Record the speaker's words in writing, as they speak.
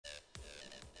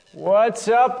What's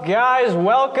up, guys?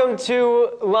 Welcome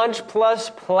to Lunch Plus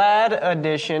Plaid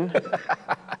Edition.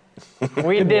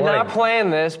 We did not plan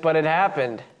this, but it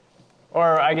happened.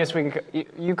 Or I guess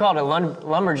you called it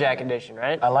Lumberjack Edition,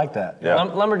 right? I like that. Yeah.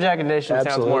 Lumberjack Edition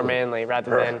Absolutely. sounds more manly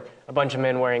rather than a bunch of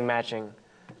men wearing matching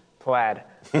plaid.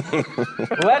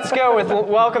 Let's go with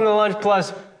Welcome to Lunch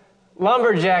Plus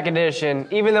Lumberjack Edition.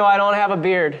 Even though I don't have a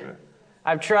beard,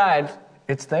 I've tried.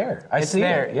 It's there. I It's see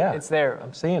there. it. Yeah. It's there.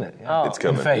 I'm seeing it. Yeah. Oh. It's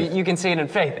coming. In faith. You can see it in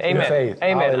faith. Amen. faith.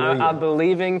 Amen. Hallelujah. I'm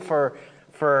believing for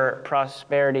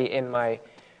prosperity in my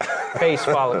face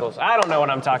follicles. I don't know what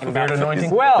I'm talking about. Beard anointing?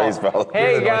 Well, Face follicles.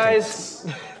 hey Beard guys,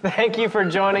 thank you for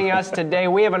joining us today.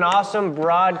 We have an awesome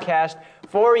broadcast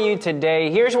for you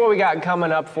today. Here's what we got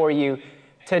coming up for you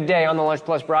today on the Lunch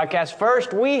Plus broadcast.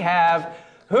 First, we have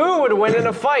Who Would Win in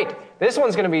a Fight? This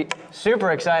one's going to be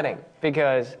super exciting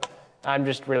because I'm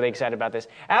just really excited about this.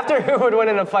 After Who Would Win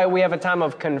in a Fight, we have a time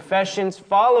of confessions,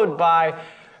 followed by,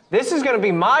 this is going to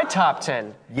be my top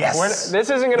 10. Yes.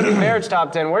 This isn't going to be Barrett's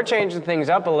top 10. We're changing things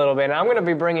up a little bit, and I'm going to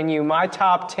be bringing you my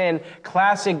top 10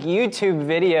 classic YouTube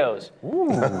videos. Ooh.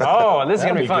 Oh, this is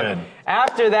going to be fun. Good.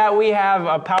 After that, we have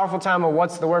a powerful time of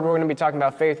What's the Word? We're going to be talking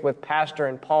about faith with Pastor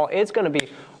and Paul. It's going to be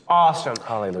awesome.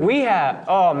 Hallelujah. We have,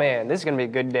 oh man, this is going to be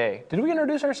a good day. Did we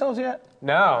introduce ourselves yet?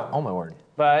 No. Oh, my word.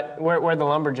 But we're the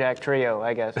Lumberjack Trio,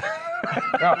 I guess.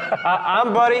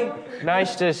 I'm Buddy.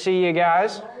 Nice to see you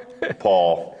guys.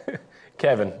 Paul.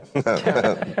 Kevin.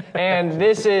 And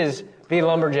this is the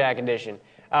Lumberjack Edition.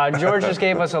 George just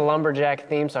gave us a Lumberjack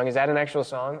theme song. Is that an actual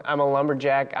song? I'm a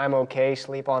lumberjack, I'm okay,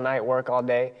 sleep all night, work all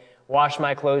day, wash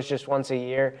my clothes just once a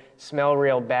year, smell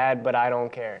real bad, but I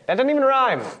don't care. That doesn't even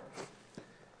rhyme.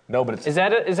 No, but it's, Is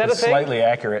that a it's thing? slightly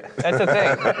accurate. That's a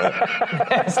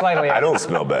thing. Slightly. I don't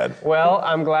smell bad. Well,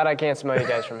 I'm glad I can't smell you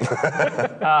guys from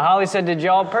here. Holly said, did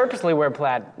y'all purposely wear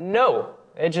plaid? No.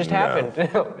 It just happened.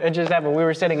 It just happened. We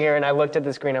were sitting here and I looked at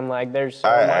the screen. I'm like, there's so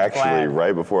I much actually, plaid.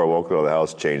 right before I walked out of the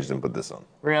house, changed and put this on.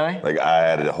 Really? Like, I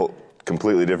had a whole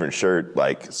completely different shirt,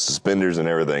 like suspenders and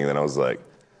everything. And then I was like,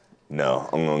 no,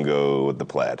 I'm going to go with the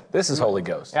plaid. This is Holy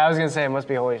Ghost. Yeah, I was going to say it must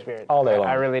be Holy Spirit. All day long.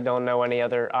 I really don't know any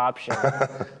other option,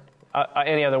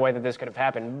 any other way that this could have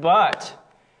happened. But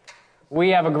we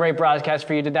have a great broadcast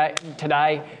for you today.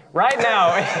 Right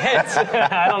now, it's,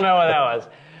 I don't know what that was.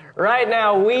 Right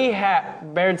now, we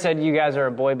have, Baird said you guys are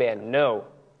a boy band. No.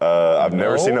 I've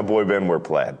never seen a boy band wear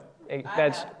plaid.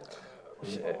 That's,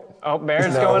 oh,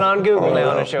 Baird's going on Google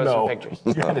now to show some pictures.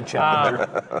 You had a challenge.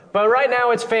 But right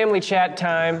now it's family chat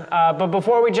time. But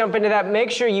before we jump into that,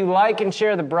 make sure you like and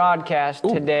share the broadcast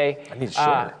today. I need to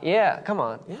share. Yeah, come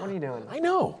on. What are you doing? I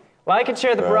know. Like and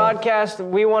share the broadcast.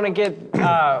 We want to get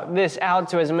this out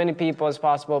to as many people as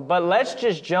possible. But let's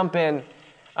just jump in.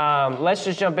 Let's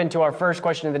just jump into our first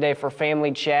question of the day for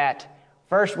family chat.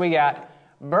 First, we got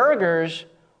burgers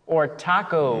or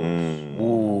tacos.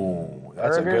 Ooh,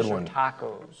 that's Burgers a good one. or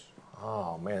tacos.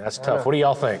 Oh, man, that's tough. What do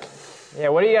y'all think? Yeah,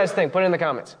 what do you guys think? Put it in the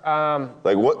comments.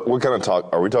 Like, what kind of taco?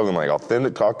 Are we talking like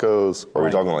authentic tacos or are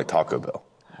we talking like Taco Bell?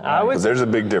 I would. Because there's a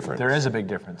big difference. There is a big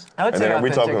difference. I would And say then are we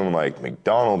authentic. talking like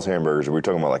McDonald's hamburgers? Or are we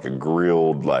talking about like a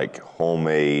grilled, like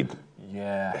homemade?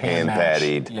 Yeah. Hand match.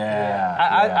 patted.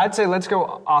 Yeah. I'd say let's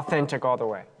go authentic all the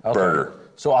way. Okay. Burger.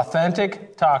 So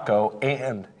authentic taco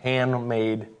and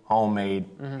handmade, homemade,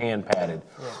 hand patted.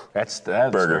 That's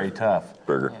Burger. very tough.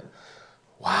 Burger.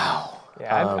 Wow.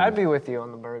 Yeah, I'd be with you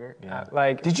on the burger.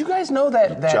 Like, Did you guys know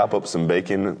that Chop up some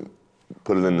bacon,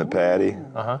 put it in the patty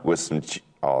with some,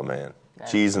 oh man,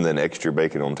 cheese and then extra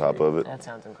bacon on top of it. that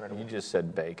sounds incredible. You just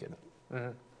said bacon.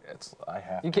 I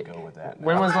have to go with that.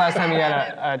 When was the last time you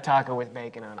had a taco with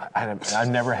bacon on it? I've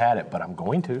never had it, but I'm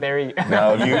going to. There you go.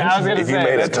 Now, if you, I was gonna if you say.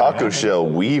 made a taco shell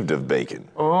weaved of bacon,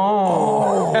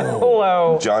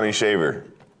 Hello. Johnny Shaver.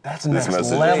 That's This next message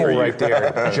is level for you. right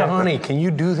there. Johnny, can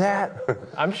you do that?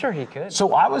 I'm sure he could.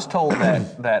 So I was told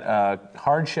that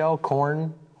hard shell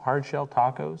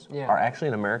tacos Yeah. are actually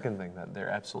an American thing, that they're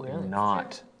absolutely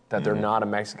not, that they're not a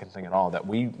Mexican thing at all, that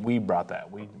we brought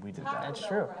that. We did that. That's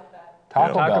true.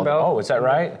 Taco Bell. Oh, is that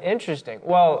right? Interesting.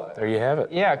 Well, There you have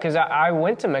it. yeah, because I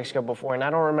went to Mexico before, and I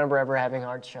don't remember ever having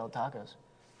hard-shelled tacos.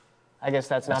 I guess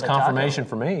that's not That's a taco. confirmation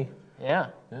for me. Yeah.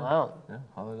 Wow. Yeah,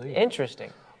 hallelujah. Interesting.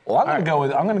 Well, I'm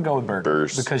gonna go with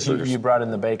burgers because Burgers. you brought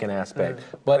in the bacon aspect.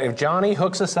 But if Johnny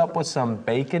hooks us up with some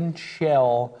bacon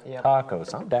shell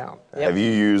tacos, I'm down. Have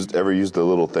you ever used the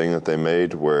little thing that they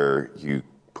made where you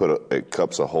it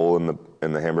cups a hole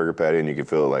in the hamburger patty and you can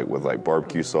fill it with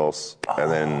barbecue sauce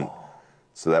and then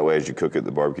so that way as you cook it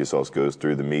the barbecue sauce goes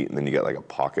through the meat and then you get like a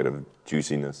pocket of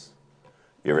juiciness.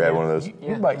 You ever had one of those?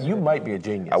 You might be a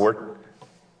genius. I worked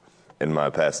in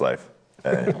my past life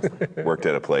worked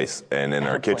at a place, and in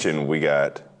our kitchen we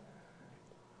got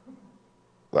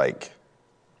like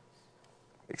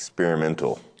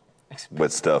experimental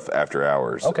with stuff after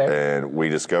hours. Okay. And we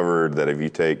discovered that if you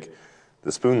take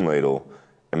the spoon ladle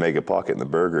and make a pocket in the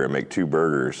burger and make 2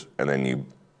 burgers, and then you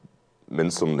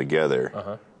mince them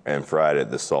together and fried it,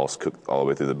 the sauce cooked all the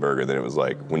way through the burger. Then it was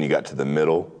like, when you got to the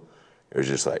middle, it was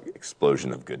just like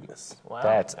explosion of goodness. Wow,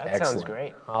 That's that excellent. sounds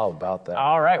great. How about that?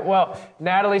 All right. Well,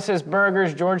 Natalie says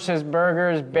burgers. George says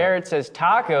burgers. Barrett says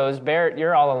tacos. Barrett,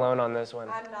 you're all alone on this one.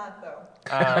 I'm not, though.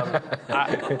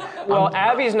 Well,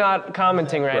 Abby's not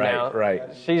commenting right now. Right.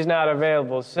 She's not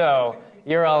available, so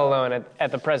you're all alone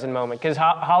at the present moment. Because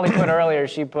Holly put earlier,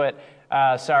 she put,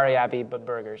 sorry, Abby, but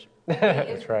burgers.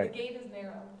 That's right. The gate is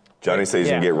narrow. Johnny says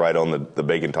you Yeah. can get right on the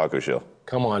bacon taco shell.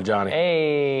 Come on, Johnny.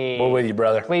 Hey. We're with you,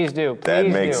 brother. Please do. That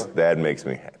Please do. makes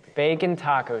me happy. Bacon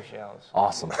taco shells.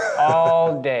 Awesome.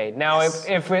 All day. Now,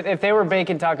 if they were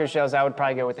bacon taco shells, I would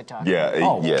probably go with the taco. Yeah,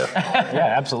 Oh. yeah.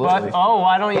 Yeah, absolutely. But,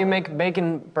 why don't you make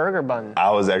bacon burger buns?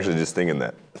 I was actually just thinking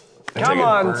that. Come Take it-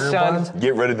 on, burger son. buns?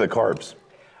 Get rid of the carbs.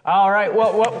 All right.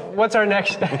 What's our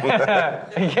next? Get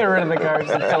rid of the carbs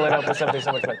and fill it up with something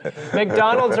so much fun.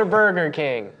 McDonald's or Burger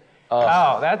King?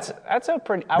 That's a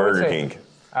pretty. I would Burger say, King.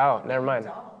 Oh, never mind.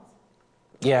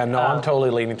 Yeah, no, I'm totally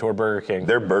leaning toward Burger King.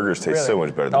 Their burgers taste so Really?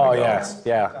 much better than Oh, McDonald's.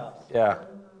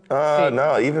 yeah.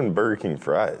 No, even Burger King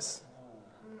fries.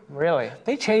 Really?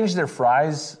 They changed their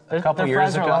fries a couple Their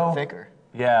years fries are ago. a lot thicker.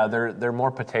 Yeah, they're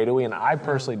more potatoey, and I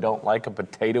personally don't like a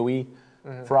potatoey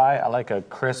fry. I like a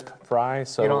crisp fry.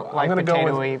 So You don't I'm like gonna go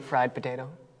with potato-y fried potato?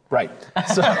 right.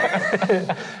 So,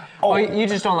 Oh, you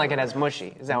just don't like it as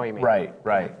mushy. Is that what you mean?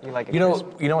 right. You like it You know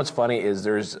crisp. what's funny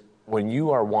is when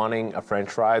you are wanting a French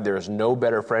fry, there's no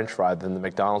better French fry than the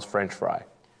McDonald's French fry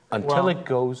until Well- it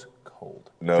goes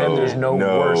cold. No, Then there's no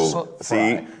worse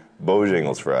See, fry.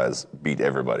 Bojangles fries beat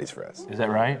everybody's fries. Is that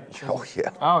right? Oh yeah.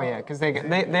 Oh yeah, because they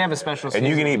have a special. And season.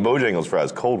 you can eat Bojangles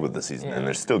fries cold with the seasoning, and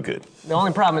they're still good. The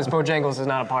only problem is Bojangles is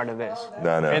not a part of this.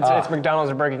 No. It's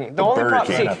McDonald's or Burger King. The only Burger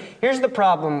problem. King. See, here's the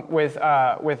problem with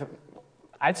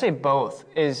I'd say both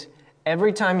is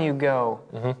every time you go,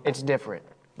 it's different.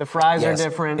 The fries Yes, are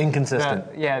different.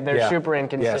 inconsistent. They're Yeah. super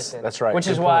inconsistent. Yes, that's right. Which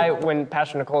Good is why point. when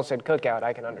Pastor Nicole said cookout,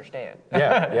 I can understand.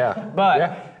 Yeah. But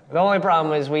yeah. the only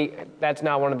problem is that's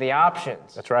not one of the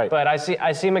options. That's right. But I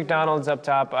see McDonald's up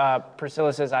top.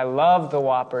 Priscilla says, I love the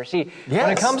Whopper. See, when it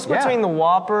Yes, comes yeah. between the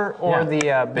Whopper or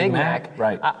Yeah. the Big Mac,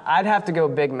 right. I'd have to go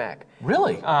Big Mac.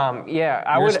 Really? Yeah,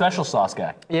 I You're would. a special sauce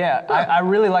guy. Yeah, I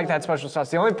really like that special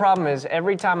sauce. The only problem is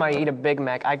every time I eat a Big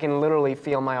Mac, I can literally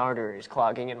feel my arteries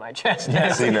clogging in my chest.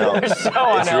 See now, They're so it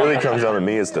really unhealthy. comes down to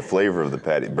me. It's the flavor of the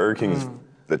patty. Burger King's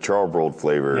the charbroiled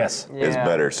flavor Yes. is Yeah.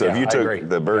 better. So if Yeah, you I took agree.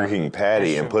 the Burger King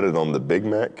patty and put it on the Big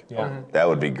Mac, that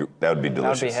would be delicious. That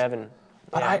would be heaven.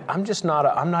 But I'm just not.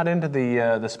 I'm not into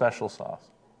the special sauce.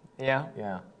 Yeah.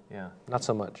 Yeah. Not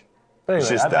so much. But anyway,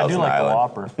 just I do Thousand like Island. the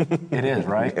Whopper. It is,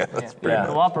 right? Yeah, that's pretty The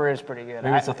much. Whopper is pretty good.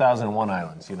 Maybe it's 1,001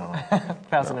 Islands. You don't know.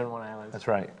 1001 Islands. That's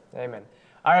right. Amen.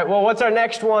 All right, well, what's our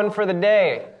next one for the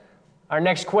day? Our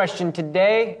next question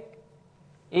today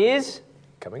is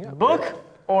Coming up. book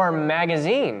or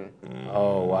magazine?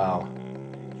 Oh wow.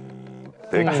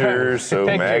 Pictures, so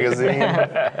Pictures. magazine,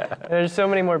 There's so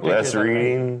many more pictures. less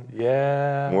reading,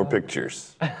 Yeah. more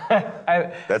pictures.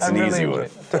 I- That's I'm an really easy into one.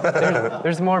 it.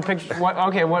 There's more pictures. What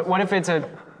if it's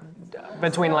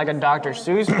between like a Dr.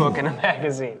 Seuss book and a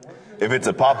magazine? If it's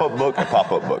a pop-up book, a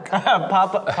pop-up book.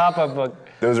 Pop-up book.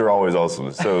 Those are always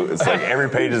awesome. So it's like every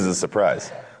page is a surprise.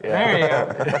 There you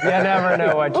go. You never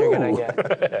know what you're going to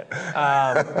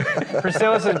get.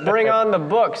 Priscilla says, bring on the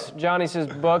books. Johnny says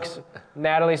books.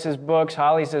 Natalie says books.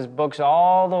 Holly says books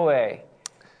all the way.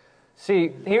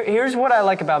 See, here's what I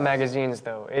like about magazines,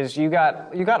 though, is you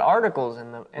got articles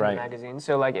in the Right. magazine.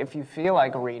 So, like, if you feel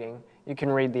like reading, you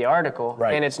can read the article,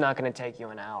 Right. and it's not going to take you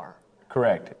an hour.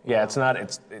 Correct. Yeah. It's not.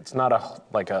 It's not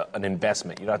an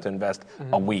investment. You don't have to invest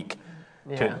a week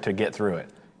Yeah. to get through it.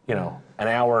 You know, an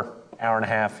hour and a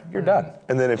half, you're done.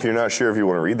 And then if you're not sure if you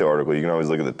want to read the article, you can always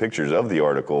look at the pictures of the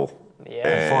article. Yeah.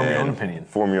 and Form your own opinion.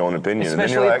 Form your own opinion. and then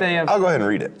Especially you're if like, they have- I'll go ahead and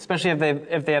read it. Especially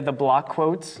if they have the block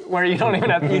quotes, where you don't even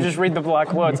have you just read the block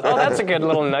quotes. Oh, that's a good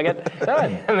little nugget.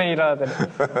 Done. And then you don't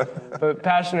have to. But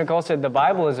Pastor Nicole said the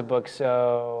Bible is a book,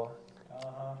 so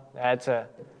that's a.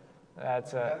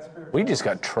 We just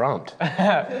got trumped.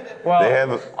 Well, They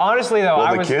have, honestly though, well,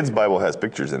 I the was. kids' Bible has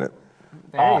pictures in it.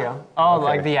 There you go. Oh, okay.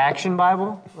 like the Action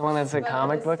Bible, the one that's a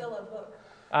comic It's book. still a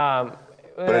book.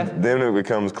 But then it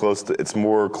becomes it's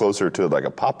more closer to like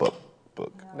a pop-up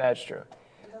book. That's true.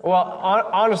 Well,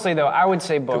 honestly, though, I would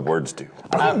say book. Good words do.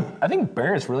 I think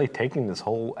Barrett's really taking this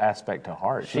whole aspect to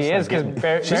heart. She is,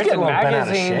 because she's getting a little bent out of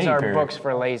magazines shape are here. books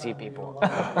for lazy people.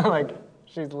 Like,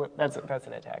 that's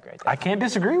an attack right there. I can't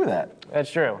disagree with that. That's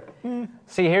true.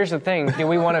 See, here's the thing. Do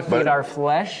we want to feed our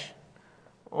flesh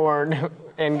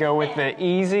and go with the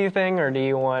easy thing, or do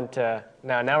you want to...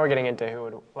 Now we're getting into who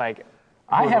would, like...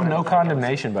 I have no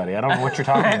condemnation, buddy. I don't know what you're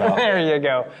talking about. There you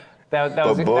go. That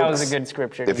was a good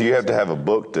scripture. If you have to have a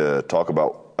book to talk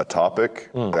about a topic,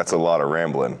 that's a lot of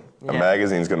rambling. A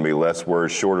magazine's going to be less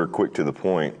words, shorter, quick to the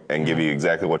point, and give you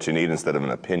exactly what you need instead of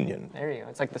an opinion. There you go.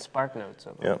 It's like the Spark Notes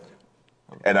of it. Yep.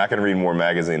 And I can read more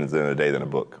magazines in a day than a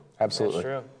book. Absolutely.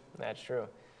 That's true.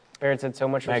 Barrett said so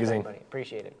much for Magazine. buddy.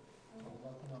 Appreciate it.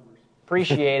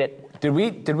 Appreciate it. Did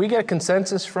we get a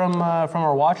consensus from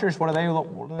our watchers? What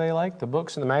do they like? The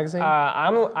books and the magazine?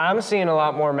 I'm seeing a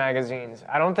lot more magazines.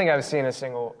 I don't think I've seen a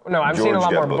single. No, I'm seeing a George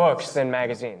lot more got books books. than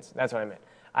magazines. That's what I meant.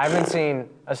 I haven't seen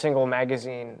a single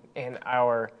magazine in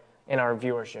our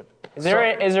viewership. Is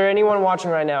there anyone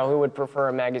watching right now who would prefer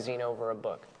a magazine over a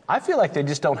book? I feel like they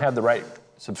just don't have the right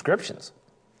subscriptions.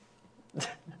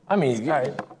 I mean,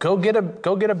 go get a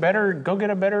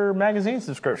better magazine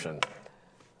subscription.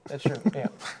 That's true. Yeah.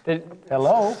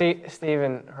 Hello?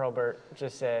 Stephen Hurlbert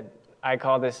just said, I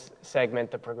call this segment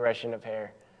the progression of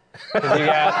hair. 'Cause you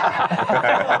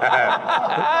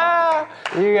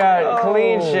got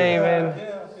clean shaven.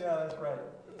 Yeah, that's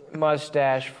right.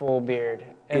 Mustache, full beard.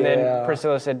 And then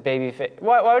Priscilla said baby face.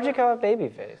 Why would you call it baby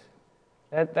face?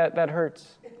 That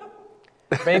hurts.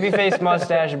 Baby face,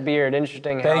 mustache, beard.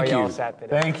 Interesting how y'all sat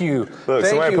today. Thank you. Look,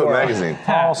 somebody put magazine.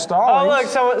 Paul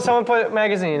Stallings. Oh, look, someone put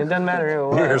magazine. It doesn't matter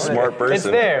who. You're a smart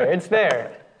person. It's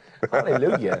there.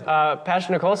 Hallelujah.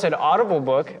 Pastor Nicole said audible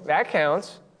book. That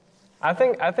counts. I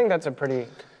think that's a pretty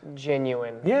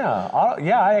genuine. Yeah,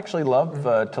 I actually love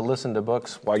to listen to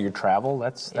books while you travel.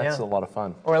 That's a lot of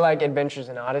fun. Or like Adventures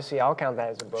in Odyssey. I'll count that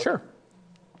as a book. Sure.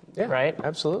 Yeah. Right?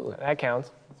 Absolutely. That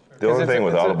counts. The only thing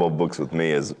with it's a- Audible books with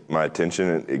me is my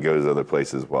attention, it goes other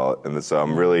places so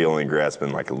I'm really only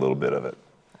grasping like a little bit of it.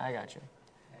 I got you.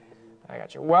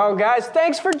 Well, guys,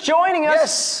 thanks for joining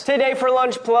us today for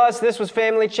Lunch Plus. This was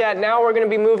Family Chat. Now we're going to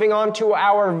be moving on to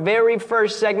our very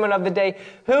first segment of the day.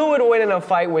 Who would win in a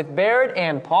fight with Barrett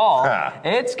and Paul?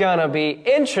 It's going to be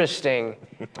interesting.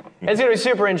 It's going to be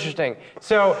super interesting.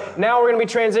 So now we're going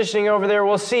to be transitioning over there.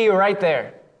 We'll see you right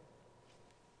there.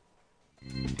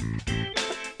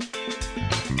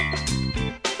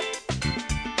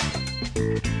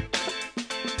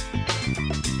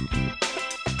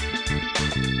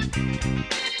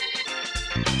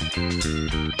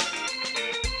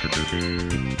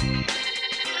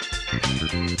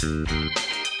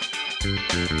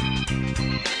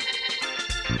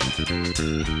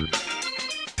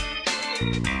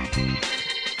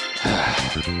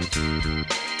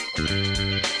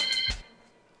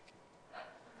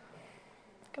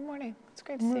 Good morning. It's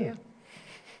great to see you.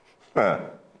 Huh.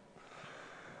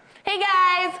 Hey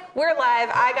guys, we're live.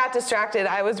 I got distracted.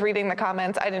 I was reading the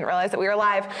comments. I didn't realize that we were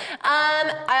live.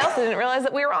 I also didn't realize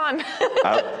that we were on.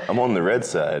 I'm on the red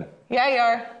side, Yeah, you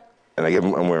are. and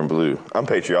I'm wearing blue. I'm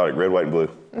patriotic, red, white, and blue.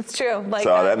 It's true. Like,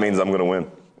 So that means I'm going to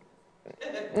win.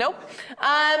 Nope.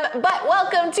 But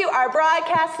welcome to our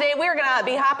broadcast today. We're going to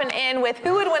be hopping in with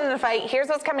who would win in a fight. Here's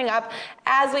what's coming up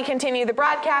as we continue the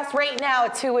broadcast. Right now,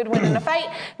 it's who would win in a fight.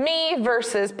 Me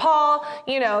versus Paul.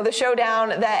 You know, the showdown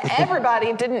that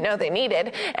everybody didn't know they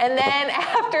needed. And then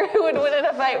after who would win in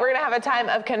a fight, we're going to have a time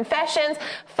of confessions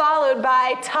followed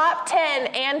by top 10.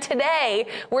 And today,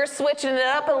 we're switching it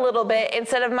up a little bit.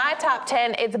 Instead of my top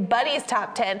 10, it's Buddy's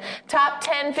top 10. Top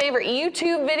 10 favorite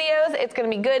YouTube videos. It's going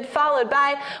to be good, followed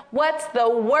by what's the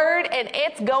word, and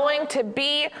it's going to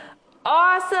be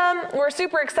awesome. We're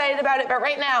super excited about it, but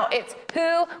right now it's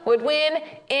who would win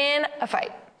in a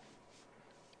fight.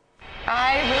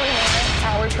 I really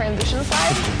want our transition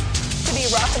slide to be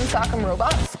Rock'em Sock'em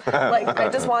Robots. Like, I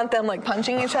just want them like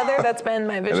punching each other. That's been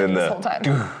my vision this whole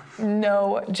time.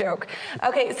 No joke.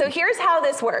 Okay, so here's how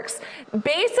this works.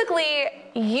 Basically,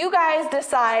 you guys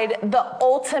decide the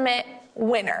ultimate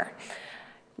winner.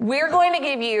 We're going to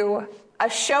give you a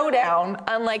showdown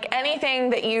unlike anything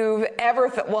that you've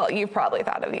ever well, you've probably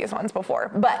thought of these ones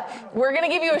before, but we're going to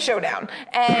give you a showdown,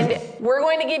 and we're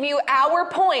going to give you our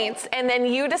points, and then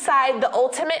you decide the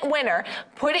ultimate winner.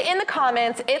 Put it in the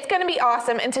comments. It's going to be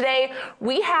awesome, and today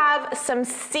we have some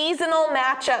seasonal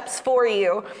matchups for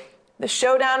you. The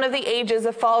showdown of the ages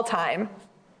of fall time.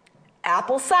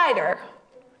 Apple cider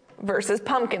versus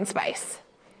pumpkin spice.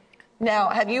 Now,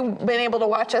 have you been able to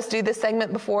watch us do this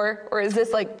segment before, or is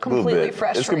this like completely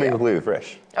fresh It's for going to be you? completely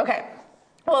fresh. Okay.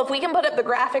 Well, if we can put up the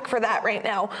graphic for that right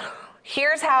now,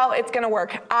 here's how it's going to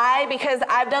work. Because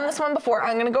I've done this one before,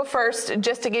 I'm going to go first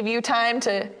just to give you time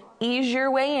to ease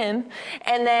your way in.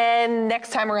 And then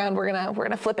next time around, we're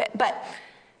going to flip it. But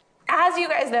as you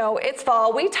guys know, it's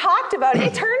fall. We talked about it.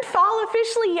 It turned fall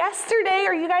officially yesterday.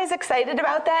 Are you guys excited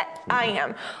about that? I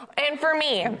am. And for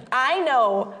me, I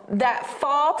know that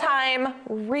fall time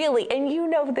really, and you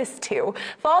know this too,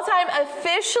 fall time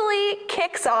officially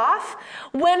kicks off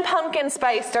when pumpkin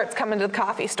spice starts coming to the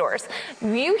coffee stores.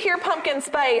 You hear pumpkin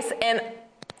spice and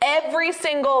every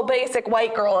single basic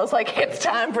white girl is like, it's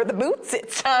time for the boots.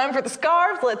 It's time for the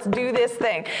scarves. Let's do this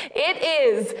thing. It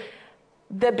is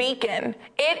the beacon.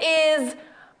 It is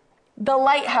the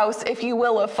lighthouse, if you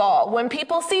will, of fall. When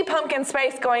people see pumpkin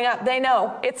spice going up, they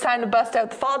know it's time to bust out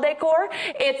the fall decor.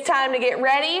 It's time to get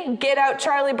ready. Get out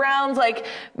Charlie Brown's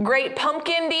Great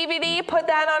Pumpkin DVD. Put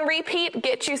that on repeat.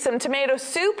 Get you some tomato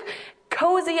soup.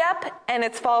 Cozy up, and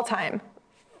it's fall time.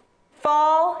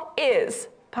 Fall is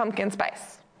pumpkin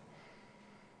spice.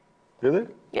 Really?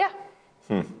 Yeah.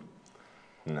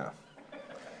 No.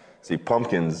 See,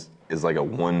 pumpkins is like a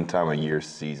one-time-a-year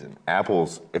season.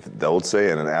 Apples, if the old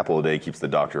saying, an apple a day keeps the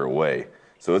doctor away.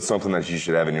 So it's something that you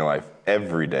should have in your life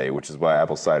every day, which is why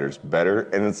apple cider is better.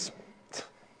 And it's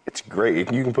great.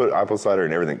 If you can put apple cider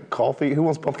in everything. Coffee, who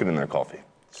wants pumpkin in their coffee?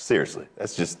 Seriously,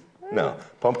 that's just, no.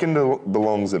 Pumpkin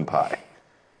belongs in pie.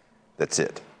 That's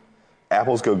it.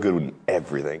 Apples go good with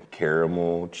everything.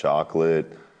 Caramel,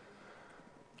 chocolate,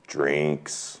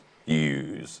 drinks.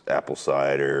 Use apple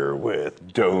cider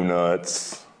with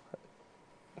donuts.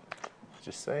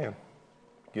 Just saying.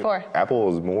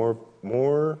 Apple is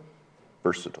more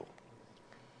versatile.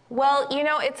 Well,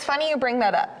 it's funny you bring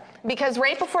that up because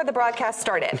right before the broadcast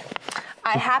started,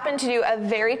 I happened to do a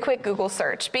very quick Google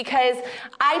search because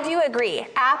I do agree.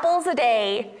 Apples a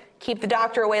day keep the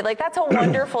doctor away. That's a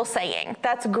wonderful saying.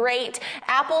 That's great.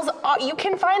 Apples, you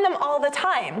can find them all the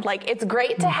time. It's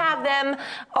great to have them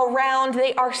around.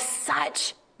 They are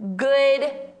such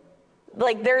good,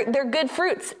 they're good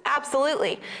fruits.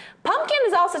 Absolutely. Pumpkin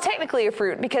is also technically a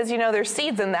fruit because, there's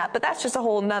seeds in that, but that's just a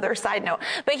whole nother side note.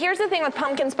 But here's the thing with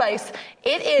pumpkin spice.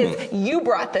 It is, you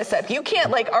brought this up. You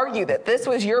can't argue that this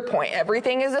was your point.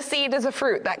 Everything is a seed is a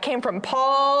fruit. That came from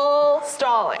Paul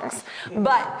Stallings.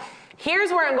 But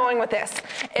here's where I'm going with this.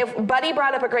 If Buddy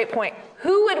brought up a great point,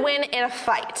 who would win in a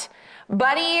fight?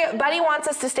 Buddy wants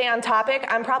us to stay on topic.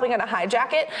 I'm probably going to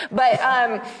hijack it, but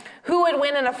who would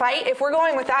win in a fight? If we're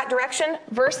going with that direction,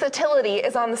 versatility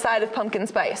is on the side of pumpkin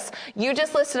spice. You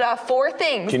just listed off 4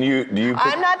 things. Do you?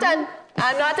 I'm not done.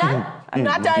 I'm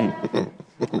not done.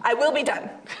 I will be done.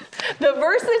 The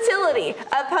versatility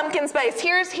of pumpkin spice.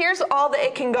 Here's all that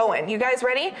it can go in. You guys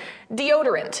ready?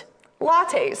 Deodorant,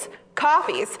 lattes,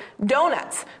 coffees,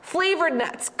 donuts, flavored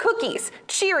nuts, cookies,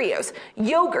 Cheerios,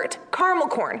 yogurt, caramel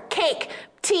corn, cake,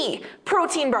 tea,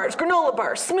 protein bars, granola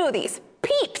bars, smoothies,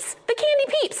 Peeps, the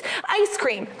candy Peeps, ice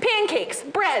cream, pancakes,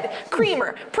 bread,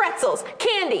 creamer, pretzels,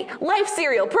 candy, Life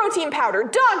cereal, protein powder,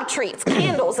 dog treats,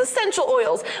 candles, essential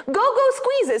oils, go-go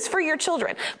squeezes for your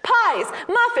children, pies,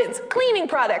 muffins, cleaning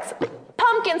products.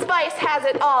 Pumpkin spice has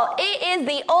it all. It is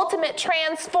the ultimate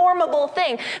transformable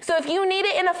thing. So if you need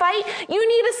it in a fight, you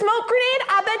need a smoke grenade,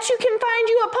 I bet you can find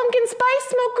you a pumpkin spice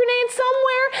smoke grenade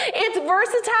somewhere. It's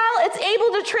versatile. It's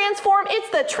able to transform. It's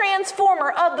the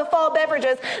transformer of the fall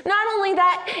beverages. Not only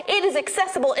that, it is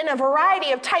accessible in a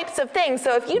variety of types of things.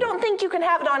 So if you don't think you can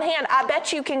have it on hand, I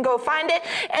bet you can go find it.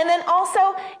 And then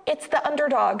also, it's the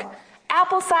underdog.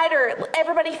 Apple cider,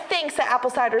 everybody thinks that apple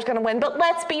cider is going to win, but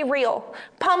let's be real.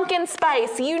 Pumpkin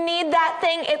spice, you need that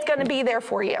thing, it's going to be there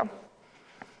for you.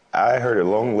 I heard a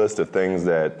long list of things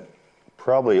that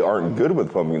probably aren't good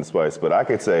with pumpkin spice, but I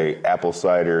could say apple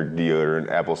cider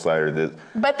deodorant, apple cider this.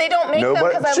 But they don't make them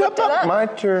because I looked it up. My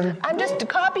turn. I'm just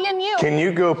copying you.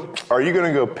 Are you going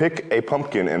to go pick a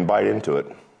pumpkin and bite into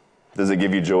it? Does it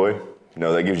give you joy?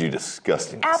 No, that gives you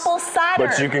disgusting. Apple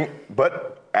cider.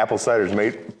 But apple cider is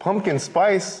made. Pumpkin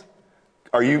spice,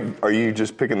 are you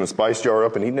just picking the spice jar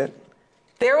up and eating it?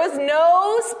 There was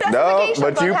no specifications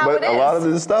on how it is. But a lot of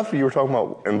this stuff you were talking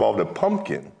about involved a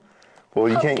pumpkin. Well,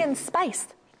 you can't. Pumpkin spice.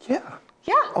 Yeah.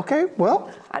 Yeah. Okay,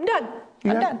 well. I'm done.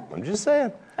 I'm done. I'm just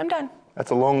saying. I'm done.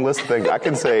 That's a long list of things. I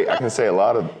can say a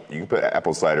lot of, you can put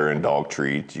apple cider in dog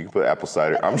treats. You can put apple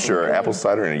cider. I'm sure apple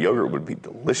cider in a yogurt would be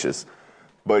delicious.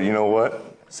 But you know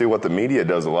what? See, what the media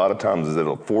does a lot of times is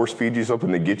it'll force feed you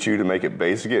something to get you to make it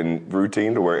basic and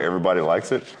routine to where everybody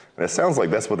likes it. And it sounds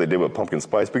like that's what they did with pumpkin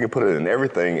spice. We can put it in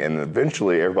everything, and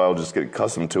eventually everybody will just get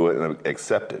accustomed to it and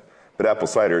accept it. But apple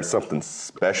cider is something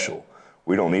special.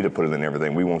 We don't need to put it in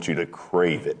everything. We want you to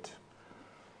crave it.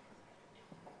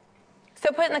 So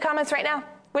put in the comments right now.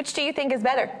 Which do you think is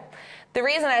better? The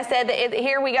reason I said that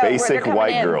here we go. Basic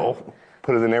white girl.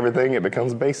 Put it in everything, it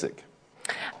becomes basic.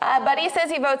 Buddy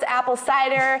says he votes apple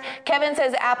cider. Kevin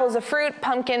says apple's a fruit,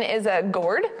 pumpkin is a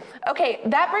gourd. Okay,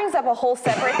 that brings up a whole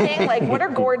separate thing. Like, what are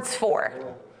gourds for?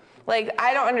 Like,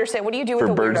 I don't understand. What do you do with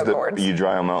the weirdo gourds? You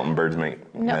dry them out and birds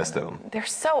make nest in them. They're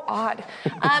so odd.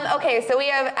 Okay, so we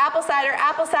have apple cider.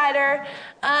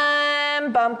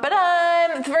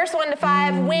 The first 1 to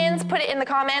 5 wins. Put it in the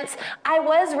comments. I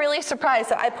was really surprised.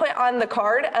 So I put on the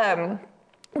card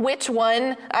which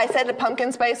one. I said that pumpkin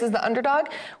spice is the underdog.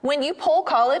 When you poll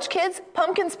college kids,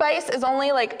 pumpkin spice is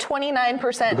only like 29%.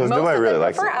 Because nobody really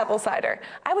likes it. For apple cider.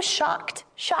 I was shocked.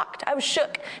 I was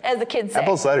shook, as the kids say.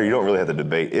 Apple cider, you don't really have to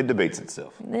debate. It debates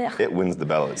itself. Ugh. It wins the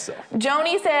battle itself.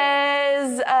 Joni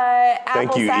says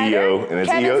apple cider. Thank you, EO. And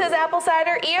Kevin says apple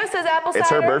cider. EO says apple cider. It's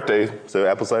her birthday, so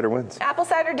apple cider wins. Apple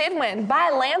cider did win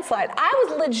by a landslide. I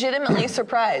was legitimately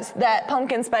surprised that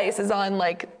pumpkin spice is on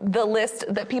like the list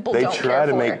that people don't care for. They try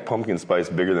to make pumpkin spice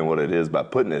bigger than what it is by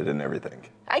putting it in everything.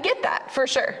 I get that, for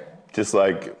sure. Just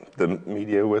like the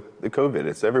media with the COVID.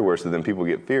 It's everywhere, so then people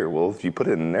get fear. Well, if you put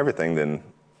it in everything, then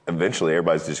eventually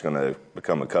everybody's just going to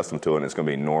become accustomed to it, and it's going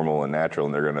to be normal and natural,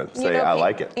 and they're going to say, I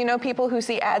like it. You know people who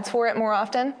see ads for it more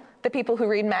often? The people who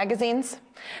read magazines.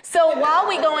 So while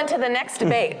we go into the next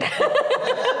debate.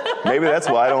 Maybe that's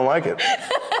why I don't like it.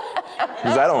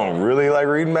 Because I don't really like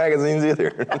reading magazines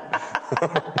either.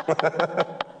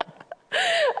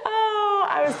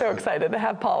 I was so excited to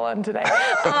have Paul on today.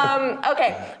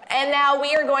 Okay, and now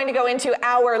we are going to go into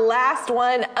our last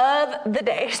one of the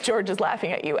day. George is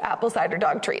laughing at you. Apple cider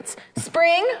dog treats.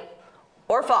 Spring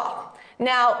or fall?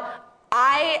 Now,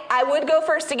 I would go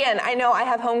first again. I know I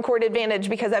have home court advantage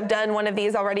because I've done one of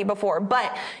these already before,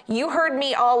 but you heard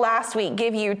me all last week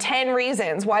give you 10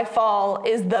 reasons why fall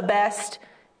is the best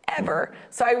ever.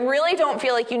 So I really don't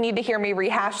feel like you need to hear me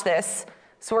rehash this.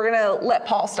 So we're going to let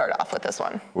Paul start off with this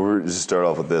one. We're just start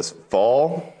off with this.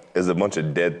 Fall is a bunch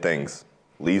of dead things.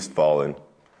 Leaves falling,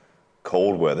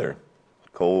 cold weather.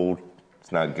 Cold,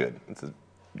 it's not good.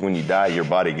 When you die, your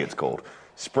body gets cold.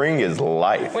 Spring is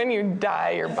life. When you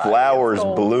die, your body Flowers gets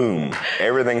cold. bloom.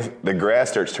 Everything, the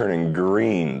grass starts turning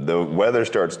green. The weather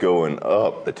starts going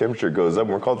up. The temperature goes up.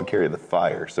 We're called to carry the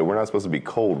fire. So we're not supposed to be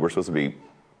cold. We're supposed to be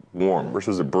warm. We're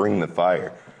supposed to bring the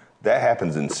fire. That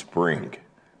happens in spring.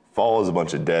 Fall is a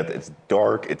bunch of death. It's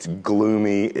dark, it's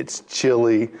gloomy, it's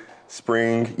chilly.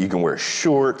 Spring, you can wear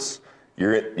shorts.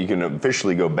 You can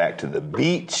officially go back to the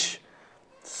beach.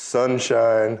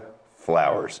 Sunshine,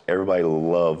 flowers. Everybody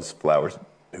loves flowers.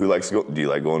 Who likes to go? Do you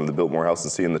like going to the Biltmore House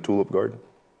and seeing the tulip garden?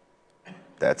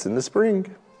 That's in the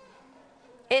spring.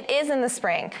 It is in the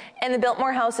spring, and the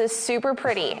Biltmore House is super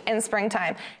pretty in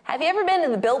springtime. Have you ever been to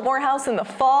the Biltmore House in the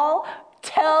fall?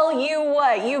 Tell you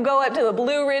what, you go up to the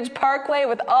Blue Ridge Parkway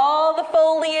with all the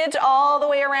foliage all the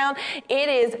way around. It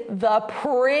is the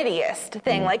prettiest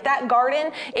thing. Like that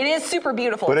garden, it is super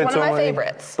beautiful. But it's one of my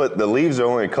favorites. But the leaves are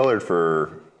only colored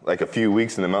for like a few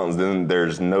weeks in the mountains. Then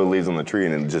there's no leaves on the tree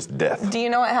and it's just death. Do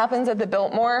you know what happens at the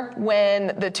Biltmore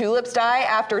when the tulips die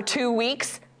after 2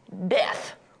 weeks?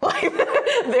 Death. Like,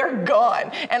 they're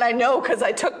gone. And I know because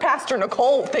I took Pastor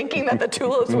Nicole thinking that the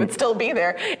tulips would still be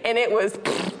there, and it was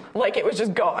like it was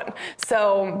just gone.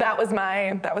 So that was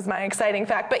my exciting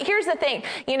fact. But here's the thing,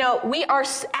 you know, we are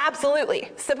absolutely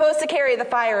supposed to carry the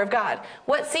fire of God.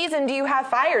 What season do you have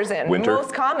fires in? Winter.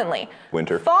 Most commonly.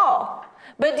 Winter. Fall.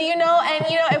 But do you know, and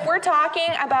you know, if we're talking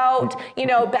about, you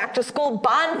know, back to school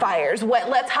bonfires,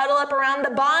 let's huddle up around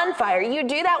the bonfire. You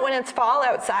do that when it's fall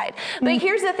outside. But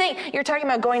here's the thing, you're talking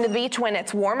about going to the beach when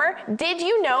it's warmer. Did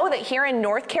you know that here in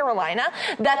North Carolina,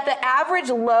 that the average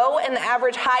low and the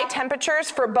average high temperatures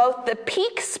for both the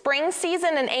peak spring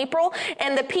season in April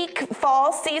and the peak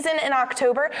fall season in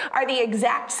October are the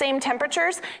exact same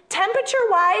temperatures?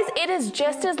 Temperature-wise, it is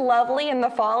just as lovely in the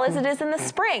fall as it is in the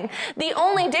spring. The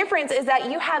only difference is that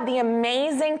you have the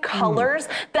amazing colors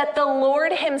that the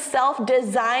Lord himself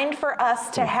designed for us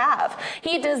to have.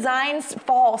 He designs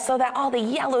fall so that all the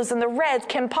yellows and the reds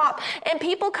can pop and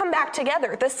people come back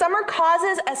together. The summer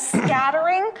causes a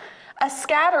scattering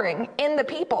in the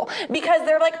people because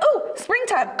they're like, oh,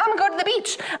 springtime, I'm gonna go to the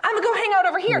beach. I'm gonna go hang out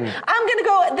over here. I'm gonna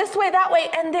go this way, that way.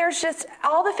 And there's just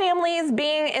all the families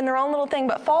being in their own little thing,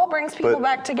 but fall brings people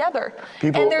back together.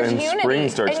 People, and there's in unity. spring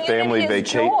starts and family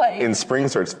vacation. In spring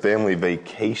starts family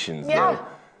vacations. Yeah. Though.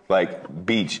 Like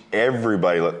beach,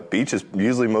 beach is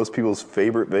usually most people's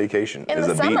favorite vacation in is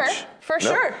the a summer, beach. for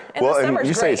sure. Well, and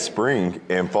you say spring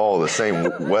and fall the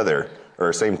same weather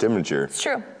or same temperature. It's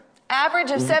true.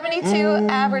 Average of 72,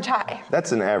 average high.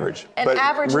 That's an average. An but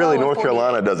average really, low of North 48.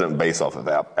 Carolina doesn't base off of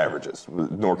averages.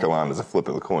 North Carolina is a flip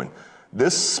of the coin.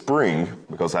 This spring,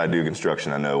 because I do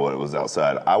construction, I know what it was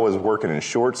outside. I was working in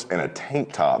shorts and a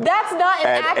tank top. That's not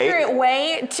an accurate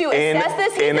way to assess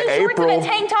this. He's in shorts and a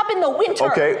tank top in the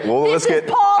winter. Okay, well, let's get.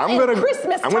 I'm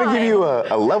gonna give you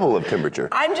a level of temperature.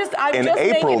 I'm just in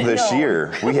April this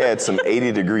year, we had some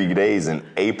 80-degree days in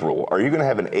April. Are you gonna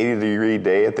have an 80-degree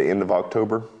day at the end of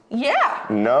October? Yeah.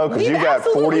 No, because you got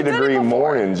 40-degree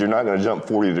mornings. You're not going to jump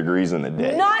 40 degrees in a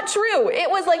day. Not true.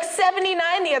 It was like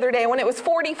 79 the other day when it was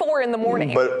 44 in the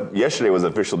morning. But yesterday was the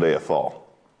official day of fall.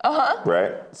 Uh-huh.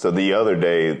 Right? So the other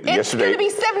day, it's going to be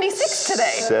 76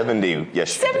 today. 70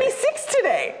 yesterday. 76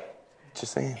 today.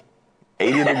 Just saying.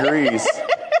 80 degrees.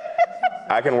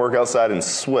 I can work outside and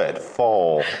sweat.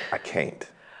 Fall, I can't.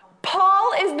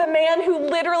 Paul is the man who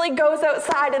literally goes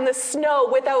outside in the snow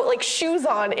without like shoes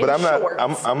on in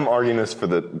shorts. I'm arguing this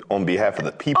on behalf of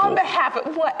the people. On behalf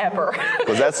of whatever.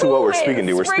 Because that's what we're speaking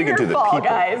to. We're speaking to the fall, people.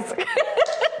 Guys.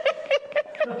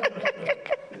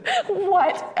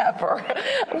 Whatever.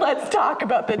 Let's talk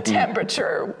about the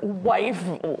temperature, wife,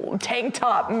 tank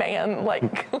top man.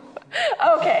 Like,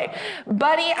 okay,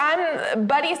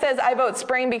 Buddy says I vote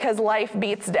spring because life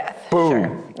beats death.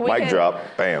 Boom. Sure. Mic drop.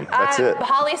 Bam. That's it.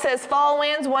 Holly says fall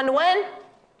wins 1-1.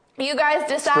 You guys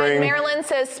decide. Spring. Marilyn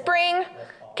says spring.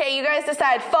 Okay, you guys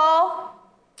decide fall.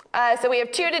 So we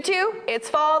have 2-2. It's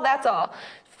fall. That's all.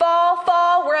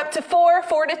 Fall, we're up to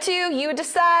 4-4-2. You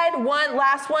decide.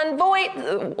 Last one, Voight.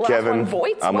 Kevin,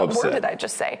 Voights? I'm what upset. word did I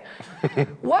just say?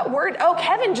 What word? Oh,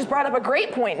 Kevin just brought up a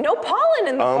great point. No pollen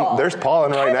in the fall. There's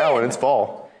pollen right now and it's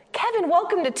fall. Kevin,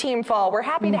 welcome to Team Fall. We're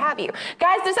happy to have you.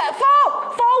 Guys, decide.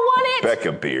 Fall won it.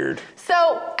 Becca Beard.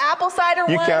 So, apple cider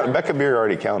won. Becca Beard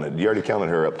already counted. You already counted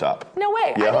her up top. No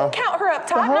way. Yeah, I didn't count her up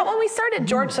top. Not when we started.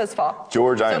 George says fall.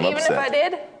 George, I am even upset. if I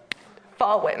did,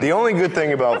 fall wins. The only good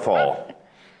thing about fall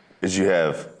is you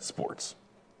have sports.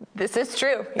 This is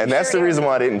true. And that's the reason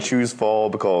why I didn't choose fall,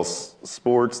 because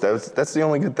sports, that's the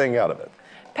only good thing out of it.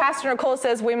 Pastor Nicole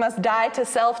says we must die to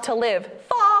self to live.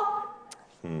 Fall.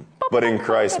 But in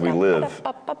Christ we live.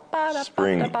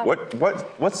 Spring.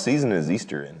 What season is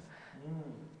Easter in?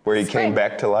 Where he came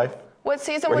back to life? What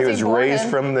season Where was he was born raised in?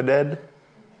 from the dead?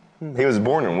 He was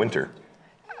born in winter.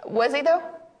 Was he though?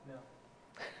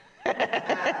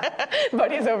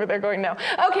 Buddy's over there going, no.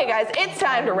 Okay, guys, it's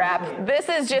time to wrap. This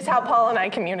is just how Paul and I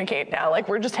communicate now. Like,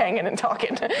 we're just hanging and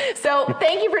talking. So,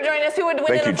 thank you for joining us. Who would win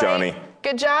Thank in you, a fight? Johnny.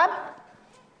 Good job.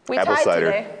 We Apple tied cider.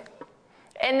 today.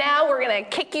 And now we're going to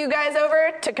kick you guys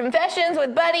over to Confessions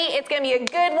with Buddy. It's going to be a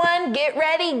good one. Get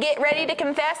ready to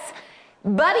confess.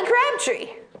 Buddy Crabtree.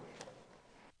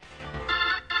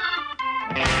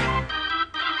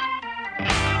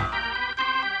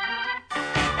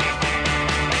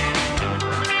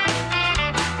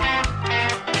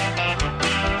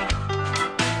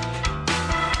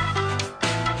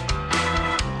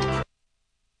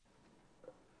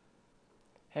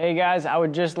 Hey guys, I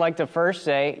would just like to first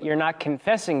say you're not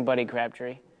confessing Buddy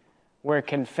Crabtree. We're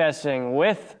confessing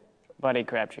with Buddy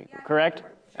Crabtree, correct?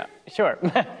 Sure.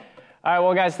 All right,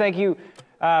 well guys, thank you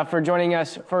for joining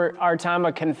us for our time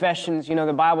of confessions. You know,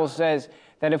 the Bible says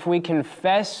that if we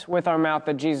confess with our mouth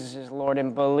that Jesus is Lord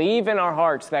and believe in our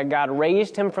hearts that God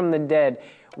raised him from the dead,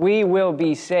 we will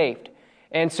be saved.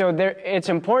 And so it's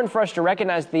important for us to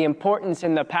recognize the importance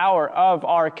and the power of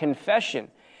our confession.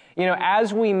 You know,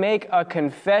 as we make a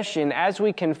confession, as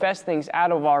we confess things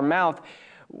out of our mouth,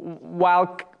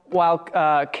 while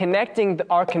connecting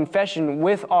our confession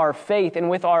with our faith and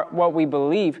with what we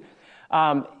believe,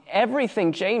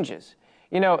 everything changes.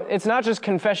 You know, it's not just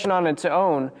confession on its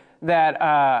own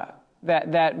that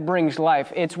brings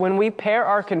life. It's when we pair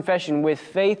our confession with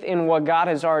faith in what God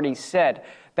has already said.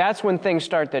 That's when things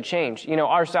start to change. You know,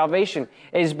 our salvation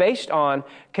is based on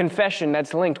confession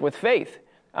that's linked with faith.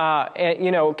 And,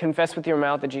 you know, confess with your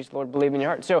mouth that Jesus Lord, believe in your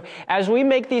heart. So as we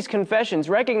make these confessions,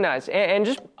 recognize and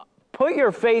just put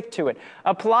your faith to it.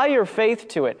 Apply your faith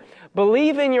to it.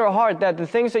 Believe in your heart that the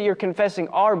things that you're confessing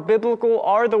are biblical,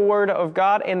 are the word of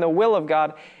God and the will of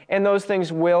God, and those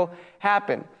things will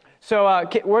happen. So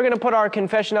we're going to put our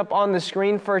confession up on the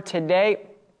screen for today.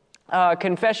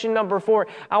 Confession number 4.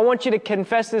 I want you to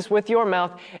confess this with your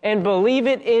mouth and believe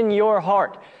it in your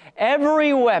heart.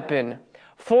 Every weapon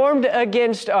formed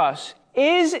against us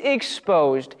is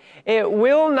exposed, it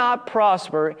will not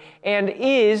prosper, and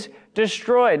is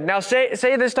destroyed. Now say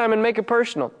this time and make it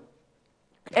personal.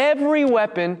 Every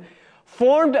weapon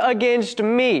formed against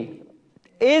me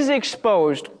is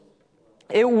exposed,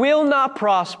 It will not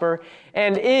prosper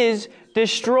and is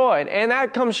destroyed. And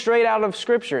that comes straight out of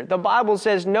Scripture. The Bible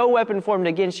says, no weapon formed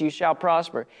against you shall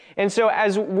prosper. And so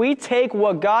as we take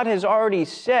what God has already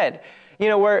said, you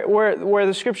know, where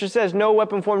the Scripture says, no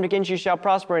weapon formed against you shall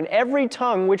prosper, and every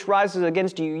tongue which rises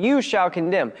against you, you shall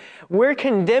condemn. We're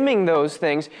condemning those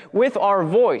things with our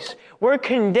voice. We're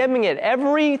condemning it.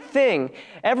 Everything,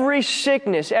 every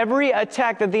sickness, every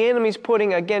attack that the enemy's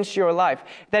putting against your life,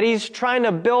 that he's trying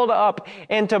to build up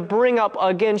and to bring up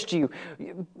against you.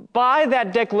 By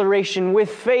that declaration, with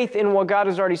faith in what God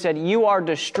has already said, you are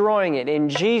destroying it in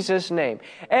Jesus' name.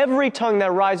 Every tongue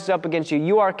that rises up against you,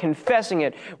 you are confessing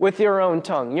it with your own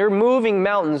tongue. You're moving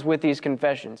mountains with these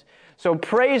confessions. So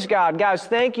praise God. Guys,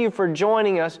 thank you for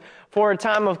joining us for a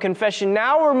time of confession.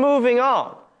 Now we're moving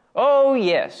on. Oh,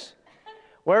 yes.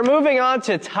 We're moving on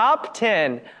to top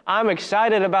 10. I'm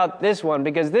excited about this one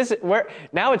because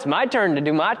now it's my turn to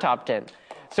do my top 10.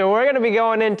 So we're going to be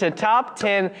going into top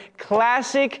 10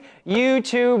 classic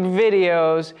YouTube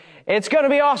videos. It's going to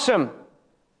be awesome.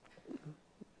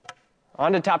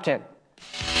 On to top 10.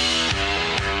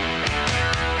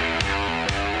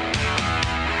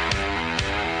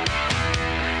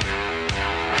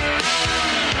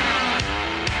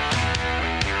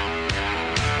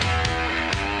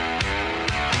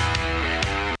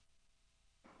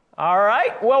 All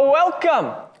right. Well,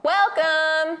 welcome.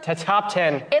 Welcome to top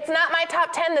 10. It's not my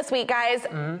top 10 this week, guys.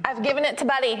 I've given it to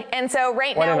Buddy. And so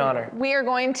What an honor. we are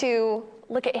going to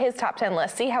look at his top 10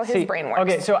 list, see how his brain works.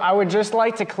 Okay, so I would just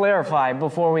like to clarify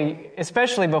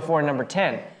especially before number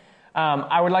 10,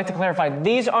 I would like to clarify,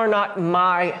 these are not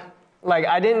my,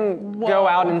 I didn't go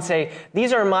out and say,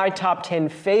 these are my top 10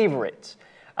 favorites.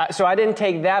 So I didn't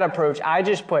take that approach. I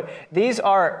just put, these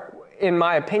are, in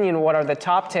my opinion, what are the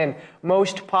top 10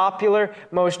 most popular,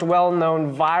 most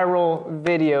well-known viral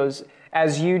videos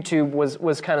as YouTube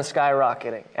was kind of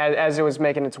skyrocketing, as it was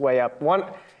making its way up.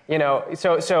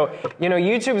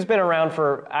 YouTube's been around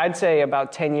for, I'd say,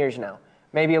 about 10 years now,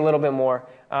 maybe a little bit more.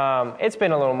 It's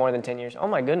been a little more than 10 years. Oh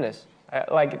my goodness.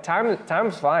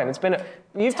 Time's flying.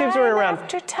 YouTube's been around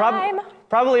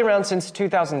probably around since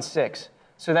 2006.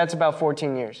 So that's about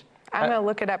 14 years. I'm going to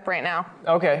look it up right now.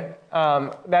 Okay.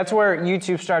 That's where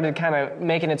YouTube started kind of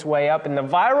making its way up. And the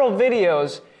viral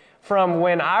videos from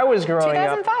when I was growing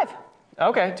up. 2005.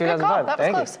 Okay, 2005. Good call. That was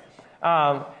Thank close.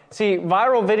 you. See,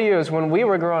 viral videos when we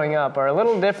were growing up are a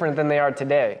little different than they are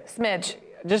today. Smidge.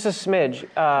 Just a smidge.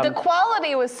 The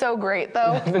quality was so great,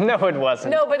 though. No, it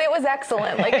wasn't. No, but it was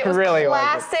excellent. It was really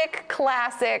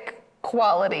classic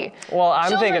quality. Well, I'm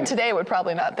Children thinking today would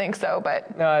probably not think so,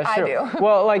 but no, it's I true. do.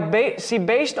 Well,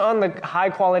 based on the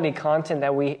high quality content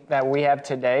that we have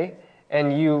today,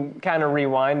 and you kind of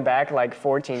rewind back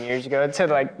 14 years ago to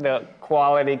the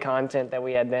quality content that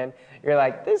we had then, you're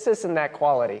like, this isn't that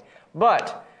quality.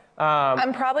 But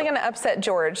I'm probably going to upset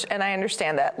George, and I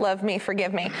understand that. Love me,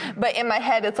 forgive me. But in my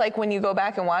head, it's like when you go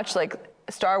back and watch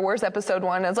Star Wars Episode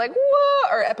 1, it's like, whoa,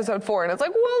 or Episode 4, and it's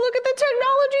like, whoa, look at the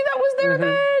technology that was there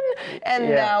then. And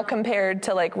now compared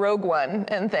to Rogue One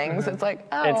and things, it's like,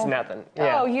 oh. It's nothing.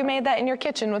 Yeah. Oh, you made that in your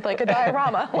kitchen with a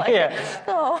diorama. Yeah.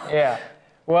 Oh. Yeah.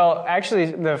 Well,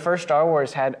 actually, the first Star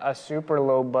Wars had a super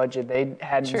low budget. They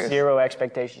had zero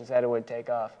expectations that it would take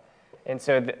off. And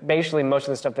so basically most of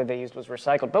the stuff that they used was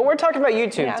recycled. But we're talking about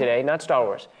YouTube today, not Star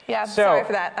Wars. Yeah, sorry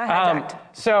for that. I hijacked.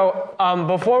 So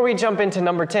before we jump into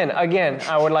number 10, again,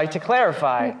 I would like to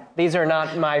clarify, these are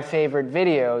not my favorite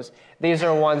videos. These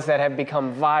are ones that have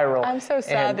become viral. I'm so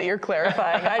sad that you're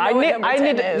clarifying. I know what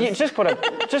number 10 is. Just put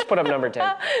up number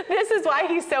 10. This is why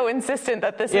he's so insistent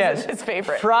that this isn't his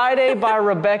favorite. Friday by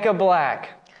Rebecca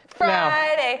Black.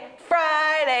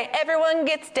 Friday, everyone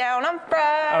gets down on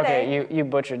Friday. Okay, you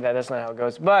butchered that. That's not how it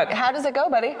goes. But how does it go,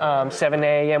 buddy? 7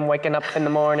 a.m. waking up in the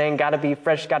morning, gotta be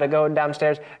fresh, gotta go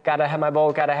downstairs, gotta have my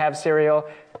bowl, gotta have cereal.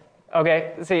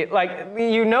 Okay, see,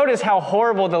 you notice how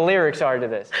horrible the lyrics are to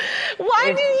this.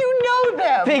 Why do you know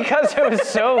them? Because it was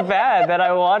so bad that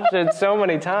I watched it so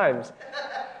many times.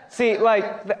 See,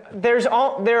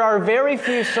 there are very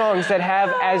few songs that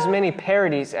have as many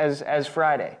parodies as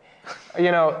Friday.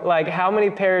 How many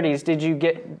parodies do you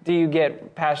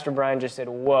get? Pastor Brian just said,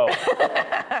 whoa.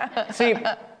 See,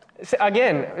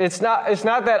 again, it's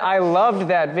not that I loved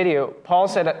that video. Paul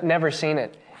said, never seen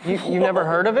it. You never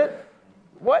heard of it?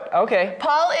 What? Okay.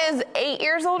 Paul is 8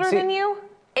 years older than you?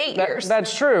 8 years.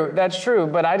 That's true.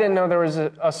 But I didn't know there was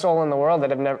a soul in the world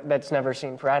that's never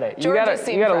seen Friday. You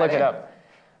gotta look it up.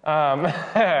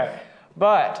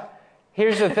 But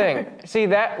here's the thing. See,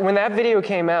 when that video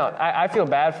came out, I feel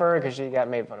bad for her because she got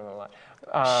made fun of a lot.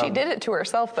 She did it to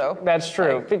herself, though. That's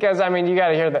true. Because, you got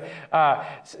to hear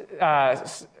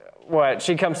what?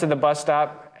 She comes to the bus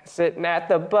stop, sitting at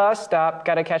the bus stop,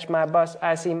 gotta catch my bus.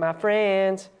 I see my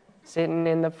friends sitting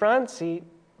in the front seat,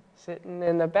 sitting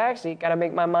in the back seat. Gotta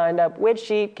make my mind up. Which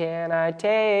seat can I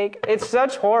take? It's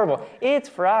such horrible. It's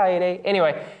Friday.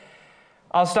 Anyway,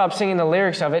 I'll stop singing the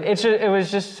lyrics of it. It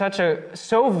was just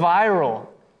so viral.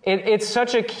 It's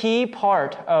such a key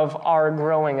part of our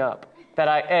growing up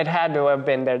that it had to have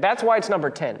been there. That's why it's number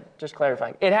 10, just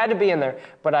clarifying. It had to be in there,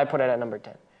 but I put it at number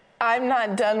 10. I'm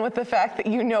not done with the fact that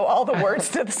you know all the words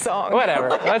to the song. Whatever.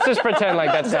 Let's just pretend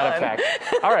like that's not a fact.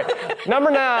 All right. Number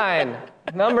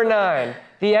 9.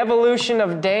 The evolution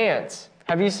of dance.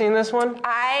 Have you seen this one?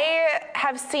 I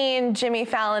have seen Jimmy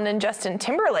Fallon and Justin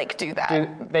Timberlake do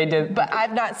that. They did. But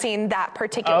I've not seen that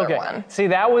particular one. See,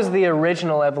 that was the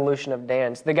original evolution of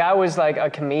dance. The guy was like a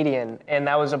comedian, and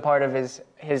that was a part of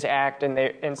his act.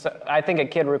 And so I think a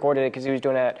kid recorded it because he was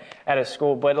doing it at a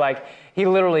school. But like, he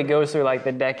literally goes through like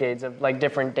the decades of like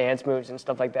different dance moves and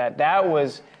stuff like that. That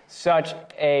was such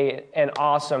an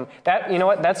awesome. You know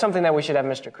what? That's something that we should have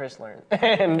Mr. Chris learn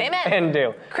and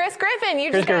do. Chris Griffin, you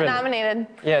just got nominated.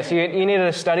 Yes, you need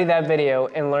to study that video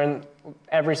and learn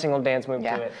every single dance move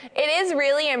to it. It is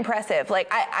really impressive.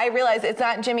 Like, I realize it's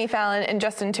not Jimmy Fallon and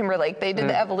Justin Timberlake. They did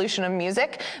the evolution of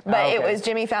music, but it was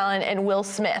Jimmy Fallon and Will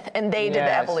Smith, and they did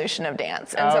the evolution of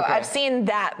dance. And so I've seen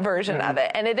that version of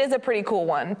it, and it is a pretty cool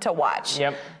one to watch.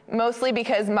 Yep. Mostly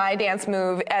because my dance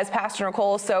move, as Pastor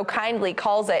Nicole so kindly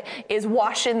calls it, is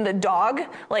washing the dog.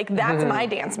 Like, that's my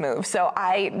dance move. So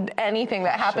anything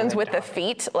that happens with the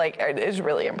feet, like, is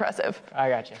really impressive. I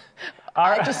got you.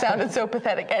 I just sounded so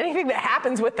pathetic. Anything that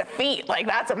happens with the feet, like,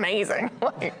 that's amazing.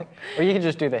 Like, or you could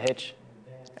just do the hitch.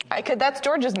 I could. That's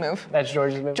George's move. That's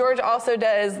George's move. George also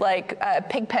does like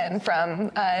Pigpen from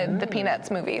the Peanuts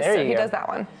movies. There so you he go. does that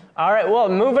one. All right. Well,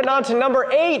 moving on to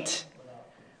number 8.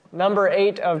 Number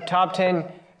 8 of top 10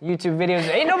 YouTube videos.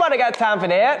 Ain't nobody got time for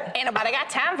that. Ain't nobody got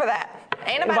time for that.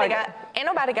 Ain't nobody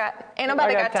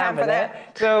got time for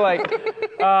that. So like,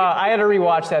 I had to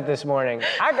rewatch that this morning.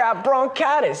 I got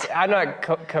bronchitis. I'm not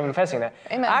confessing that.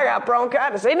 Amen. I got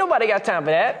bronchitis. Ain't nobody got time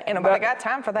for that. Ain't nobody got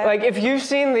time for that. Like, if you've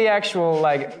seen the actual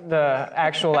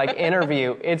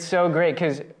interview, it's so great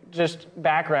because just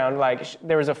background, like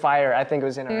there was a fire. I think it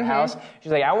was in her house.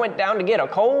 She's like, I went down to get a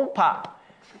cold pop.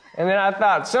 And then I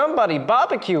thought, somebody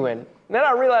barbecuing. And then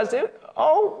I realized,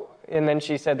 and then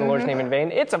she said the Lord's name in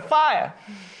vain. It's a fire.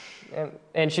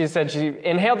 And she said she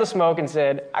inhaled the smoke and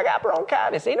said, I got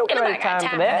bronchitis. Ain't nobody got time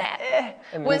for that.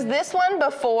 Was this one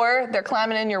before they're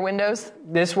climbing in your windows?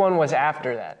 This one was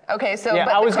after that. Okay, so yeah,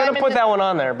 I was going to put that one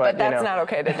on there, but that's not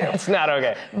okay to do. It's not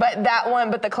okay. But that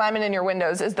one, the climbing in your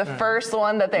windows is the first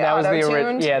one that they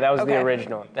auto-tuned? Yeah, that was the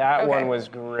original. That one was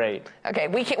great. Okay,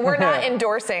 we're not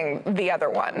endorsing the other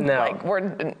one. No. Like,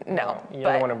 no.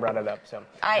 You're the one who brought it up, so.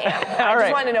 I am. I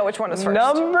just wanted to know which one was first.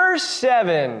 Number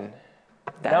 7.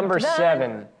 Number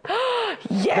 7.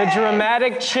 Yes! The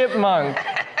Dramatic Chipmunk.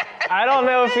 I don't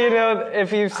know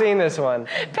if you've seen this one.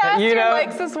 Pastor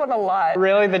likes this one a lot.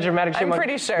 Really? The Dramatic Chipmunk? I'm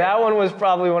pretty sure. That one was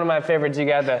probably one of my favorites. You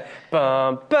got the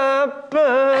bum, bum,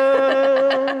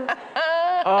 bum.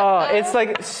 Oh, it's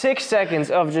like 6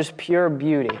 seconds of just pure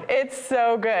beauty. It's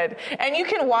so good. And you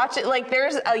can watch it, like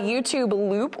there's a YouTube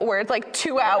loop where it's like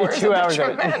 2 hours of the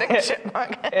Dramatic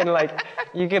Chipmunk. And like,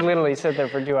 you could literally sit there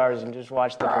for 2 hours and just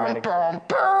watch the Dramatic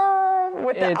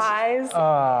with the eyes.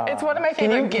 It's one of my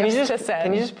favorite gifts to send.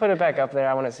 Can you just put it back up there?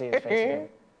 I want to see his face here.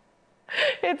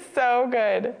 It's so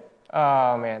good.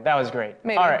 Oh, man, that was great.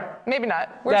 Maybe. All right. Maybe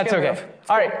not. That's okay.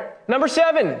 All right, number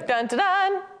 7. Dun, dun,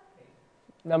 dun.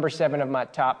 Number 7 of my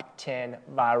top 10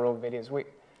 viral videos.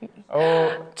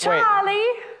 Charlie. Wait.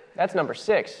 That's number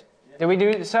 6. Did we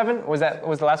do 7? Was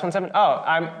the last one 7? Oh,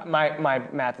 my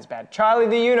math is bad. Charlie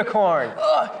the Unicorn.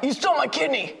 You stole my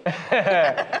kidney.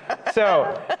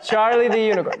 So, Charlie the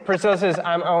Unicorn. Priscilla says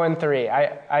I'm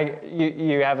 0-3.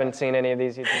 You haven't seen any of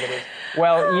these YouTube videos.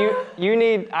 Well, you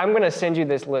need. I'm gonna send you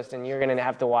this list, and you're gonna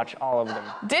have to watch all of them.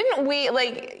 Didn't we,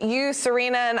 like you,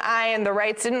 Serena, and I, and the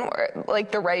Wrights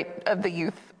like the right of the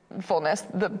youthfulness?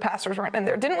 The pastors weren't in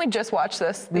there. Didn't we just watch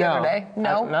this the other day?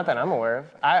 No, not that I'm aware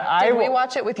of. Did we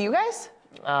watch it with you guys?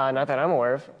 Not that I'm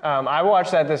aware of. I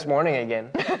watched that this morning again.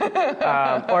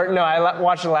 I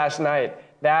watched it last night.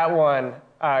 That one.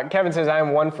 Kevin says I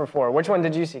am 1 for 4. Which one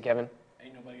did you see, Kevin?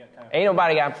 Ain't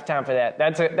nobody got time for that.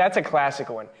 That's a classic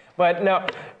one. But no,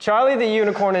 Charlie the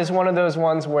Unicorn is one of those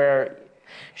ones where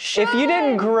if you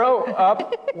didn't grow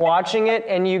up watching it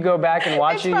and you go back and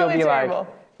watch it,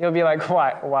 you'll be like,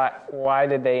 why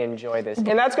did they enjoy this?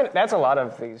 And that's a lot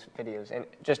of these videos, and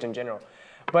just in general.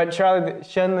 But Charlie,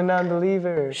 shun the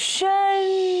non-believer.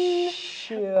 Shun.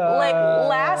 Like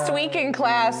last week in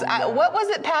class, what was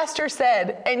it Pastor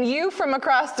said? And you from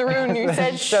across the room, you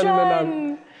said, Shun the nun.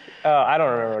 shun. Oh, I don't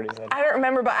remember what he said. I don't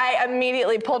remember, but I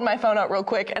immediately pulled my phone out real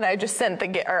quick and I just I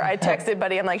texted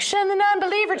Buddy. I'm like, shun the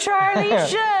non-believer, Charlie,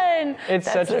 shun. It's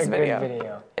That's such a this good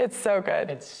video. It's so good.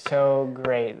 It's so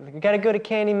great. We gotta go to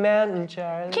Candy Mountain,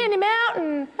 Charlie. Candy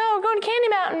Mountain. Oh, we're going to Candy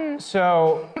Mountain.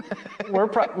 So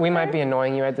we might be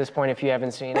annoying you at this point if you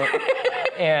haven't seen it.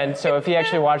 And so if you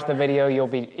actually watch the video, you'll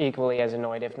be equally as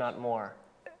annoyed, if not more.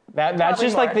 That's Probably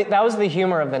just more. like that was the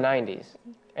humor of the 90s.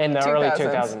 In the early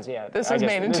 2000s. 2000s, yeah. This was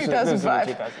made in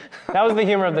 2005. That was the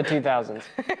humor of the 2000s.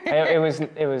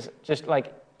 It was just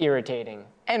like irritating.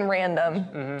 And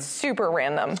random. Super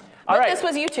random. All But right. this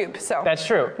was YouTube, so. That's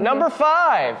true. Number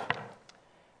 5.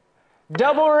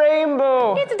 Double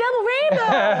rainbow. It's a double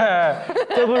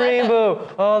rainbow. Double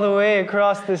rainbow all the way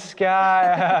across the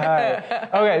sky.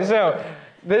 Okay, so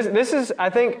this is I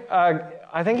think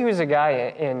he was a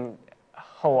guy in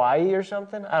Hawaii or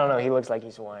something. I don't know. He looks like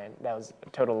he's Hawaiian. That was a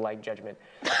total like judgment.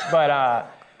 But all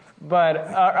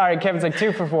right, Kevin's like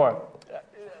 2 for 4.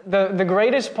 The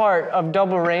greatest part of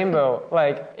Double Rainbow,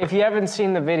 like if you haven't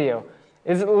seen the video,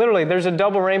 is literally there's a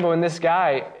double rainbow and this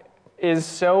guy is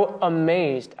so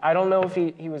amazed. I don't know if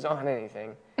he was on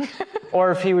anything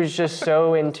or if he was just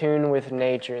so in tune with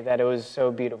nature that it was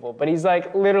so beautiful. But he's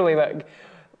like literally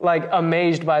like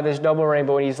amazed by this double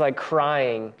rainbow and he's like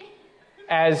crying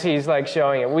as he's like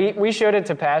showing it. We showed it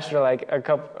to Pastor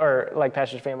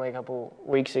Pastor's family a couple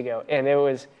weeks ago, and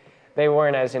they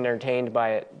weren't as entertained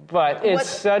by it. But it's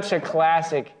such a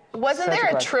classic. Wasn't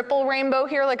there a triple rainbow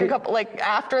here, like a couple, like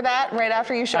after that, right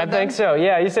after you showed them? I think so.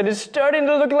 Yeah, he said it's starting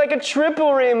to look like a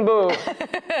triple rainbow.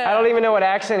 I don't even know what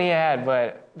accent he had,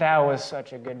 but that was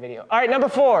such a good video. All right, number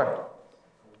 4.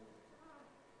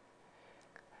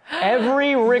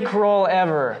 Every Rickroll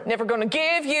ever. Never gonna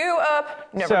give you up,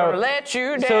 never gonna let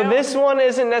you down. So this one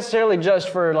isn't necessarily just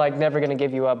for like Never Gonna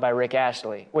Give You Up by Rick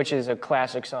Astley, which is a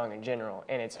classic song in general,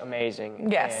 and it's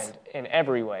amazing. Yes. And in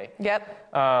every way.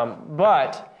 Yep.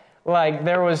 But like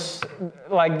there was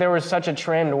such a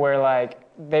trend where like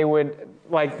they would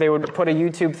put a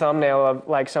YouTube thumbnail of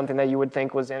like something that you would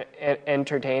think was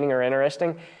entertaining or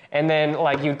interesting, and then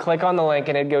like you'd click on the link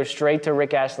and it'd go straight to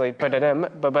Rick Astley,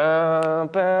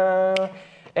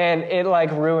 and it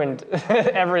like ruined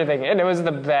everything, and it was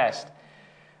the best.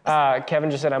 Kevin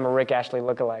just said I'm a Rick Astley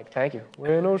lookalike. Thank you.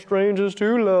 We're no strangers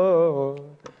to love.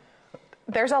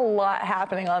 There's a lot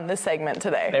happening on this segment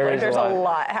today. There's a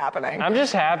lot happening. I'm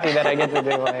just happy that I get to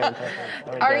do my own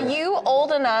thing. Are you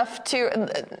old enough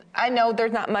to, I know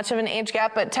there's not much of an age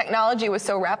gap, but technology was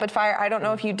so rapid fire. I don't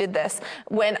know if you did this.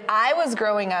 When I was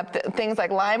growing up, things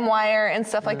like LimeWire and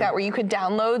stuff like that, where you could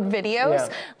download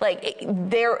videos,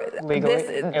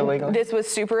 Illegally? This was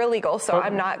super illegal, so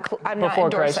I'm not Before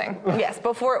endorsing. Christ. Yes,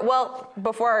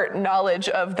 before knowledge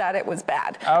of that it was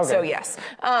bad. Okay. So yes.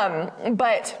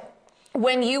 But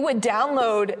when you would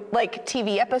download like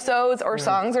TV episodes or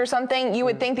songs or something, you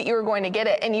would think that you were going to get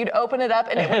it, and you'd open it up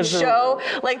and it would show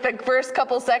like the first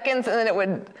couple seconds, and then it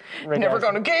would never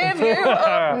going to give you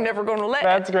up, never going to let.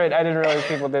 That's great. I didn't realize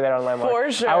people did that on LimeWire. For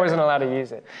sure. I wasn't allowed to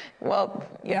use it. Well,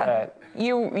 yeah.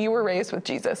 You were raised with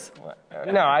Jesus.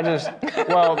 No,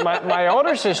 my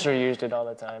older sister used it all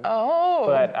the time. Oh.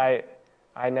 But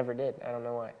I never did. I don't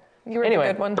know why. You were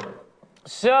anyway, a good one.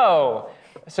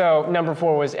 So number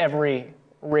 4 was every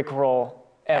Rickroll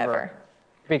ever.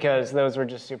 Because those were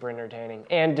just super entertaining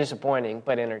and disappointing,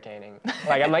 but entertaining.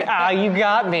 Like I'm like, you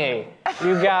got me.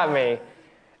 You got me.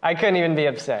 I couldn't even be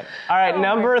upset. All right,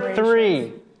 number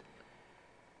 3.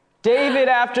 David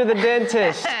After the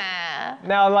Dentist.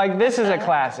 Now, like this is a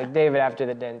classic, David After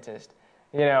the Dentist.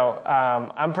 You know,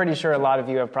 I'm pretty sure a lot of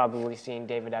you have probably seen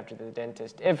David After the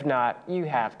Dentist. If not, you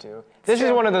have to. This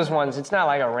is one of those ones, it's not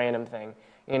like a random thing,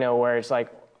 you know, where it's like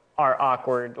our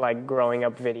awkward, like growing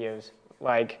up videos,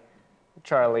 like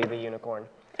Charlie the Unicorn.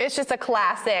 It's just a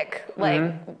classic,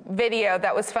 like, video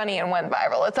that was funny and went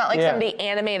viral. It's not like somebody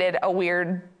animated a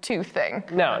weird tooth thing.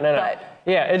 No. But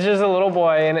Yeah, it's just a little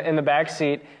boy in the back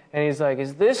seat, and he's like,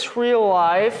 is this real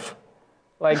life?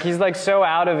 Like, he's like so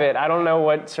out of it. I don't know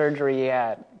what surgery he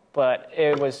had, but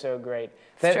it was so great.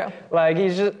 It's true. Like,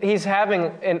 he's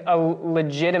having a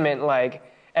legitimate, like,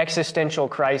 existential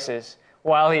crisis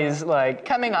while he's, like...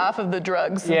 coming off of the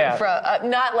drugs. Yeah.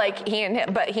 Not like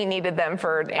but he needed them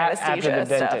for anesthesia after the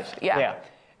stuff. dentist. Yeah.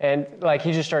 And, like,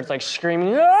 he just starts, like,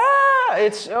 screaming, ah!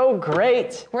 It's so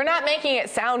great. We're not making it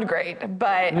sound great,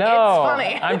 but No, it's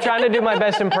funny. I'm trying to do my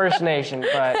best impersonation,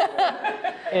 but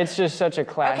it's just such a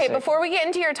classic. Okay, before we get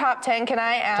into your top 10, can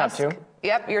I ask? Top 2?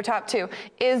 Yep, your top 2.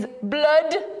 Is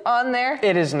Blood on there?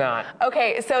 It is not.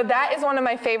 Okay, so that is one of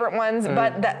my favorite ones,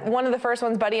 but that one of the first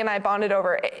ones Buddy and I bonded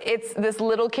over. It's this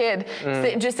little kid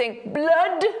just saying,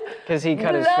 blood. Because he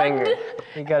cut his finger.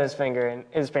 He cut his finger, and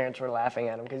his parents were laughing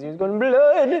at him because he was going,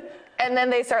 blood. And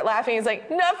then they start laughing. He's like,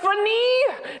 not funny.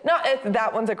 No,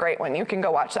 that one's a great one. You can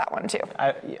go watch that one, too.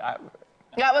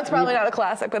 That one's probably not a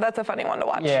classic, but that's a funny one to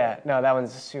watch. Yeah, no, that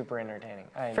one's super entertaining.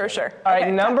 For sure. All right,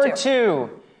 Okay, number top 2.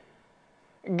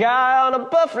 Guy on a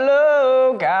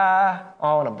buffalo, guy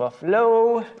on a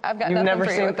buffalo. I've got You've nothing never for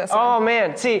you seen with this Oh one.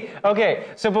 man, see, okay.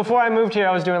 So before I moved here,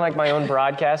 I was doing like my own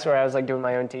broadcasts where I was like doing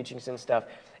my own teachings and stuff,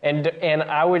 and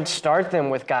I would start them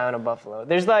with Guy on a Buffalo.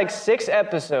 There's like 6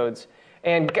 episodes,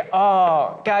 and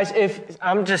guys, if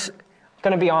I'm just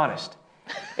gonna be honest,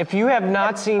 if you have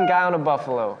not seen Guy on a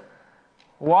Buffalo,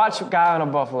 watch Guy on a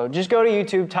Buffalo. Just go to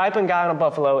YouTube, type in Guy on a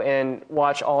Buffalo, and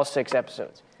watch all 6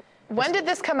 episodes. When did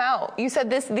this come out? You said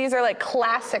these are like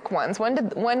classic ones.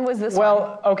 When was this one?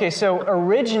 Well, okay, so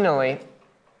originally,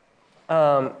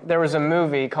 there was a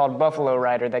movie called Buffalo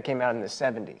Rider that came out in the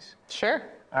 70s. Sure.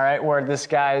 All right, where this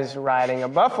guy's riding a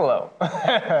buffalo.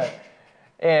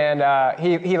 And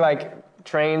he like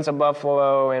trains a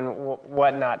buffalo and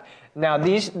whatnot. Now,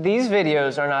 these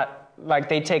videos are not, like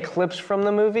they take clips from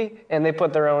the movie and they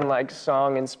put their own like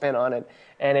song and spin on it.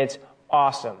 And it's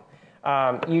awesome.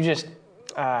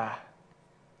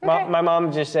 My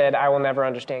mom just said, I will never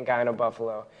understand Guy on a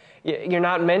Buffalo. You're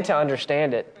not meant to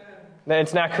understand it.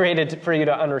 It's not created for you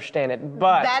to understand it,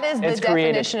 but that is the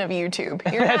definition of YouTube.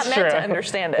 You're not meant to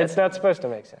understand it. It's not supposed to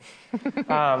make sense.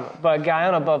 But Guy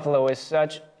on a Buffalo is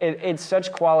it's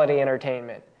such quality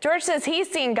entertainment. George says he's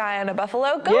seen Guy on a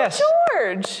Buffalo. Go, Yes.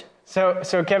 George! So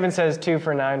Kevin says 2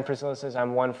 for 9. Priscilla says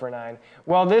I'm 1 for 9.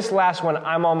 Well, this last one,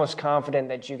 I'm almost confident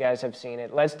that you guys have seen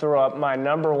it. Let's throw up my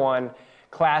number 1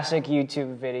 classic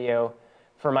YouTube video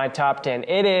for my top 10.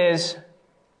 It is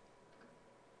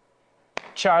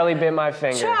Charlie Bit My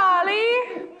Finger.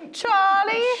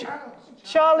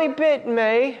 Charlie bit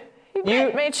me. You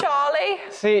bit me, Charlie.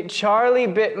 See, Charlie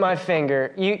Bit My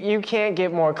Finger. You can't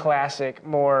get more classic,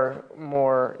 more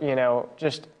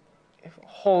just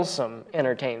wholesome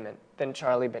entertainment than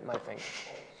Charlie Bit My Finger.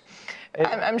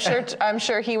 I'm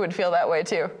sure he would feel that way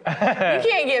too. You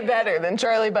can't get better than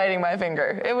Charlie biting my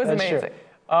finger. It was That's amazing. true.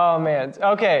 Oh man.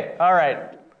 Okay. All right.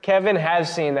 Kevin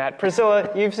has seen that. Priscilla,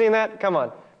 you've seen that? Come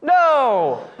on.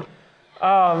 No.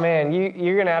 Oh man,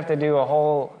 you're gonna have to do a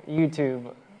whole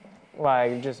YouTube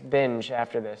just binge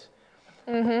after this.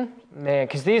 Mm-hmm. Man,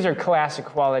 because these are classic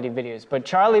quality videos. But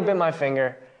Charlie Bit My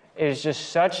Finger is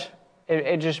just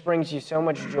it just brings you so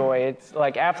much joy. It's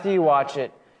like after you watch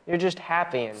it, you're just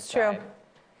happy inside. It's true.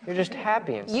 You're just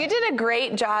happy inside. You did a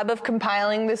great job of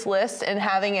compiling this list and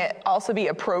having it also be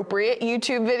appropriate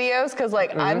YouTube videos, because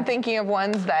I'm thinking of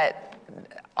ones that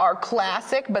are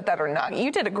classic but that are not. You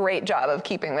did a great job of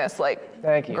keeping this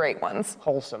Thank you. Great ones.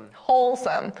 Wholesome.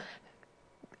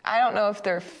 I don't know if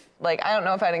they're I don't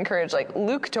know if I'd encourage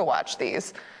Luke to watch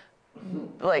these.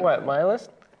 What, my list?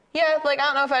 Yeah, I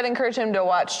don't know if I'd encourage him to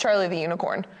watch Charlie the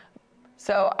Unicorn.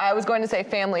 So I was going to say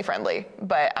family friendly,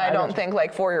 but I don't think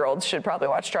 4-year-olds should probably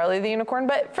watch Charlie the Unicorn.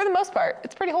 But for the most part,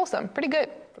 it's pretty wholesome, pretty good.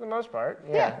 For the most part,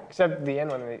 Yeah. Except the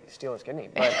end when they steal his kidney.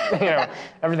 But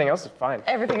everything else is fine.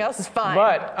 Everything else is fine.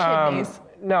 But Kidneys.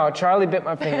 no, Charlie Bit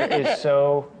My Finger is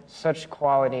such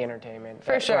quality entertainment.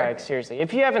 For sure. Seriously,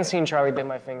 if you haven't seen Charlie Bit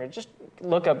My Finger, just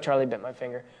look up Charlie Bit My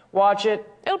Finger. Watch it.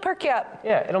 It'll perk you up.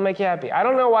 Yeah, it'll make you happy. I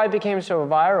don't know why it became so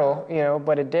viral,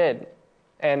 but it did,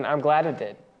 and I'm glad it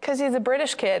did. Because he's a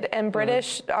British kid, and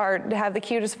British have the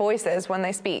cutest voices when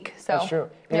they speak. So That's true.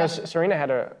 Yeah. Serena had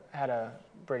a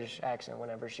British accent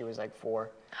whenever she was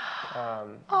 4.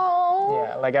 Oh,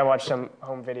 Yeah, I watched some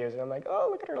home videos and I'm like, oh,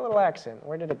 look at her little accent.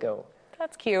 Where did it go?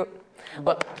 that's cute.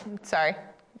 But sorry,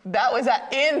 that was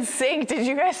in sync. Did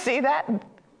you guys see that?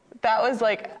 That was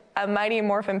a Mighty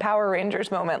Morphin Power Rangers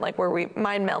moment, where we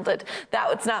mind melded.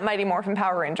 It's not Mighty Morphin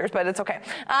Power Rangers, but it's okay.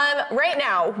 Right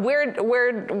now,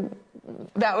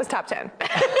 that was top 10.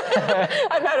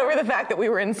 I'm not over the fact that we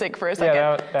were in sync for a second.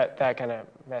 Yeah, that kind of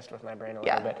messed with my brain a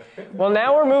little bit. Well,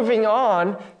 now we're moving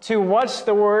on to What's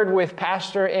the Word with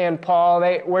Pastor and Paul.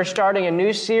 We're starting a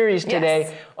new series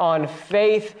today on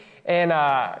faith, and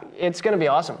it's going to be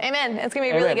awesome. Amen. It's going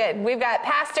to be really good. We've got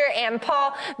Pastor and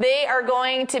Paul. They are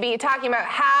going to be talking about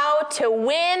how to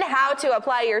win, how to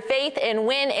apply your faith and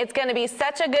win. It's going to be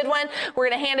such a good one. We're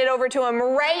going to hand it over to them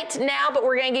right now, but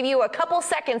we're going to give you a couple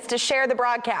seconds to share the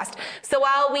broadcast. So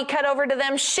while we cut over to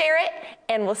them, share it,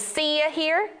 and we'll see you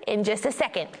here in just a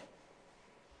second.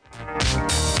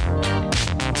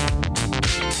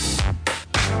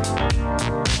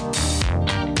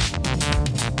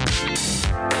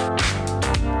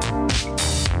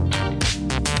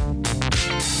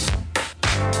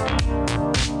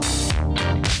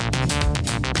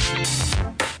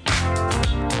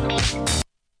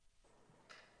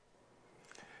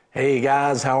 Hey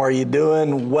guys, how are you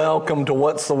doing? Welcome to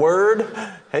What's the Word?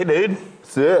 Hey dude.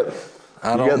 That's it.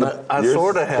 I don't know. I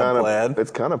sort of have plaid.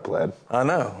 It's kind of plaid. I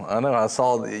know. I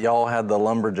saw that y'all had the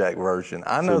lumberjack version.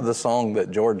 I know the song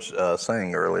that George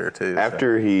sang earlier too.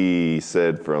 After he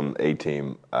said from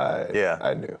A-Team,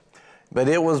 I knew. But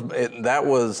that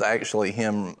was actually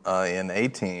him in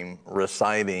A-Team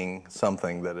reciting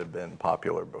something that had been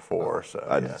popular before. So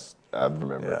I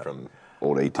remember from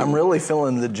old A-Team. I'm really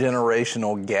feeling the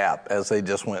generational gap as they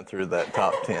just went through that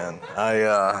top 10.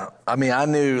 I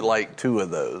knew like 2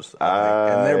 of those,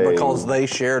 and they're because they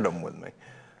shared them with me.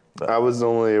 But, I was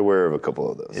only aware of a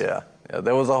couple of those. Yeah,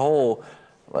 there was a whole.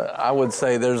 I would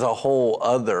say there's a whole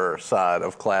other side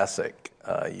of classic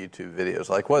YouTube videos.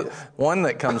 Like one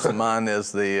that comes to mind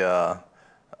is the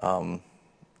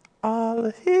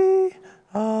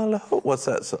what's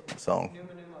that song?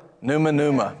 Numa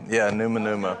Numa. Yeah, Numa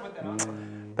Numa.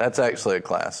 That's actually a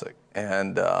classic.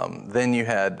 And then you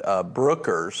had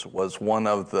Brookers was one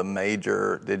of the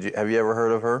major. Have you ever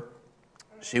heard of her?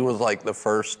 She was like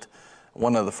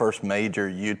one of the first major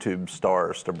YouTube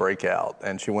stars to break out,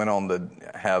 and she went on to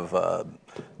have a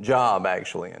job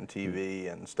actually in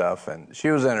TV and stuff, and she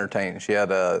was entertaining. She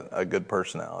had a good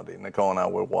personality. Nicole and I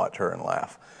would watch her and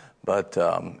laugh, but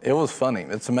it was funny.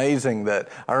 It's amazing that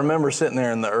I remember sitting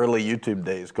there in the early YouTube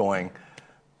days going,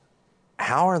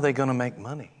 how are they going to make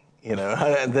money?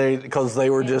 Because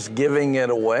they were just giving it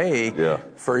away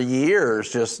for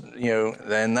years,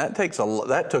 and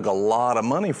that took a lot of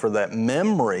money for that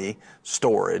memory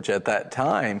storage at that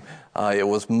time. It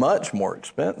was much more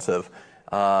expensive,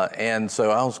 and so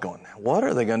I was going, what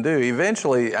are they going to do?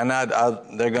 Eventually, and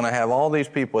they're going to have all these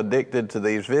people addicted to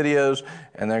these videos,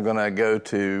 and they're going to go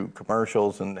to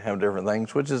commercials and have different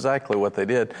things, which is exactly what they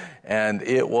did, and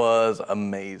it was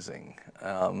amazing.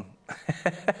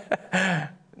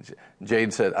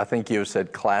 Jade said, I think you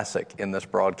said classic in this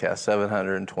broadcast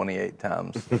 728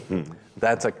 times.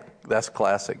 That's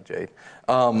classic, Jade.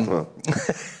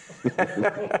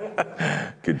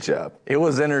 Good job. It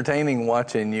was entertaining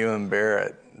watching you and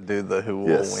Barrett do the Who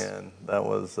Will Win. That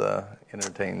was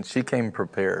entertaining. She came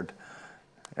prepared,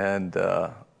 and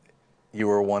you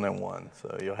were 1-1,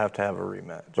 so you'll have to have a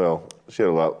rematch. Well, she had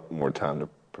a lot more time to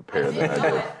prepare than I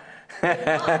did.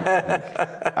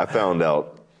 I found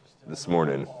out this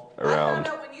morning around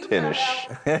 10-ish.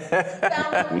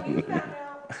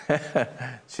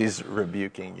 She's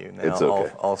rebuking you now. It's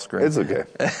okay. Off screen. It's okay.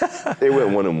 They went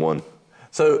 1-1.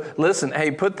 So listen,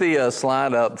 hey, put the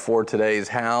slide up for today's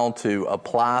how to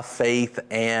apply faith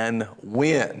and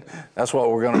win. That's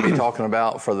what we're going to be talking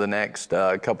about for the next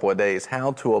couple of days,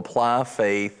 how to apply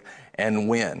faith and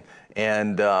win.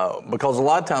 And because a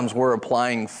lot of times we're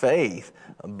applying faith,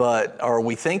 or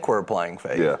we think we're applying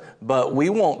faith, but we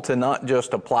want to not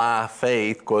just apply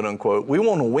faith, quote unquote, we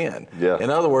want to win. Yeah. In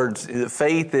other words,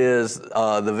 faith is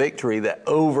the victory that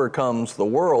overcomes the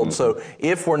world. Mm-hmm. So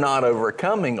if we're not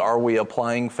overcoming, are we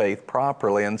applying faith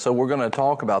properly? And so we're going to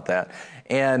talk about that.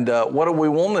 And what we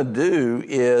want to do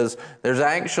is there's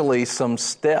actually some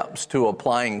steps to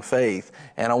applying faith.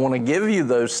 And I want to give you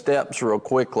those steps real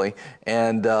quickly.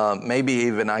 And maybe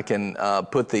even I can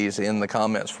put these in the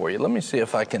comments for you. Let me see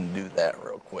if I can do that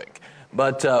real quick.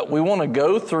 But we want to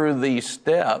go through these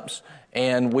steps,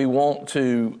 and we want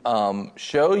to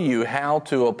show you how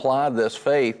to apply this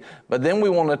faith. But then we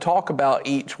want to talk about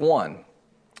each one.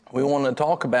 We want to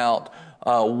talk about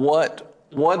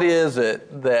what is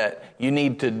it that you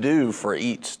need to do for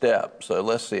each step? So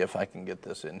let's see if I can get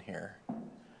this in here.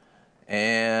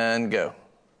 And go.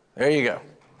 There you go.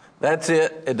 That's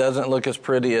it. It doesn't look as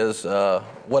pretty as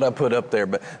what I put up there,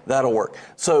 but that'll work.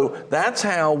 So that's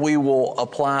how we will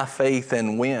apply faith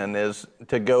and win, is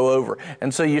to go over.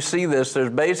 And so you see this,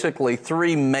 there's basically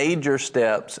 3 major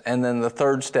steps, and then the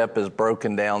third step is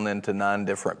broken down into 9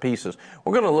 different pieces.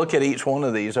 We're going to look at each one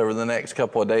of these over the next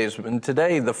couple of days. And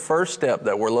today, the first step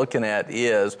that we're looking at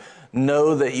is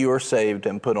know that you are saved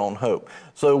and put on hope.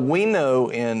 So we know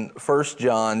in 1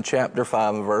 John chapter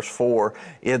 5 and verse 4,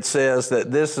 it says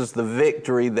that this is the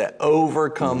victory that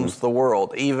overcomes the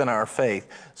world, even our faith.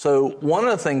 So one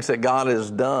of the things that God has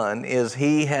done is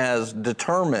He has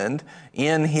determined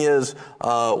in His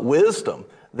wisdom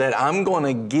that I'm going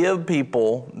to give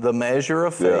people the measure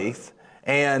of faith,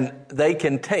 and they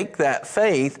can take that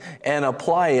faith and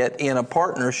apply it in a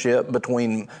partnership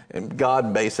between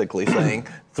God, basically saying,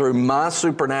 through my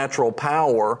supernatural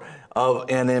power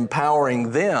and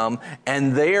empowering them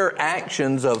and their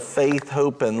actions of faith,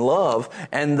 hope, and love,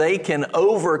 and they can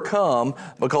overcome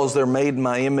because they're made in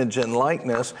my image and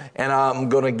likeness, and I'm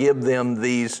going to give them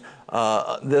these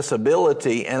this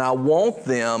ability, and I want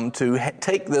them to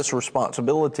take this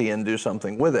responsibility and do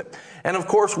something with it. And of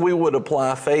course, we would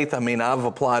apply faith. I mean, I've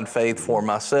applied faith for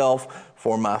myself,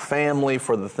 for my family,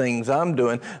 for the things I'm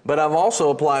doing, but I've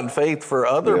also applied faith for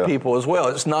other people as well.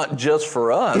 It's not just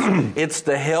for us. It's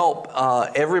to help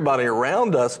everybody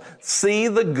around us see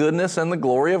the goodness and the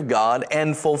glory of God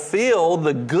and fulfill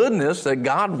the goodness that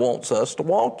God wants us to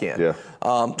walk in. Yeah.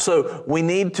 So we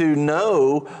need to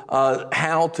know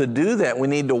how to do that. We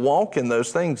need to walk in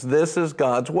those things. This is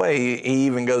God's way. He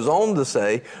even goes on to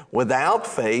say, without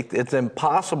faith, it's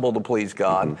impossible to please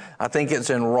God. Mm-hmm. I think it's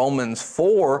in Romans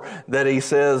 4 that he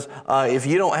says, if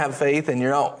you don't have faith and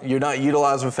you're not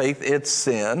utilizing faith, it's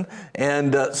sin.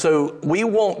 And so we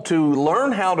want to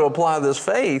learn how to apply this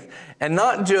faith and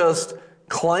not just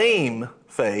claim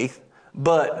faith,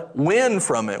 but win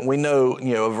from it. We know,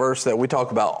 a verse that we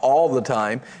talk about all the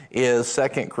time is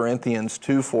 2 Corinthians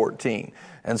 2:14.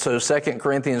 And so 2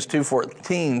 Corinthians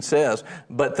 2:14 says,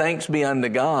 but thanks be unto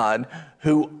God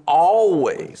who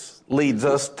always leads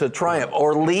us to triumph,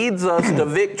 or leads us to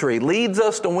victory, leads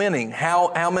us to winning.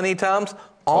 How many times?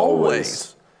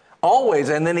 Always. Always.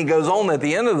 And then he goes on at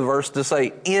the end of the verse to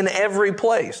say, in every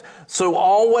place. So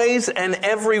always and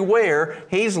everywhere,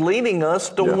 he's leading us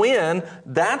to win.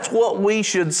 That's what we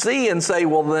should see and say,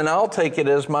 well, then I'll take it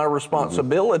as my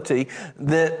responsibility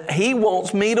that he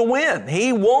wants me to win.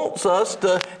 He wants us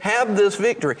to have this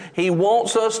victory. He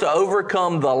wants us to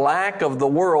overcome the lack of the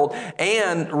world.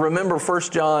 And remember, 1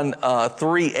 John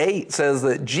 3:8 says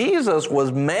that Jesus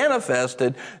was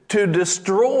manifested to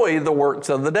destroy the works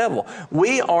of the devil.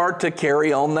 We are to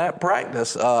carry on that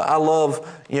practice. I love,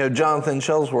 Jonathan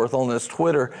Shellsworth on his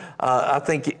Twitter. I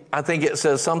think it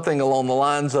says something along the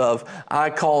lines of, I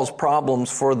cause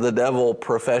problems for the devil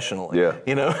professionally. Yeah.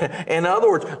 In other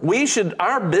words,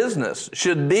 our business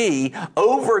should be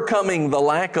overcoming the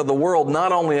lack of the world,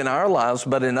 not only in our lives,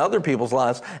 but in other people's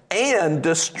lives, and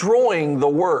destroying the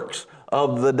works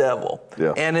of the devil.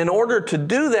 Yeah. And in order to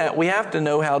do that, we have to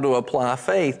know how to apply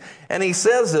faith. And he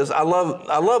says this, I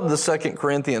love the 2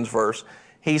 Corinthians verse.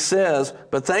 He says,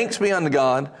 but thanks be unto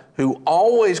God who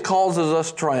always causes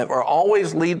us to triumph, or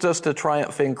always leads us to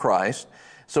triumph in Christ.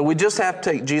 So we just have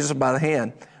to take Jesus by the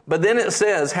hand. But then it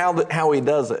says how he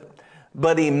does it.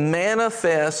 But he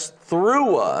manifests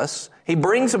through us. He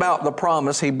brings about the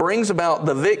promise. He brings about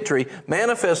the victory,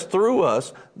 manifests through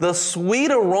us the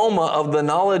sweet aroma of the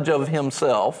knowledge of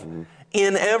himself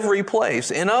in every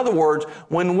place. In other words,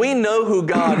 when we know who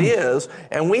God is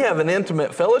and we have an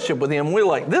intimate fellowship with him, we're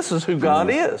like, this is who God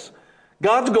is.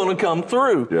 God's going to come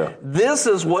through. Yeah. This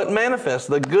is what manifests.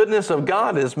 The goodness of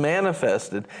God is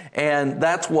manifested. And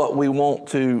that's what we want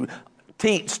to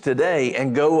teach today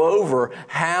and go over.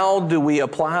 How do we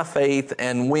apply faith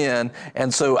and win?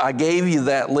 And so I gave you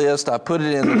that list. I put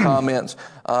it in the comments.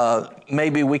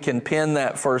 Maybe we can pin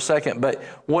that for a second. But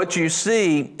what you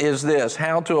see is this: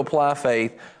 how to apply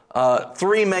faith.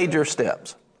 3 major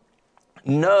steps.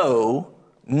 Know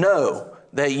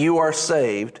that you are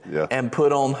saved and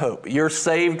put on hope. You're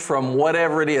saved from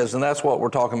whatever it is, and that's what we're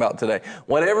talking about today.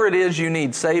 Whatever it is you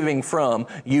need saving from,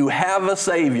 you have a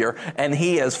Savior, and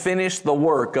he has finished the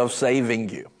work of saving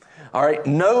you. All right,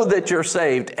 know that you're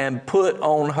saved and put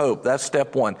on hope. That's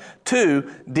step 1. 2,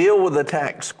 deal with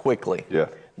attacks quickly. Yeah.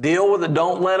 Deal with it.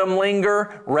 Don't let them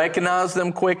linger. Recognize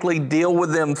them quickly. Deal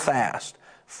with them fast.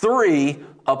 3,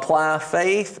 apply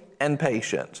faith and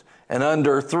patience. And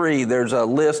under 3, there's a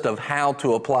list of how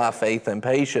to apply faith and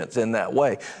patience in that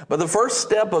way. But the first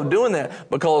step of doing that,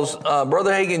 because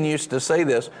Brother Hagin used to say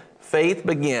this, faith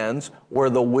begins where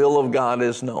the will of God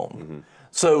is known. Mm-hmm.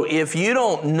 So if you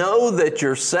don't know that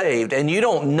you're saved, and you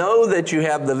don't know that you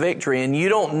have the victory, and you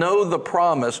don't know the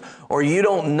promise, or you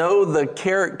don't know the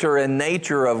character and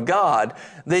nature of God,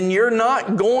 then you're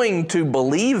not going to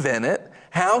believe in it.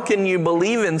 How can you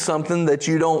believe in something that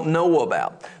you don't know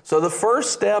about? So the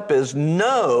first step is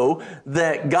know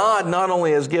that God not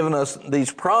only has given us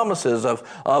these promises of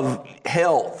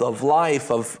health, of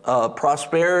life, of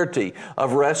prosperity,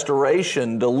 of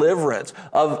restoration, deliverance,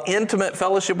 of intimate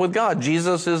fellowship with God.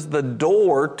 Jesus is the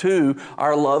door to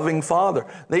our loving Father.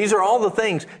 These are all the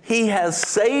things. He has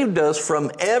saved us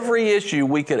from every issue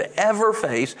we could ever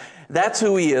face. That's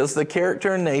who he is, the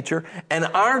character and nature. And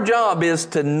our job is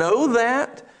to know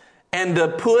that and to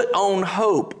put on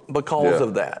hope because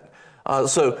of that.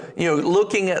 So,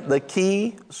 looking at the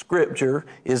key scripture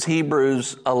is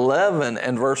Hebrews 11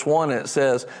 and verse 1. It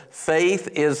says, faith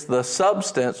is the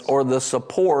substance or the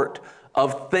support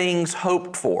of things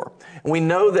hoped for. We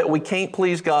know that we can't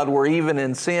please God. We're even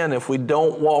in sin if we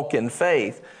don't walk in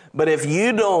faith. But if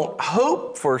you don't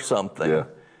hope for something,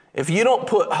 If you don't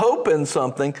put hope in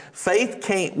something, faith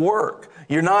can't work.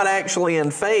 You're not actually in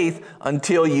faith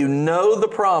until you know the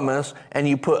promise and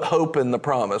you put hope in the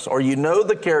promise, or you know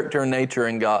the character and nature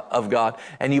of God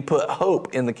and you put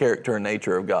hope in the character and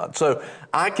nature of God. So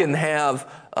I can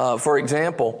have, for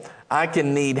example, I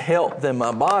can need health in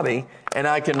my body, and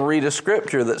I can read a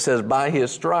scripture that says, by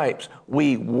his stripes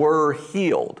we were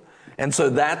healed. And so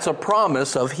that's a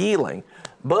promise of healing.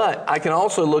 But I can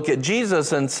also look at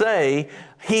Jesus and say,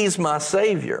 he's my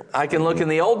Savior. I can look in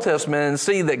the Old Testament and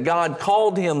see that God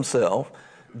called himself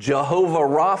Jehovah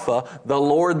Rapha, the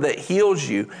Lord that heals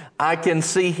you. I can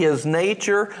see his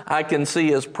nature, I can see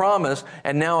his promise,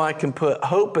 and now I can put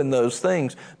hope in those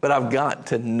things, but I've got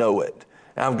to know it.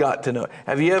 I've got to know it.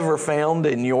 Have you ever found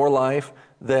in your life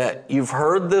that you've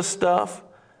heard this stuff,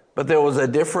 but there was a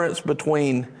difference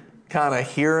between kind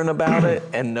of hearing about it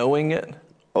and knowing it?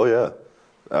 Oh, yeah.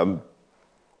 I've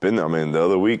been there. I mean, the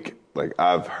other week, like,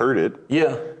 I've heard it.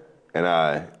 Yeah. And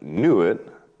I knew it,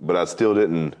 but I still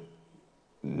didn't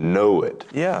know it.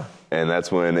 Yeah. And that's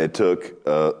when it took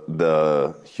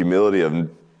the humility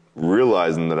of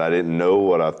realizing that I didn't know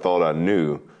what I thought I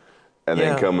knew, and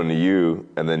then coming to you,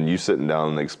 and then you sitting down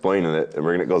and explaining it and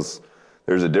bringing it, because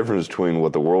there's a difference between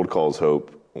what the world calls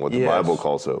hope and what the Bible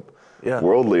calls hope. Yeah.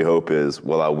 Worldly hope is,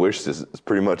 well, I wish this, is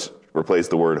pretty much replace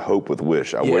the word hope with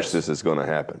wish. I wish this is going to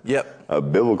happen. Yep.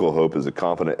 Biblical hope is a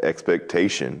confident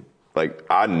expectation. Like,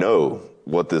 I know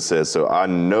what this says, so I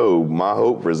know my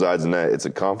hope resides in that. It's a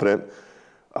confident,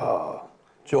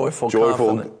 joyful,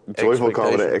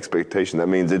 confident expectation. That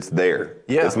means it's there.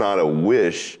 Yeah. It's not a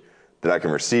wish that I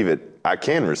can receive it. I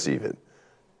can receive it.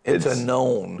 It's a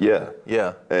known. Yeah.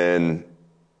 Yeah. And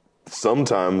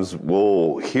sometimes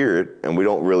we'll hear it and we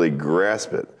don't really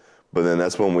grasp it. But then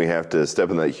that's when we have to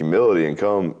step in that humility and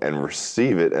come and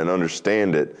receive it and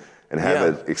understand it and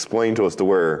have it explained to us to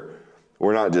where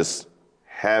we're not just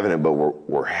having it, but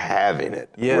we're having it.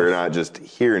 Yes. We're not just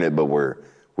hearing it, but we're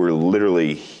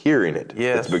literally hearing it.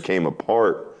 Yes. It's became a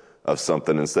part of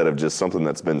something instead of just something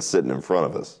that's been sitting in front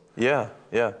of us. Yeah,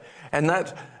 yeah. And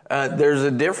that's, there's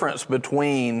a difference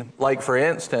between, like, for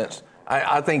instance,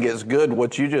 I think it's good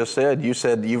what you just said. You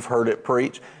said you've heard it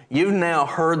preached. You've now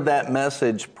heard that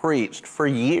message preached for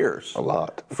years. A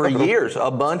lot. For years, a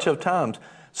bunch of times.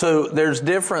 So there's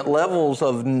different levels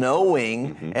of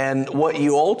knowing, and what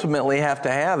you ultimately have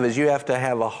to have is you have to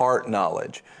have a heart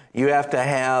knowledge. You have to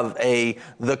have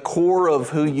the core of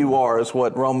who you are, is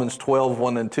what Romans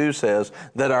 12:1-2 says,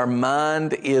 that our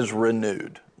mind is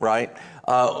renewed, right?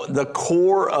 The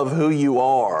core of who you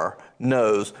are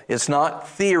knows. It's not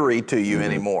theory to you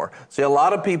anymore. See, a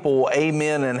lot of people will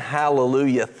amen and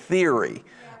hallelujah theory,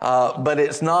 but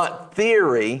it's not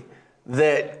theory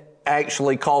that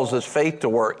actually causes faith to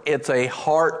work. It's a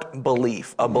heart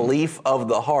belief, a belief of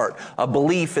the heart, a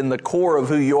belief in the core of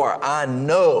who you are. I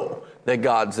know that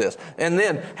God's this. And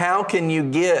then how can you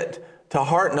get to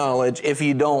heart knowledge if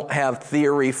you don't have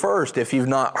theory first, if you've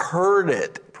not heard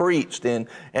it preached and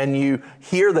you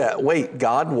hear that, wait,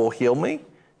 God will heal me?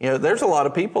 You know, there's a lot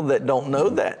of people that don't know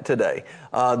that today.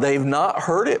 They've not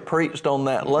heard it preached on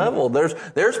that level.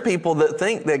 There's people that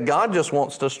think that God just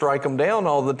wants to strike them down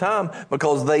all the time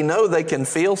because they know they can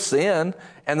feel sin,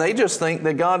 and they just think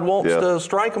that God wants to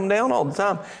strike them down all the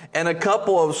time. And a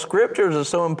couple of scriptures is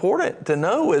so important to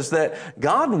know is that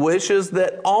God wishes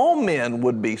that all men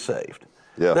would be saved.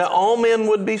 Yeah. That all men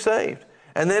would be saved.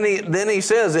 And then he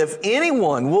says, if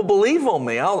anyone will believe on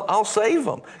me, I'll save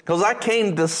them. Because I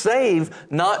came to save,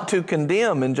 not to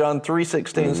condemn. In John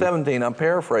 3:16-17, I'm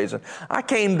paraphrasing. I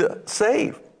came to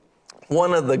save.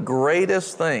 One of the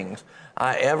greatest things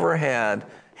I ever had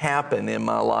happen in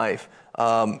my life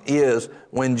is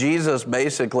when Jesus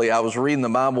basically, I was reading the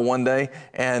Bible one day,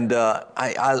 and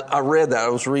I read that. I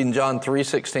was reading John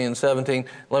 3:16-17.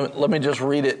 Let me just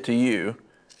read it to you,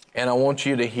 and I want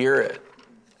you to hear it.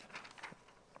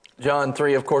 John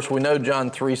 3, of course, we know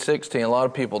John 3:16. A lot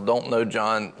of people don't know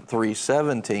John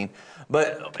 3:17.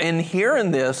 But in hearing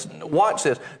this, watch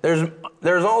this.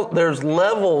 There's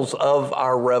levels of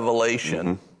our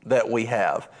revelation that we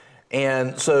have.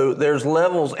 And so there's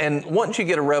levels. And once you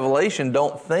get a revelation,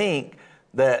 don't think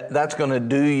that that's going to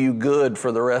do you good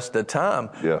for the rest of the time.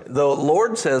 Yeah. The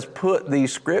Lord says, put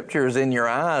these scriptures in your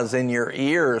eyes, in your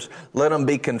ears. Let them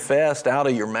be confessed out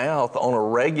of your mouth on a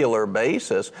regular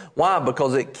basis. Why?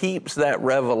 Because it keeps that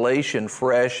revelation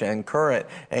fresh and current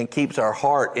and keeps our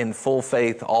heart in full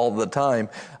faith all the time.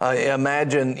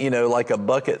 Imagine, like a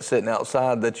bucket sitting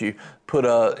outside that you put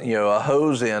a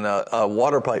hose in, a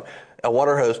water pipe. a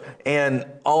water hose, and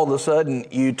all of a sudden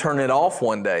you turn it off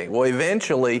one day. Well,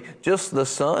 eventually just the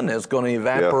sun is going to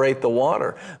evaporate the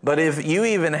water. But if you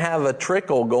even have a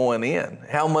trickle going in,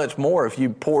 how much more if you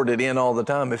poured it in all the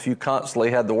time, if you constantly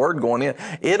had the word going in,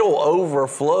 it'll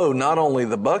overflow not only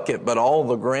the bucket, but all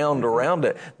the ground around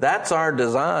it. That's our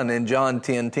design. In John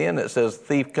 10:10, it says,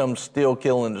 thief comes, steal,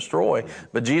 kill, and destroy.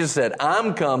 But Jesus said,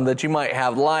 I'm come that you might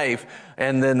have life.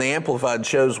 And then the Amplified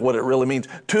shows what it really means,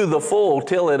 to the full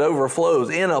till it overflows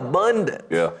in abundance.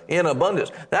 Yeah. In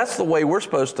abundance. That's the way we're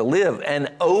supposed to live,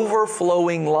 an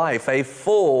overflowing life, a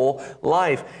full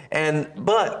life.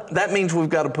 But that means we've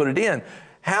got to put it in.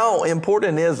 How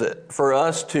important is it for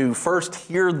us to first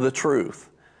hear the truth,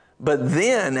 but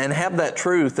then, and have that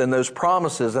truth and those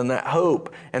promises and that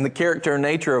hope and the character and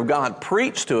nature of God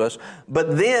preached to us,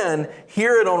 but then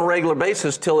hear it on a regular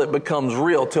basis till it becomes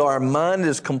real, till our mind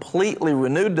is completely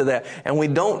renewed to that. And we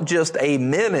don't just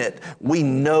amen it, we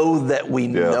know that we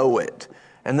know it.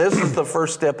 And this is the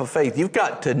first step of faith. You've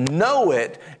got to know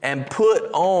it and put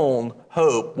on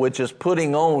hope, which is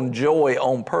putting on joy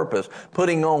on purpose,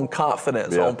 putting on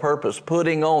confidence on purpose,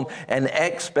 putting on an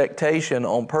expectation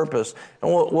on purpose.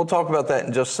 And we'll talk about that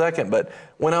in just a second. But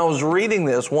when I was reading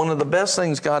this, one of the best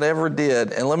things God ever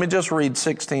did, and let me just read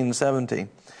 16 and 17.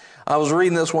 I was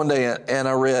reading this one day and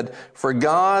I read, for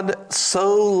God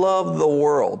so loved the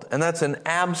world, and that's an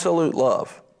absolute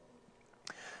love,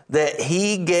 that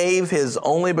he gave his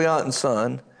only begotten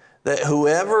Son, that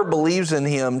whoever believes in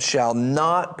him shall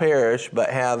not perish but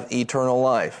have eternal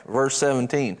life. Verse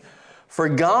 17, for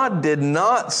God did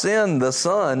not send the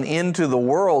Son into the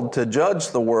world to judge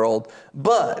the world,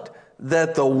 but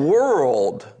that the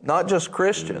world, not just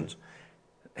Christians,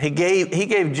 he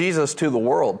gave Jesus to the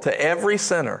world, to every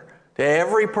sinner, to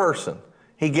every person.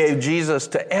 He gave Jesus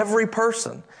to every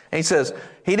person. And he says,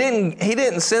 he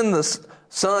didn't send the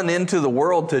Son into the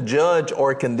world to judge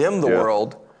or condemn the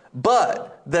world,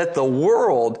 but that the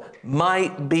world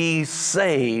might be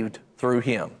saved through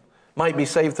him. Might be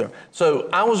saved through him. So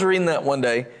I was reading that one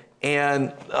day, and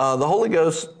the Holy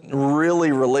Ghost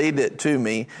really relayed it to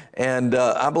me, and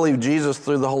I believe Jesus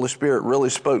through the Holy Spirit really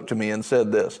spoke to me and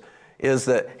said this, is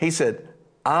that he said,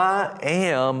 I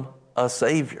am a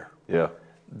Savior. Yeah.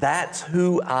 That's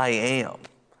who I am.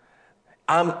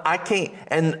 I can't,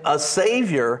 and a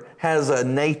Savior has a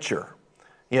nature.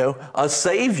 You know, a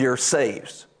Savior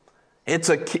saves.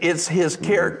 It's his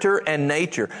character and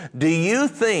nature. Do you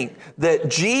think that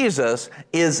Jesus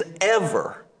is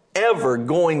ever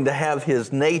going to have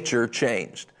his nature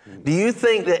changed? Do you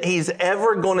think that he's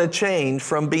ever going to change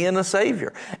from being a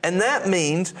Savior? And that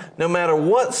means no matter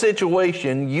what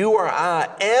situation you or I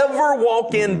ever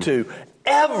walk into,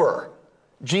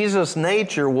 Jesus'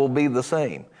 nature will be the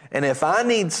same. And if I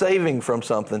need saving from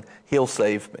something, he'll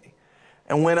save me.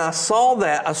 And when I saw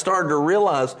that, I started to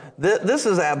realize that this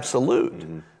is absolute.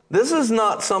 Mm-hmm. This is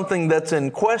not something that's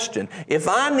in question. If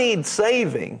I need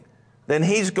saving, then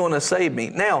he's going to save me.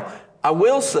 Now, I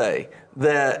will say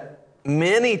that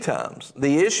many times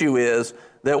the issue is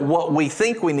that what we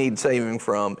think we need saving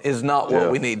from is not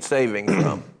what we need saving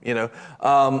from. You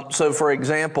know, so for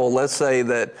example, let's say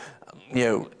that, you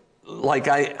know, like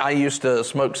I used to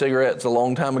smoke cigarettes a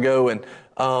long time ago, and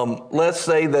let's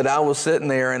say that I was sitting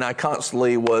there and I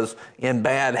constantly was in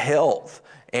bad health,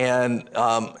 and you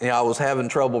know, I was having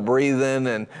trouble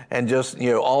breathing and just,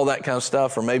 you know, all that kind of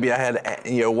stuff, or maybe I had,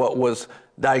 you know, what was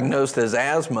diagnosed as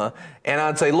asthma, and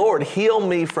I'd say, Lord, heal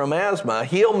me from asthma,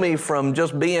 heal me from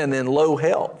just being in low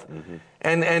health. Mm-hmm.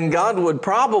 And God would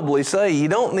probably say, you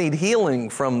don't need healing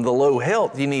from the low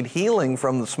health. You need healing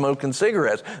from the smoking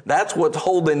cigarettes. That's what's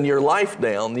holding your life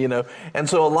down, you know. And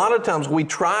so a lot of times we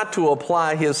try to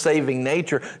apply his saving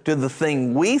nature to the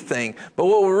thing we think. But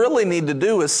what we really need to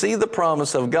do is see the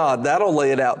promise of God. That'll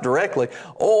lay it out directly.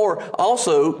 Or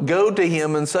also go to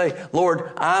him and say,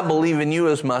 Lord, I believe in you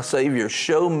as my Savior.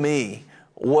 Show me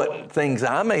what things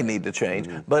I may need to change,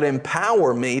 but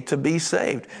empower me to be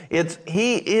saved.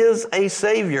 He is a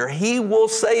Savior. He will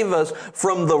save us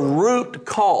from the root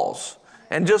cause.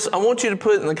 And I want you to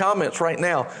put it in the comments right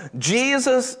now,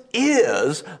 Jesus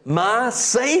is my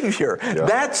Savior. Yeah.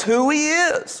 That's who he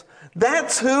is.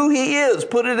 That's who he is.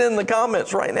 Put it in the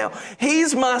comments right now.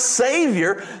 He's my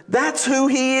Savior. That's who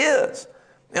he is.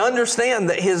 Understand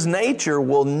that his nature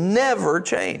will never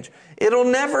change. It'll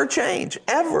never change,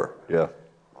 ever. Yeah.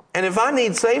 And if I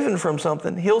need saving from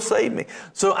something, he'll save me.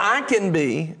 So I can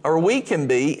be, or we can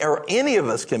be, or any of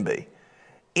us can be,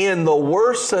 in the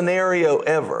worst scenario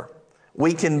ever.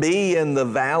 We can be in the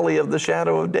valley of the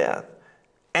shadow of death.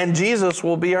 And Jesus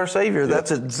will be our Savior.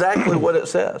 That's exactly what it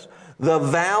says. The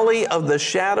valley of the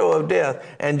shadow of death,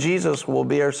 and Jesus will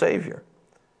be our Savior.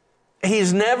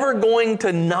 He's never going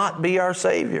to not be our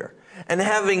Savior. And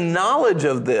having knowledge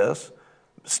of this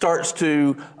starts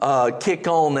to kick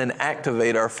on and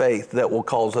activate our faith that will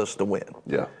cause us to win.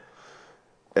 Yeah.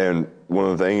 And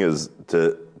one of the things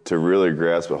is to really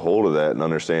grasp a hold of that and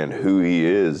understand who he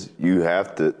is, you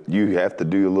have to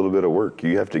do a little bit of work.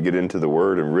 You have to get into the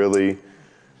Word and really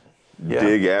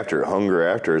dig after it, hunger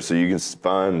after it, so you can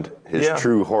find his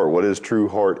true heart, what his true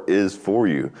heart is for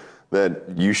you.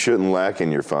 That you shouldn't lack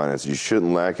in your finances, you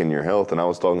shouldn't lack in your health. And I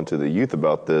was talking to the youth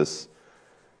about this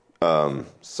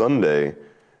Sunday,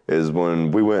 is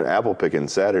when we went apple picking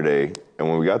Saturday, and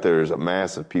when we got there, there's a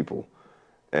mass of people.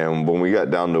 And when we got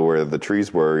down to where the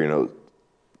trees were,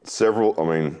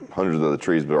 hundreds of the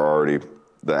trees, but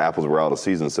the apples were out of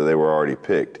season, so they were already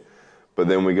picked. But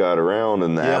then we got around,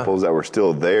 and the apples that were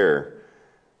still there,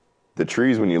 the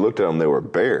trees, when you looked at them, they were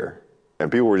bare.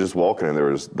 And people were just walking, and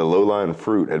the low-lying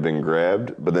fruit had been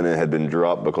grabbed, but then it had been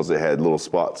dropped because it had little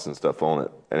spots and stuff on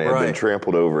it. And it had been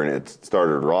trampled over, and it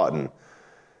started rotting.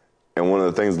 And one of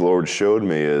the things the Lord showed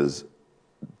me is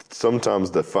sometimes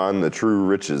to find the true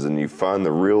riches and you find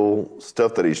the real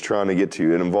stuff that he's trying to get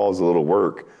to, it involves a little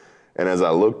work. And as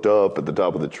I looked up at the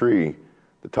top of the tree,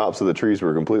 the tops of the trees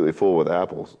were completely full with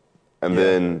apples. And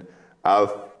then I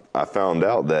found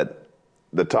out that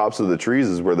the tops of the trees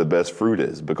is where the best fruit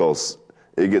is, because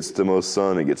it gets the most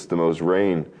sun, it gets the most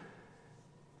rain.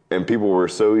 And people were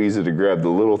so easy to grab the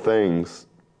little things,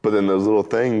 but then those little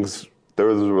things,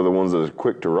 those were the ones that are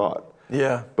quick to rot.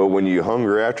 Yeah. But when you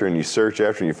hunger after and you search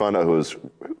after and you find out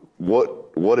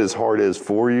what his heart is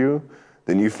for you,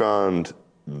 then you find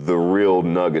the real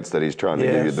nuggets that he's trying to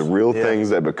give you, the real things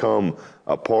that become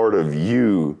a part of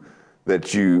you that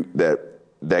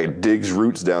digs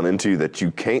roots down into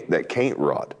that can't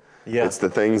rot. Yeah. It's the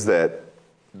things that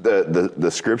the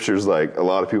scriptures, like a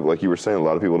lot of people, like you were saying, a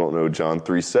lot of people don't know John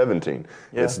 3:17.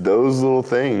 Yeah. It's those little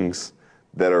things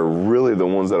that are really the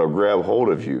ones that'll grab hold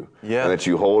of you and that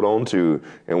you hold on to.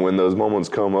 And when those moments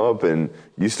come up and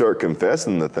you start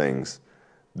confessing the things,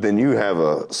 then you have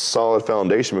a solid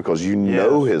foundation because you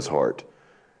know his heart,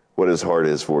 what his heart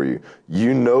is for you.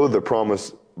 You know the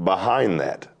promise behind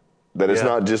that it's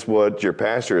not just what your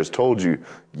pastor has told you.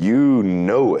 You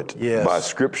know it by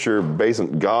scripture, based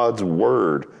on God's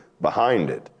word behind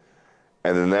it.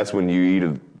 And then that's when you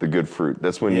eat the good fruit.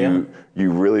 That's when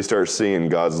you really start seeing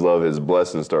God's love, his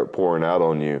blessings start pouring out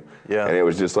on you. Yeah. And it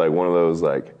was just like one of those,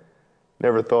 like,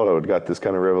 never thought I would got this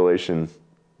kind of revelation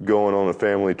going on a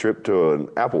family trip to an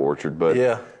apple orchard. But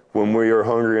when we are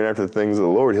hungry and after the things of the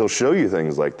Lord, he'll show you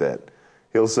things like that.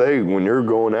 He'll say, when you're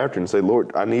going after and say,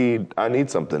 Lord, I need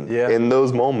something. Yeah. In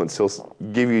those moments, he'll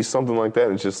give you something like that.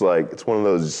 And it's just like, it's one of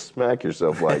those, just smack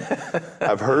yourself. Like,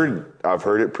 I've heard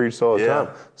it preached all the time.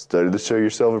 Study to show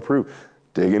yourself approved.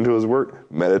 Dig into his word.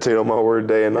 Meditate on my word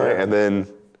day and night. And then,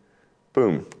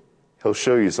 boom, he'll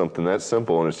show you something that's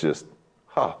simple. And it's just,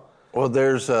 Well,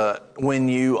 there's when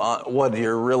you what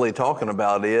you're really talking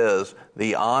about is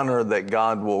the honor that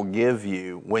God will give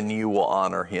you when you will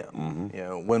honor him.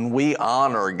 Mm-hmm. When we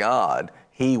honor God,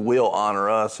 he will honor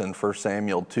us in 1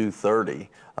 Samuel 2:30.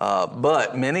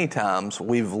 But many times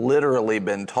we've literally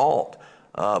been taught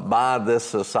by this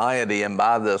society and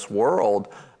by this world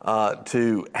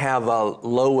to have a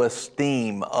low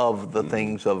esteem of the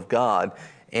things of God.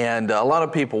 And a lot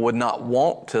of people would not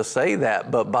want to say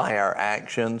that, but by our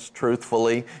actions,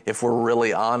 truthfully, if we're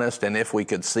really honest and if we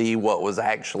could see what was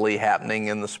actually happening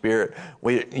in the spirit,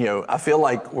 I feel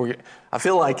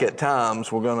like at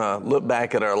times we're going to look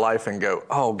back at our life and go,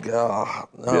 oh God,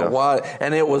 why?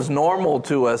 And it was normal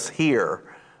to us here,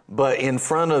 but in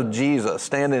front of Jesus,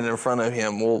 standing in front of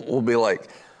him, we'll be like,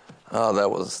 oh, that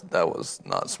was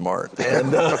not smart,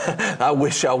 and I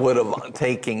wish I would have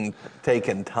taken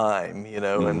time,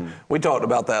 And we talked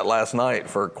about that last night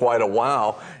for quite a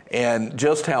while, and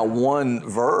just how one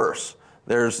verse,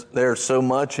 there's so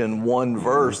much in one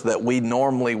verse that we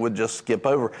normally would just skip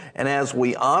over, and as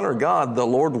we honor God, the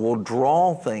Lord will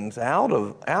draw things out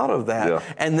of that,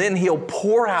 and then He'll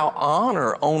pour out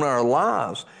honor on our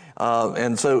lives.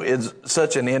 And so it's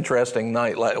such an interesting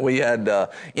night. Like we had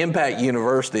Impact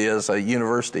University as a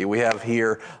university we have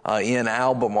here in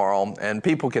Albemarle, and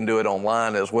people can do it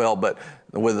online as well, but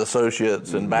with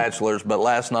associates and bachelors. But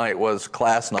last night was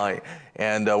class night,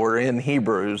 and we're in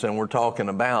Hebrews, and we were talking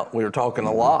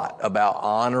a lot about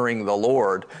honoring the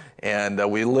Lord,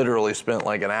 and we literally spent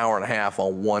like an hour and a half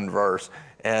on one verse,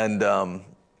 and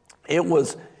it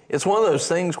was it's one of those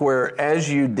things where as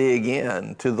you dig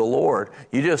in to the Lord,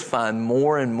 you just find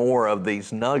more and more of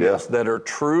these nuggets that are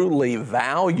truly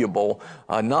valuable,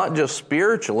 not just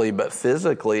spiritually, but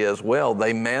physically as well.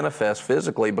 They manifest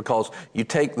physically because you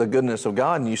take the goodness of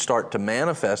God and you start to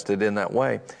manifest it in that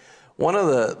way. One of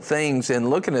the things in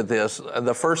looking at this,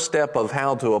 the first step of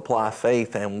how to apply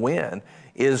faith and win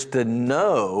is to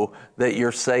know that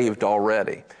you're saved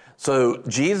already. So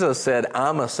Jesus said,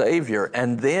 I'm a Savior.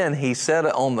 And then he said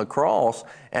it on the cross,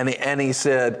 and he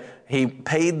said he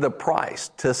paid the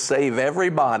price to save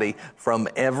everybody from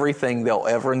everything they'll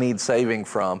ever need saving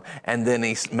from. And then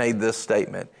he made this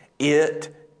statement,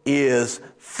 it is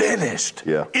finished.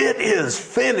 Yeah. It is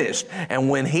finished. And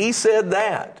when he said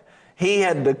that, he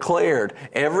had declared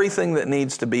everything that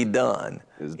needs to be done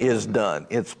is done.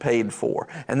 It's paid for.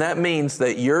 And that means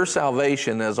that your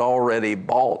salvation is already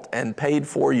bought and paid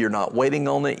for. You're not waiting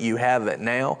on it. You have it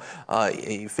now.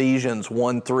 Ephesians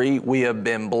 1:3, we have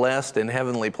been blessed in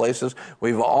heavenly places.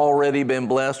 We've already been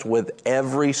blessed with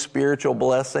every spiritual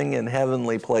blessing in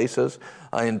heavenly places.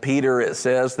 In Peter, it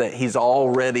says that he's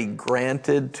already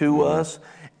granted to us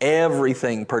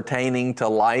everything pertaining to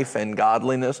life and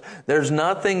godliness. There's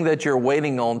nothing that you're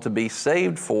waiting on to be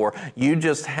saved for. We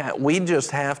just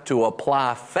have to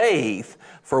apply faith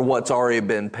for what's already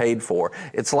been paid for.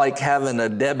 It's like having a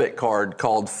debit card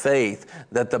called faith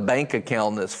that the bank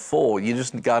account is full. You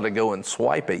just got to go and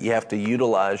swipe it. You have to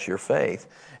utilize your faith.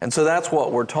 And so that's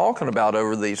what we're talking about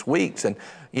over these weeks. And,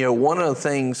 you know, one of the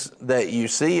things that you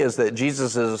see is that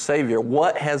Jesus is a Savior.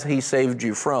 What has he saved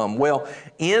you from? Well,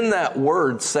 in that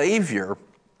word Savior,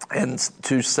 and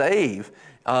to save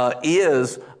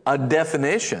is a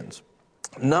definition.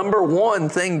 Number one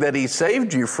thing that he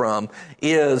saved you from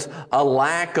is a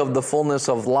lack of the fullness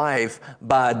of life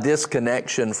by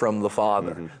disconnection from the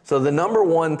Father. Mm-hmm. So the number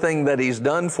one thing that he's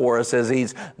done for us is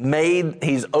he's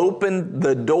opened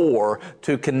the door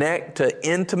to connect to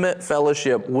intimate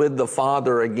fellowship with the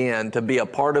Father again, to be a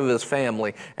part of his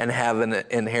family and have an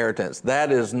inheritance.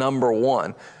 That is number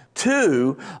one.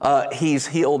 Two, he's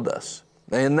healed us.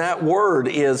 And that word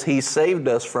is he saved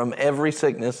us from every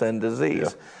sickness and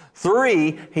disease. Yeah.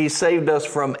 Three, he saved us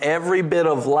from every bit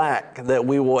of lack that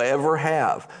we will ever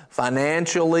have,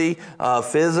 financially,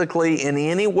 physically, in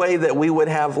any way that we would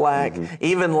have lack,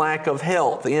 even lack of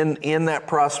health, in that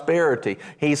prosperity.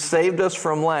 He saved us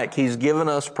from lack. He's given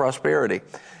us prosperity.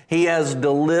 He has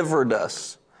delivered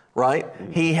us, right?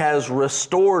 He has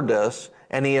restored us,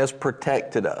 and he has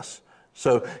protected us.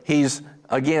 So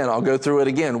again, I'll go through it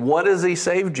again. What has he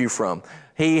saved you from?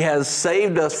 He has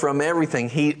saved us from everything.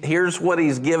 Here's what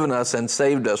he's given us and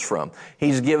saved us from.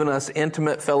 He's given us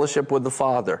intimate fellowship with the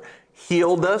Father,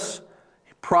 healed us,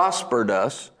 prospered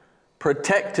us,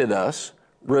 protected us,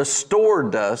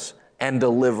 restored us, and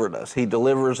delivered us. He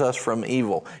delivers us from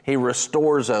evil. He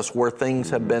restores us where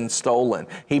things have been stolen.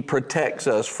 He protects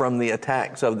us from the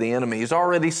attacks of the enemy. He's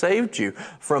already saved you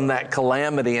from that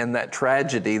calamity and that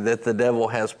tragedy that the devil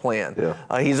has planned.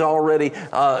 Yeah. He's already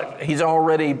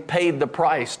paid the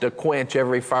price to quench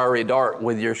every fiery dart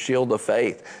with your shield of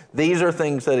faith. These are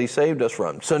things that he saved us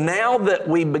from. So now that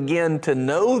we begin to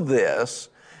know this,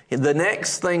 the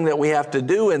next thing that we have to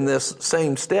do in this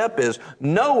same step is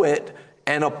know it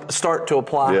and start to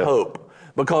apply hope.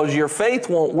 Because your faith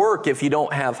won't work if you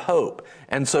don't have hope.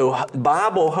 And so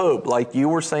Bible hope, like you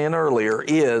were saying earlier,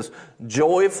 is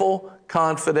joyful,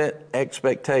 confident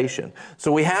expectation.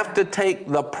 So we have to take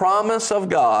the promise of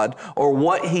God, or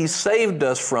what he saved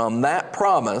us from, that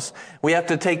promise. We have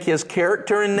to take his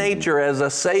character and nature as a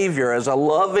Savior, as a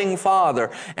loving Father,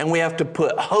 and we have to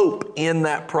put hope in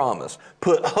that promise.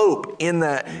 Put hope in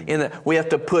that. We have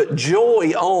to put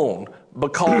joy on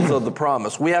because of the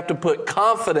promise. We have to put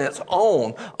confidence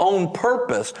on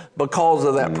purpose because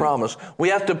of that promise. We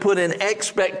have to put an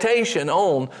expectation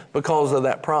on because of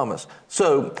that promise.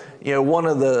 So, one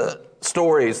of the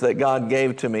stories that God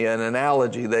gave to me, an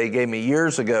analogy that he gave me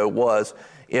years ago, was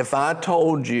if I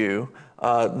told you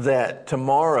that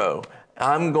tomorrow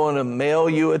I'm going to mail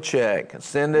you a check,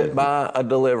 send it by a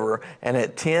deliverer, and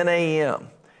at 10 a.m.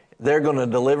 they're going to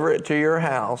deliver it to your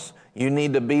house. You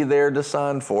need to be there to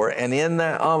sign for it. And in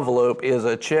that envelope is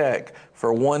a check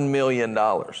for $1 million.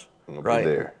 I'll right?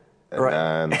 be there at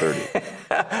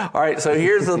 9:30. All right, so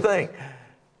here's the thing.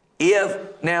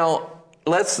 Now,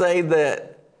 let's say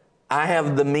that I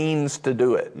have the means to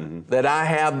do it, that I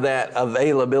have that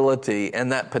availability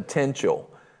and that potential.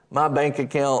 My bank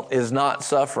account is not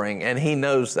suffering, and he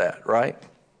knows that, right?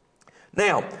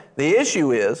 Now, the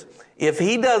issue is, if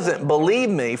he doesn't believe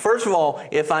me, first of all,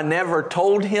 if I never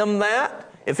told him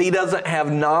that, if he doesn't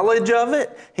have knowledge of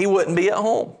it, he wouldn't be at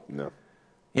home. No.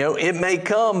 You know, it may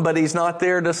come, but he's not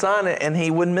there to sign it, and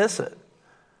he would miss it,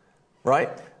 right?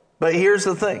 But here's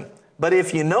the thing. But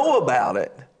if you know about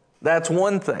it, that's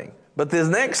one thing. But the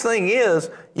next thing is,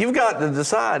 you've got to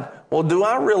decide, well, do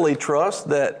I really trust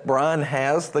that Brian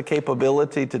has the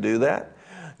capability to do that?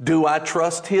 Do I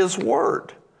trust his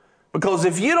word? Because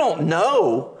if you don't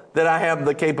know that I have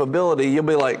the capability, you'll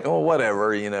be like, oh,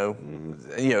 whatever, you know,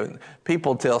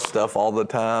 people tell stuff all the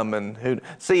time. And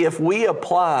see, if we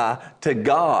apply to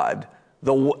God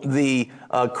the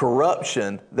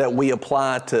corruption that we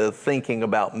apply to thinking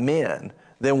about men,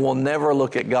 then we'll never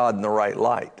look at God in the right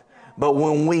light. But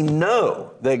when we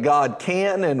know that God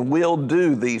can and will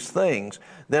do these things,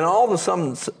 then all of a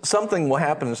sudden something will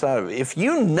happen inside of it. If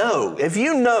you know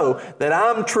that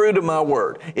I'm true to my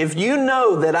word, if you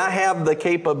know that I have the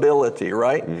capability,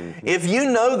 right? Mm-hmm. If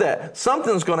you know that,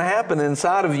 something's going to happen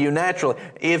inside of you naturally.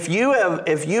 If you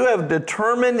have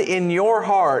determined in your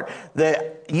heart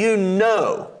that you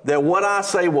know that what I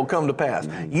say will come to pass.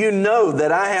 Mm-hmm. You know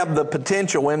that I have the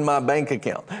potential in my bank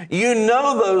account. You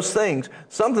know those things.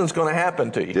 Something's going to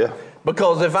happen to you. Yeah.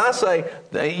 Because if I say,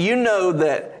 you know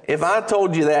that if I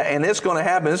told you that and it's going to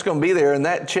happen, it's going to be there and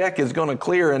that check is going to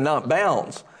clear and not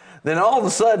bounce, then all of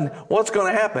a sudden, what's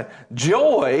going to happen?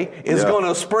 Joy is going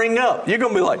to spring up. You're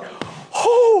going to be like,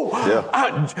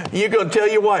 you're going to tell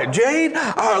your wife, Jade,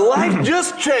 our life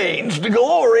just changed.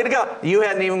 Glory to God. You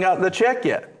hadn't even got the check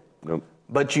yet. Nope.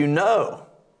 But you know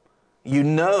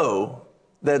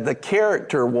that the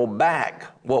character will back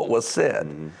what was said.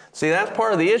 Mm-hmm. See, that's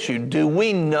part of the issue. Do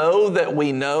we know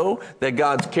that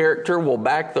God's character will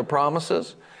back the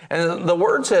promises? And the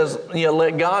word says,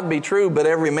 let God be true, but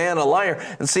every man a liar.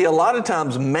 And see, a lot of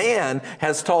times man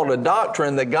has taught a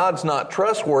doctrine that God's not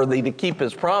trustworthy to keep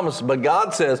his promises, but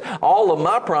God says, all of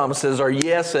my promises are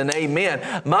yes and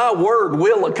amen. My word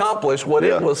will accomplish what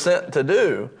it was sent to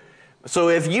do. So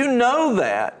if you know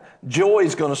that, joy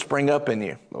is going to spring up in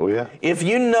you. Oh, yeah. If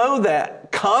you know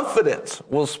that, confidence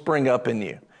will spring up in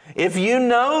you. If you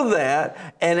know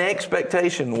that, an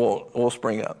expectation will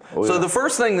spring up. Oh, so the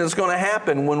first thing that's going to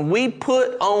happen when we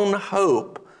put on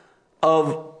hope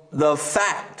of the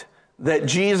fact that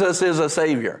Jesus is a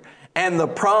Savior and the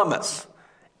promise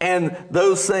and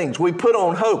those things, we put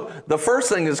on hope. The first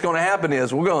thing that's going to happen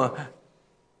is we're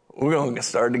going to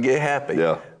start to get happy.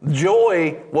 Yeah.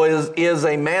 Joy is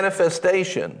a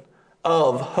manifestation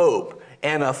of hope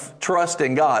and a trust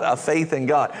in God, a faith in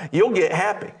God. You'll get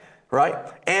happy. Right?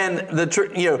 And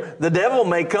the devil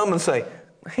may come and say,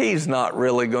 he's not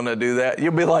really going to do that.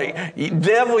 You'll be like,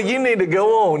 devil, you need to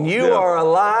go on. You are a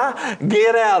lie.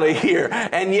 Get out of here.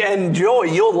 And joy,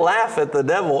 you'll laugh at the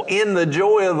devil in the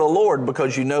joy of the Lord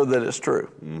because you know that it's true.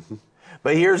 Mm-hmm.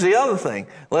 But here's the other thing.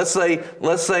 Let's say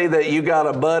that you got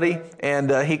a buddy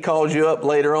and he calls you up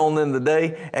later on in the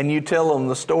day and you tell him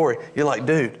the story. You're like,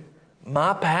 dude,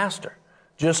 my pastor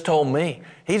just told me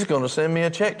he's going to send me a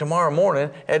check tomorrow morning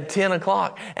at 10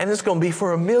 o'clock and it's going to be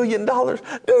for $1 million.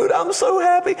 Dude, I'm so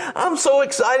happy. I'm so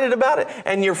excited about it.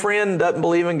 And your friend doesn't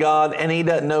believe in God and he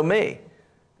doesn't know me.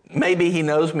 Maybe he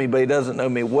knows me, but he doesn't know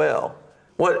me well.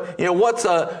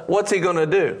 What's he going to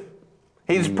do?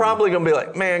 He's probably going to be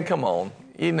like, man, come on.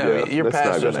 Your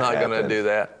pastor's not going to do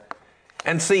that.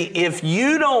 And see, if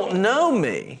you don't know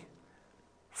me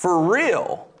for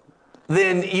real,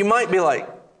 then you might be like,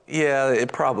 yeah,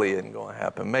 it probably isn't going to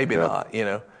happen. Maybe not,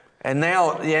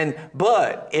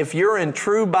 But if you're in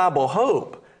true Bible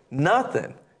hope,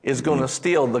 nothing is going to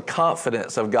steal the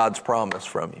confidence of God's promise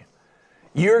from you.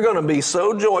 You're going to be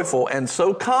so joyful and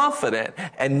so confident,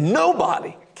 and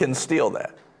nobody can steal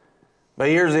that. But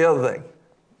here's the other thing.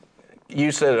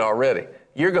 You said it already.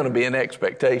 You're going to be in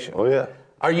expectation. Oh, yeah.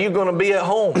 Are you going to be at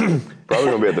home? Probably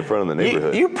going to be at the front of the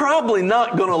neighborhood. You're probably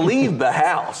not going to leave the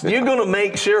house. You're going to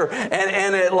make sure.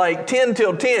 And at like 10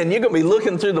 till 10, you're going to be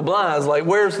looking through the blinds like,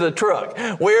 where's the truck?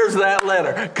 Where's that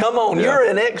letter? Come on. Yeah. You're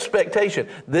in expectation.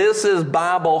 This is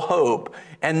Bible hope.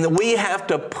 And we have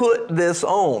to put this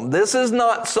on. This is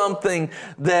not something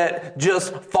that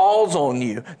just falls on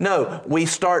you. No, we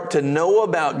start to know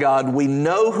about God. We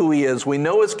know who He is. We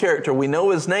know His character. We know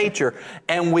His nature.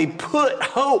 And we put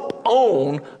hope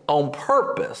on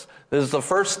purpose. This is the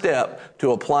first step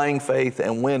to applying faith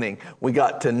and winning. We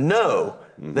got to know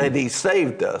that He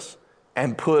saved us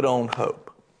and put on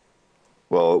hope.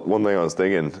 Well, one thing I was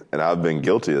thinking, and I've been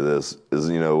guilty of this, is,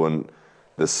 when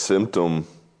the symptom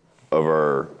of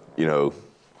our,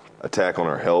 attack on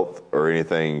our health or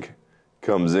anything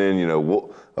comes in,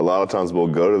 a lot of times we'll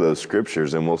go to those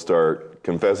scriptures and we'll start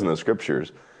confessing the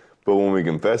scriptures. But when we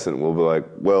confess it, we'll be like,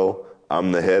 well,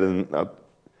 I'm the head and...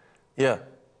 Yeah.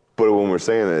 But when we're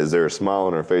saying it, is there a smile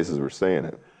on our faces we're saying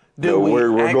it? we're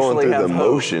going actually through have the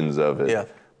hope? motions of it, Yeah.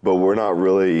 but we're not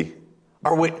really.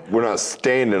 We're not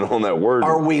standing on that word.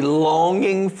 Are we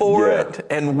longing for Yeah. it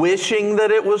and wishing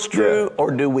that it was true, Yeah. or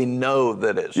do we know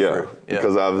that it's true?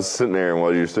 Because I was sitting there, and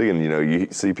while you're speaking, you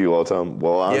see people all the time.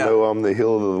 Well, I Yeah. know I'm the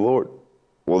healed of the Lord.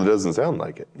 Well, it doesn't sound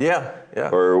like it. Yeah.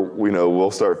 Or we'll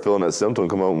start feeling that symptom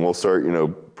come up, and we'll start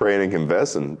praying and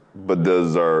confessing. But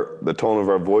does the tone of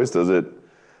our voice does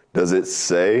it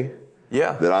say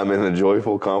that I'm in a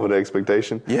joyful, confident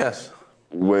expectation? Yes.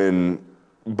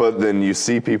 But then you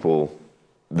see people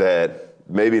that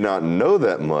maybe not know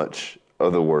that much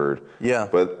of the word. Yeah.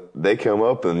 But they come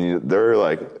up and they're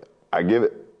like, I give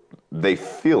it. They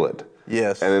feel it.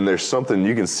 Yes. And then there's something,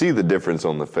 you can see the difference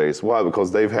on the face. Why?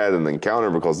 Because they've had an encounter,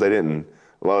 because they didn't,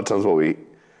 a lot of times what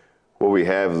we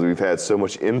have is we've had so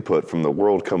much input from the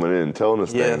world coming in and telling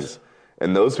us things.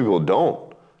 And those people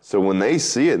don't. So when they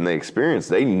see it and they experience,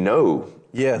 they know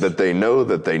that they know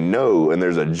that they know, and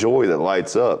there's a joy that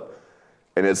lights up.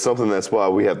 And it's something that's why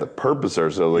we have to purpose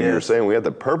ourselves. Like you were saying, we have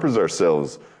to purpose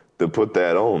ourselves to put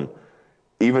that on.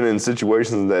 Even in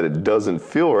situations that it doesn't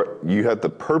feel right, you have to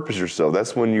purpose yourself.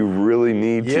 That's when you really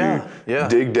need to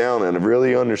dig down and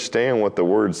really understand what the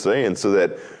word's saying, so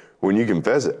that when you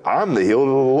confess it, I'm the healed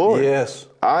of the Lord. Yes.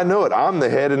 I know it. I'm the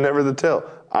head and never the tail.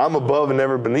 I'm above and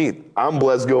never beneath. I'm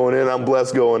blessed going in. I'm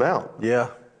blessed going out. Yeah.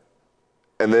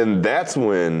 And then that's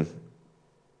when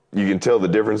you can tell the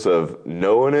difference of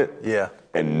knowing it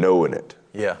and knowing it.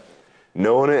 Yeah.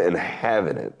 Knowing it and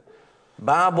having it.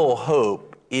 Bible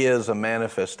hope is a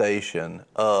manifestation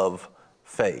of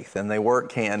faith, and they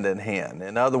work hand in hand.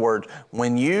 In other words,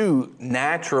 when you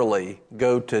naturally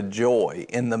go to joy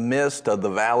in the midst of the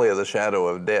valley of the shadow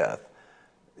of death,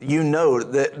 you know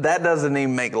that doesn't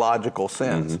even make logical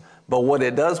sense. Mm-hmm. But what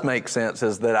it does make sense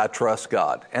is that I trust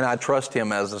God, and I trust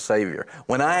Him as a Savior.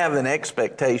 When I have an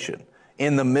expectation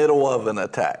in the middle of an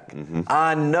attack,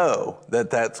 I know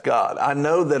that that's God. I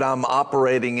know that I'm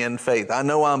operating in faith. I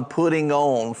know I'm putting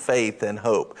on faith and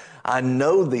hope. I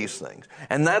know these things.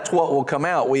 And that's what will come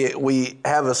out. We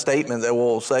have a statement that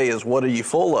we'll say is, what are you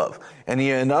full of? And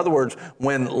in other words,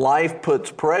 when life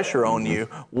puts pressure on you,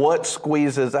 what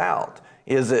squeezes out?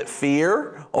 Is it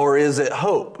fear or is it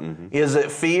hope? Is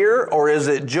it fear or is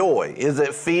it joy? Is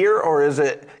it fear or is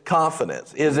it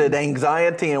confidence? Is it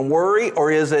anxiety and worry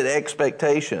or is it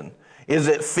expectation? Is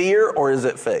it fear or is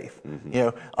it faith?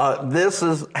 This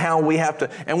is how we have to,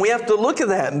 and we have to look at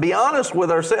that and be honest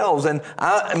with ourselves. And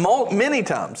many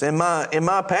times in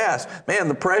my past, man,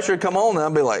 the pressure come on and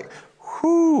I'll be like,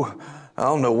 whew, I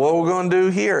don't know what we're going to do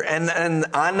here. And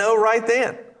I know right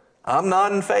then, I'm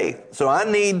not in faith. So I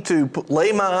need to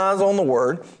lay my eyes on the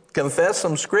Word, confess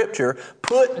some Scripture,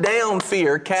 put down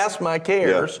fear, cast my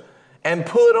cares, and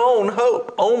put on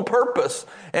hope, on purpose.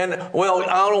 And, well,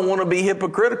 I don't want to be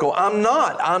hypocritical. I'm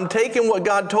not. I'm taking what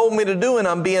God told me to do and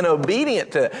I'm being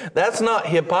obedient to it. That's not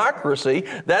hypocrisy.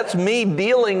 That's me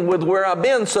dealing with where I've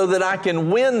been so that I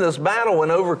can win this battle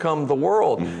and overcome the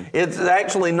world. It's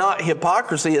actually not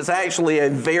hypocrisy. It's actually a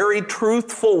very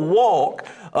truthful walk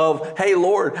of, hey,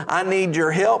 Lord, I need your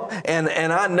help, and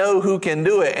I know who can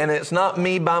do it, and it's not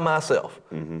me by myself.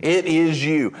 It is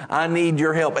you. I need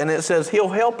your help. And it says He'll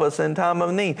help us in time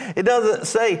of need. It doesn't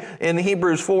say in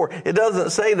Hebrews 4, it doesn't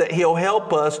say that He'll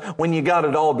help us when you got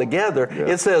it all together.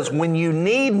 It says when you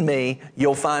need me,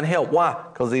 you'll find help. Why?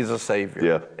 Because He's a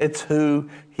Savior. It's who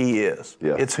He is.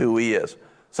 It's who He is.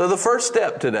 So the first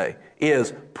step today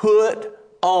is put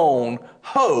on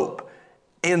hope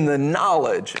in the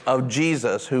knowledge of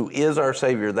Jesus, who is our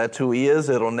Savior. That's who He is.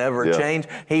 It'll never change.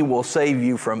 He will save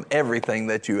you from everything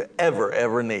that you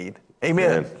ever need.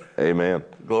 Amen. Amen.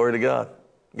 Glory to God.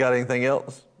 Got anything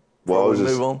else? Well, I was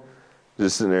move on.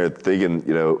 just sitting there thinking,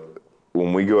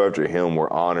 when we go after Him, we're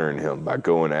honoring Him by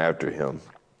going after Him.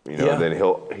 Then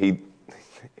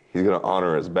He's going to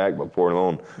honor us back by pouring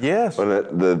on. Yes.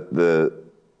 But the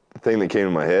thing that came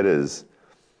to my head is,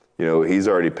 He's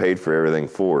already paid for everything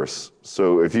for us.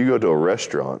 So if you go to a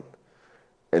restaurant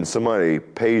and somebody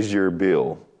pays your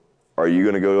bill, are you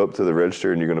going to go up to the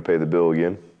register and you're going to pay the bill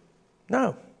again?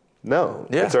 No.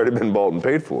 It's already been bought and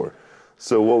paid for.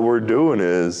 So what we're doing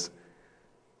is,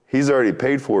 He's already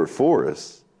paid for it for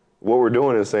us. What we're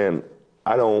doing is saying,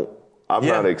 I'm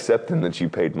not accepting that you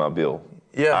paid my bill.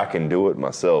 I can do it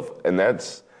myself. And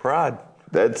that's pride.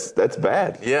 That's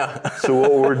bad. Yeah. So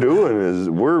what we're doing is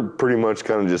we're pretty much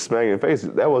kind of just smacking in the face.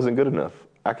 That wasn't good enough.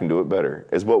 I can do it better,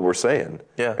 is what we're saying.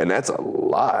 Yeah. And that's a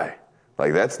lie.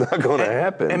 Like, that's not going to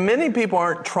happen. And many people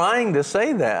aren't trying to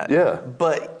say that. Yeah.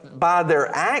 But by their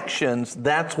actions,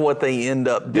 that's what they end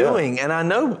up doing. And I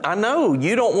know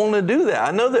you don't want to do that.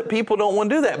 I know that people don't want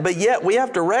to do that. But yet we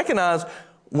have to recognize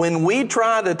When we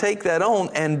try to take that on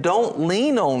and don't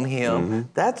lean on Him,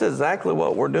 that's exactly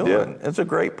what we're doing. Yeah. It's a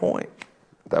great point.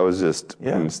 That was just,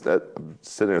 I'm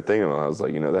sitting there thinking, I was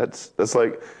like, that's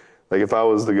like if I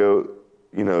was to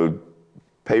go,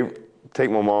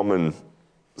 take my mom and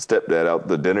stepdad out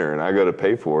to dinner and I go to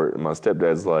pay for it and my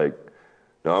stepdad's like,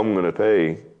 no, I'm going to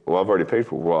pay. Well, I've already paid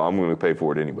for it. Well, I'm going to pay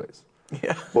for it anyways.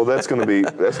 Yeah. Well, that's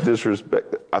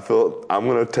disrespect. I feel I'm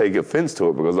going to take offense to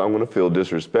it because I'm going to feel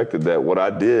disrespected that what I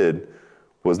did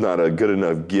was not a good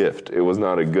enough gift. It was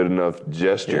not a good enough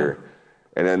gesture. Yeah.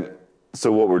 And then, so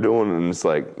what we're doing, and it's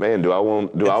like, man, do I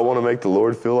want to make the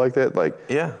Lord feel like that? Like,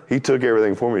 He took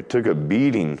everything for me, took a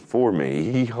beating for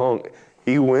me.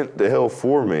 He went to hell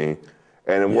for me.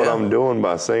 And what I'm doing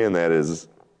by saying that is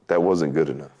that wasn't good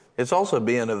enough. It's also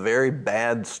being a very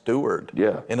bad steward.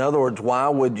 Yeah. In other words, why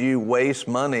would you waste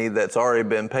money that's already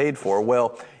been paid for?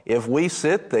 Well, if we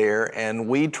sit there and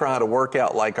we try to work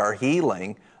out like our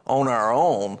healing on our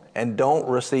own and don't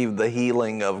receive the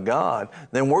healing of God,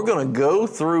 then we're going to go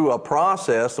through a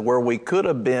process where we could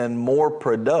have been more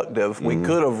productive. We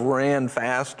could have ran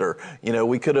faster.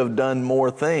 We could have done more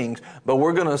things, but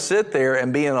we're going to sit there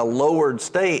and be in a lowered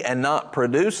state and not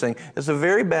producing. It's a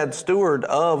very bad steward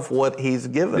of what He's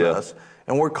given us.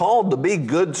 And we're called to be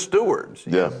good stewards.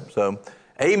 Yeah. So,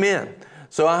 amen.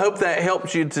 So I hope that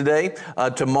helps you today.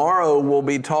 Tomorrow we'll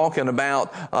be talking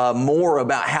about more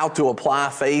about how to apply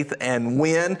faith and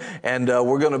win, and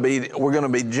we're going to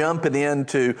be jumping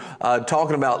into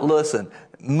talking about, listen,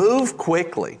 move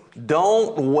quickly,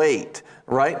 don't wait.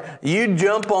 Right? You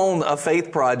jump on a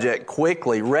faith project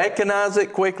quickly, recognize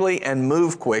it quickly, and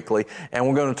move quickly. And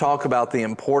we're going to talk about the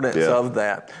importance of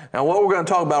that. Now, what we're going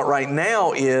to talk about right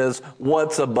now is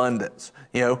what's abundance.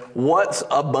 What's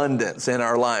abundance in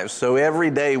our lives. So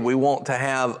every day we want to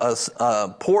have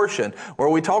a portion where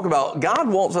we talk about God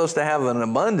wants us to have an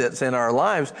abundance in our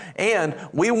lives, and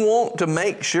we want to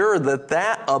make sure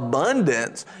that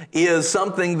abundance is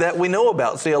something that we know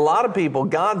about. See, a lot of people,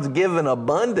 God's given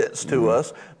abundance to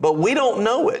us, but we don't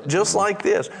know it. Just like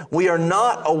this, we are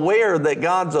not aware that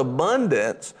God's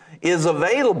abundance is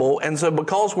available, and so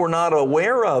because we're not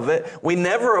aware of it, we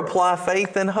never apply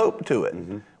faith and hope to it.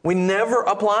 We never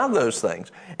apply those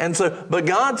things. And so, but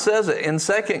God says it in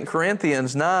 2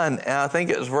 Corinthians 9, I think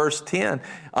it was verse 10,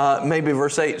 maybe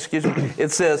verse 8, excuse me. It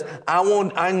says, I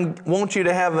want you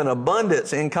to have an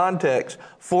abundance, in context,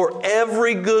 for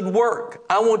every good work.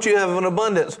 I want you to have an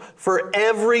abundance for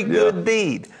every good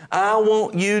deed. I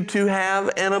want you to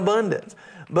have an abundance.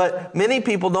 But many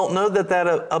people don't know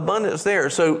that abundance is there.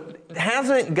 So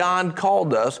hasn't God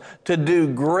called us to do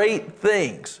great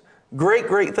things?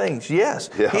 Great things, yes.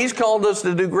 Yeah. He's called us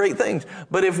to do great things.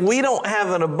 But if we don't have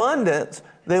an abundance,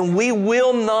 then we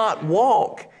will not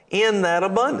walk in that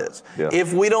abundance. Yeah.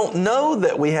 If we don't know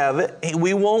that we have it,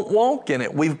 we won't walk in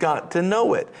it. We've got to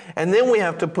know it. And then we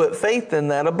have to put faith in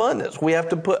that abundance. We have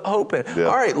to put hope in it. Yeah.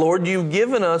 All right, Lord, you've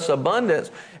given us abundance.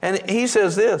 And He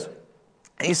says this.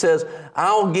 He says,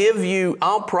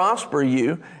 I'll prosper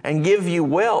you and give you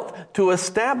wealth to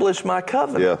establish my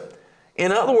covenant. Yeah.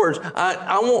 In other words,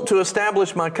 I want to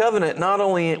establish my covenant not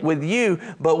only with you,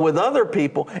 but with other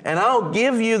people, and I'll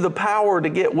give you the power to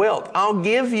get wealth. I'll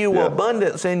give you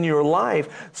abundance in your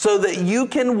life so that you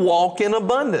can walk in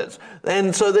abundance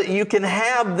and so that you can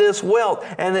have this wealth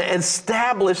and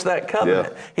establish that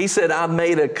covenant. Yeah. He said, I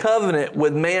made a covenant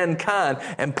with mankind,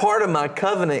 and part of my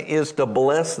covenant is to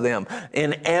bless them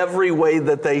in every way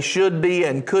that they should be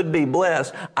and could be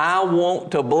blessed. I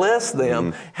want to bless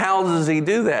them. How does He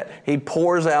do that? He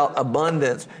pours out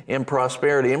abundance in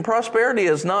prosperity. And prosperity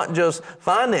is not just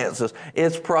finances.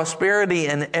 It's prosperity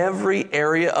in every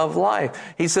area of life.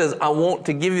 He says, I want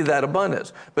to give you that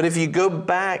abundance. But if you go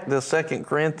back to 2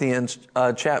 Corinthians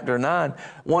chapter 9,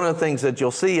 one of the things that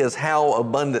you'll see is how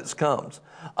abundance comes.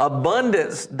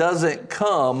 Abundance doesn't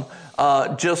come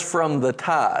just from the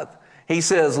tithe. He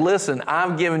says, listen,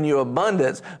 I've given you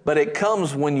abundance, but it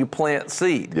comes when you plant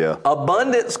seed. Yeah.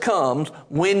 Abundance comes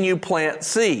when you plant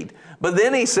seed. But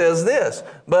then he says this,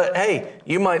 but hey,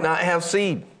 you might not have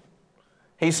seed.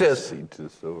 He says,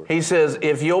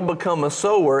 if you'll become a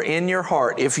sower in your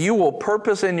heart, if you will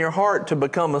purpose in your heart to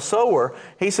become a sower,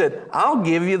 he said, I'll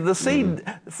give you the seed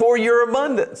for your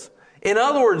abundance. In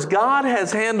other words, God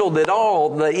has handled it all.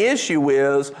 The issue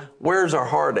is, where's our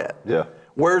heart at? Yeah.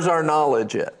 Where's our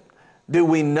knowledge at? Do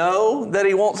we know that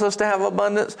He wants us to have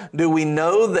abundance? Do we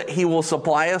know that He will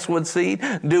supply us with seed?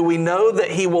 Do we know that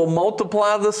He will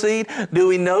multiply the seed? Do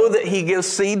we know that He gives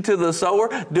seed to the sower?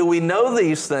 Do we know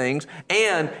these things?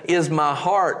 And is my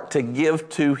heart to give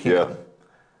to Him? Yeah.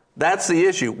 That's the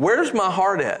issue. Where's my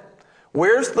heart at?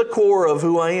 Where's the core of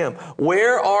who I am?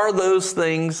 Where are those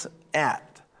things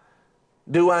at?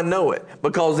 Do I know it?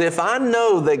 Because if I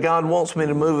know that God wants me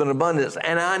to move in abundance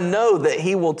and I know that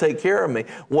He will take care of me,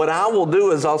 what I will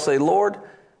do is I'll say, Lord,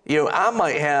 I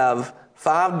might have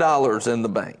 $5 in the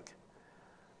bank,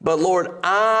 but Lord,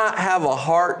 I have a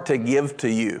heart to give to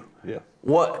you. Yeah.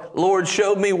 Lord,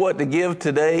 show me what to give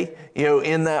today,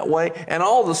 in that way. And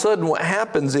all of a sudden what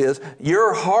happens is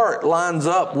your heart lines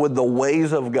up with the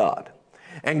ways of God.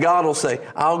 And God will say,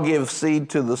 I'll give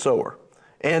seed to the sower.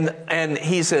 And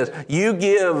He says, you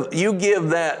give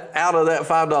that out of that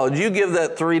 $5, you give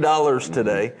that $3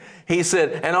 today. He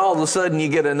said, and all of a sudden you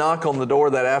get a knock on the door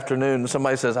that afternoon and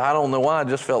somebody says, I don't know why, I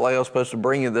just felt like I was supposed to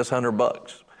bring you this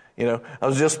 $100. I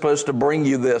was just supposed to bring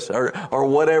you this or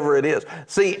whatever it is.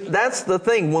 See, that's the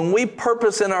thing. When we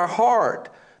purpose in our heart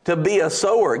to be a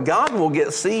sower, God will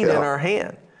get seed in our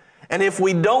hand. And if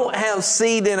we don't have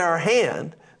seed in our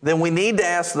hand, then we need to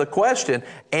ask the question,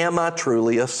 am I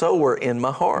truly a sower in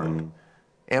my heart?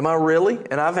 Am I really?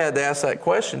 And I've had to ask that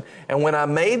question. And when I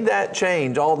made that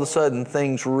change, all of a sudden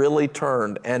things really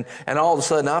turned. And all of a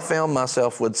sudden I found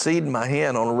myself with seed in my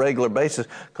hand on a regular basis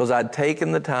because I'd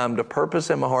taken the time to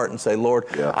purpose in my heart and say, Lord,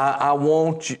 I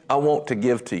want to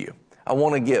give to you. I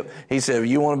want to give. He said, if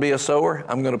you want to be a sower,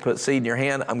 I'm going to put seed in your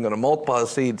hand. I'm going to multiply the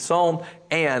seed sown,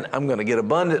 and I'm going to get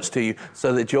abundance to you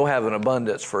so that you'll have an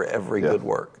abundance for every good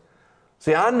work.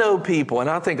 See, I know people, and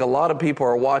I think a lot of people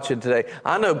are watching today.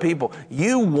 I know people,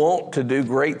 you want to do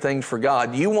great things for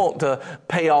God. You want to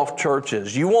pay off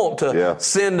churches. You want to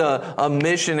send a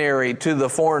missionary to the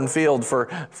foreign field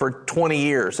for 20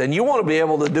 years. And you want to be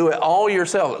able to do it all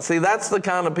yourself. See, that's the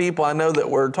kind of people I know that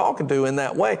we're talking to in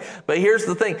that way. But here's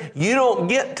the thing. You don't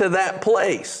get to that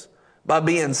place by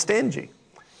being stingy.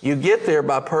 You get there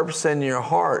by purposing in your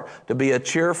heart to be a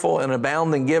cheerful and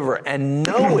abounding giver and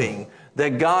knowing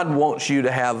that God wants you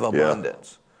to have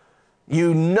abundance.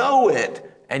 You know it,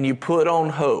 and you put on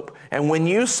hope. And when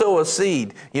you sow a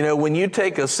seed, when you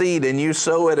take a seed and you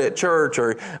sow it at church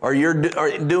or you're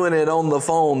doing it on the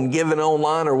phone, giving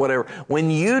online or whatever, when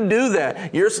you do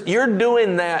that, you're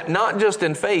doing that not just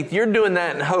in faith, you're doing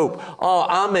that in hope. Oh,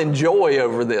 I'm in joy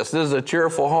over this. This is a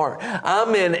cheerful heart.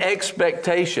 I'm in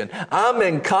expectation. I'm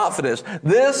in confidence.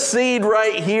 This seed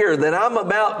right here that I'm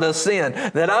about to send,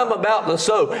 that I'm about to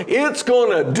sow, it's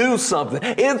going to do something.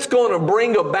 It's going to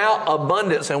bring about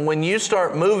abundance. And when you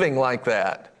start moving like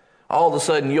that, all of a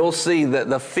sudden you'll see that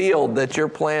the field that you're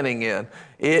planting in,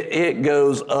 it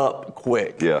goes up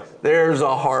quick. Yeah. There's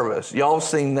a harvest. Y'all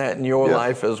seen that in your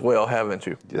life as well, haven't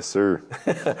you? Yes, sir.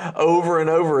 Over and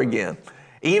over again.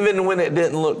 Even when it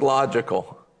didn't look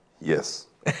logical. Yes.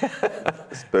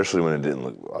 Especially when it didn't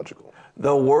look logical.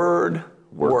 The word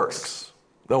works.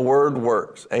 The word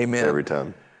works. Amen. Every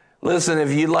time. Listen,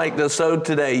 if you'd like to sow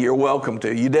today, you're welcome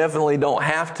to. You definitely don't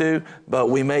have to, but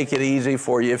we make it easy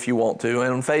for you if you want to.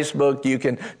 And on Facebook, you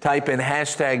can type in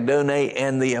 #donate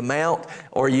and the amount,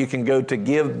 or you can go to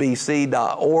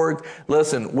givebc.org.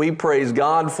 Listen, we praise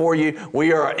God for you.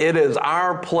 It is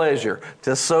our pleasure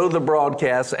to sow the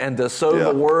broadcast and to sow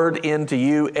the word into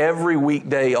you every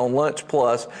weekday on Lunch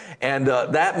Plus. And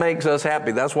that makes us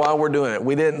happy. That's why we're doing it.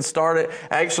 We didn't start it.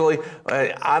 Actually,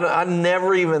 I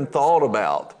never even thought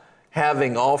about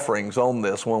having offerings on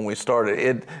this when we started.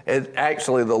 It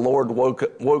actually, the Lord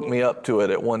woke me up to it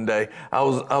at one day. I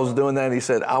was doing that. And He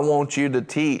said, I want you to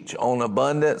teach on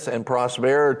abundance and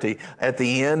prosperity at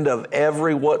the end of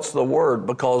every what's the word,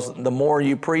 because the more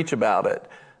you preach about it,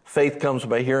 faith comes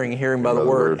by hearing, hearing by the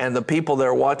word. And the people that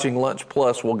are watching Lunch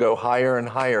Plus will go higher and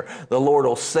higher. The Lord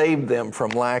will save them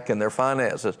from lack in their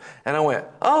finances. And I went,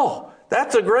 oh,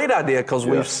 that's a great idea, because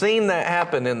we've seen that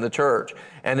happen in the church.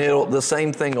 And the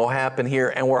same thing will happen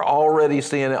here. And we're already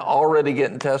seeing it, already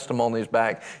getting testimonies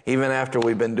back, even after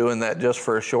we've been doing that just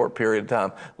for a short period of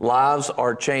time. Lives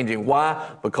are changing.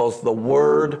 Why? Because the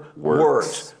word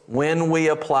works when we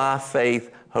apply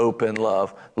faith, hope, and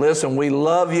love. Listen, we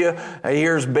love you.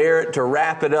 Here's Barrett to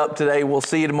wrap it up today. We'll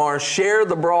see you tomorrow. Share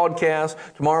the broadcast.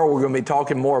 Tomorrow we're going to be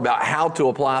talking more about how to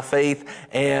apply faith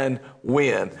and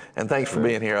win. And thanks for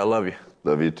being here. I love you.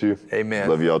 Love you too. Amen.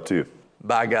 Love y'all too.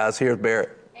 Bye, guys. Here's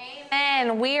Barrett.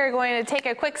 Amen. We are going to take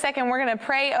a quick second. We're going to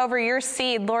pray over your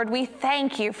seed. Lord, we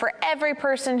thank you for every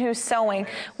person who's sowing,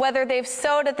 whether they've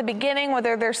sowed at the beginning,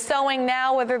 whether they're sowing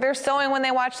now, whether they're sowing when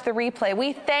they watch the replay.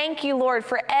 We thank you, Lord,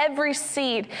 for every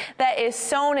seed that is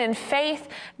sown in faith.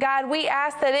 God, we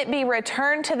ask that it be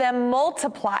returned to them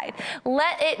multiplied.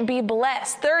 Let it be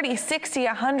blessed 30, 60,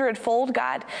 100-fold,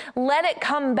 God. Let it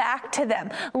come back to them.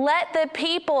 Let the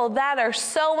people that are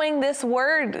sowing this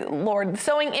word, Lord,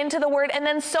 sowing into the word and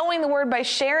then sowing the word forward by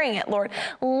sharing it, Lord.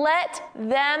 Let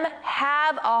them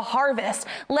have a harvest.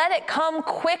 Let it come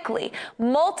quickly,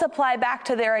 multiply back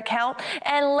to their account,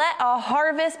 and let a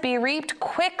harvest be reaped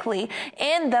quickly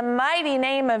in the mighty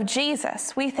name of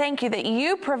Jesus. We thank you that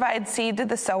you provide seed to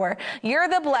the sower. You're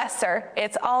the blesser.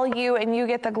 It's all you, and you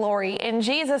get the glory. In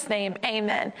Jesus' name,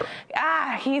 amen.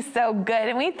 He's so good.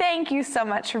 And we thank you so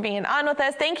much for being on with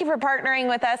us. Thank you for partnering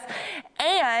with us.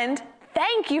 And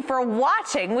thank you for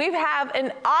watching. We have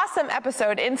an awesome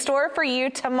episode in store for you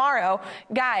tomorrow.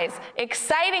 Guys,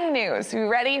 exciting news. You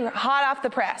ready? Hot off the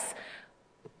press.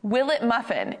 Will It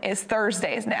Muffin is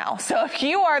Thursdays now. So if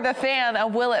you are the fan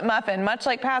of Will It Muffin, much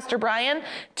like Pastor Brian,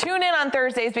 tune in on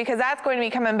Thursdays because that's going to be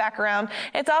coming back around.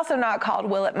 It's also not called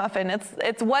Will It Muffin.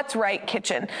 It's What's Right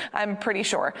Kitchen, I'm pretty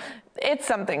sure. It's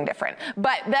something different.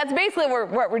 But that's basically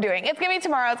what we're doing. It's going to be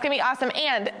tomorrow. It's going to be awesome.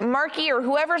 And Marky or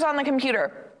whoever's on the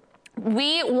computer,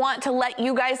 we want to let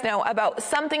you guys know about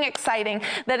something exciting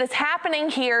that is happening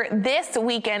here this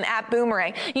weekend at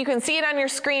Boomerang. You can see it on your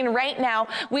screen right now.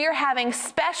 We are having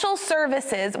special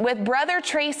services with Brother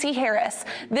Tracy Harris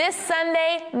this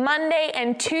Sunday, Monday,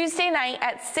 and Tuesday night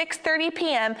at 6:30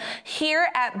 p.m. here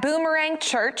at Boomerang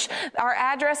Church. Our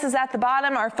address is at the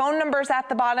bottom. Our phone number is at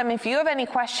the bottom. If you have any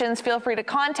questions, feel free to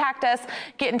contact us,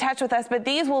 get in touch with us. But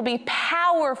these will be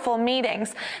powerful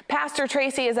meetings. Pastor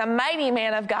Tracy is a mighty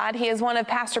man of God. He is one of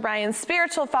Pastor Brian's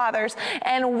spiritual fathers,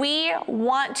 and we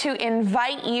want to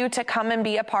invite you to come and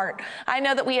be a part. I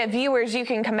know that we have viewers. You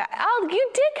can come back. Oh, you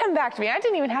did come back to me. I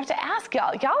didn't even have to ask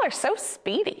y'all. Y'all are so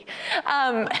speedy.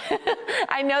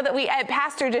 I know that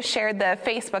Pastor just shared the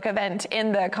Facebook event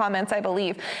in the comments, I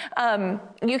believe.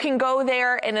 You can go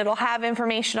there, and it'll have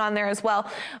information on there as well.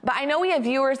 But I know we have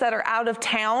viewers that are out of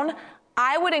town.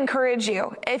 I would encourage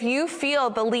you, if you feel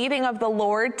the leading of the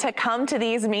Lord to come to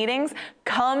these meetings,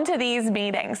 come to these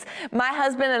meetings. My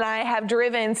husband and I have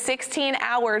driven 16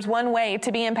 hours one way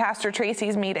to be in Pastor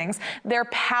Tracy's meetings. They're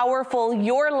powerful.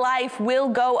 Your life will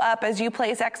go up as you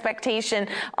place expectation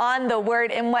on the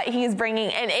word and what he's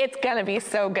bringing, and it's going to be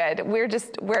so good.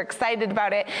 We're excited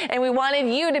about it, and we wanted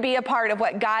you to be a part of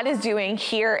what God is doing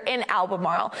here in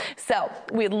Albemarle. So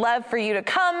we'd love for you to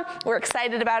come. We're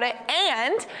excited about it,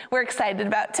 and we're excited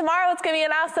about tomorrow. It's going to be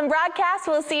an awesome broadcast.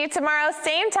 We'll see you tomorrow,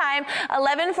 same time,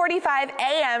 11:45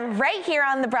 a.m. right here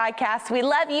on the broadcast. We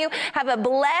love you. Have a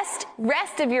blessed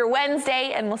rest of your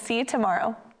Wednesday, and we'll see you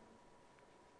tomorrow.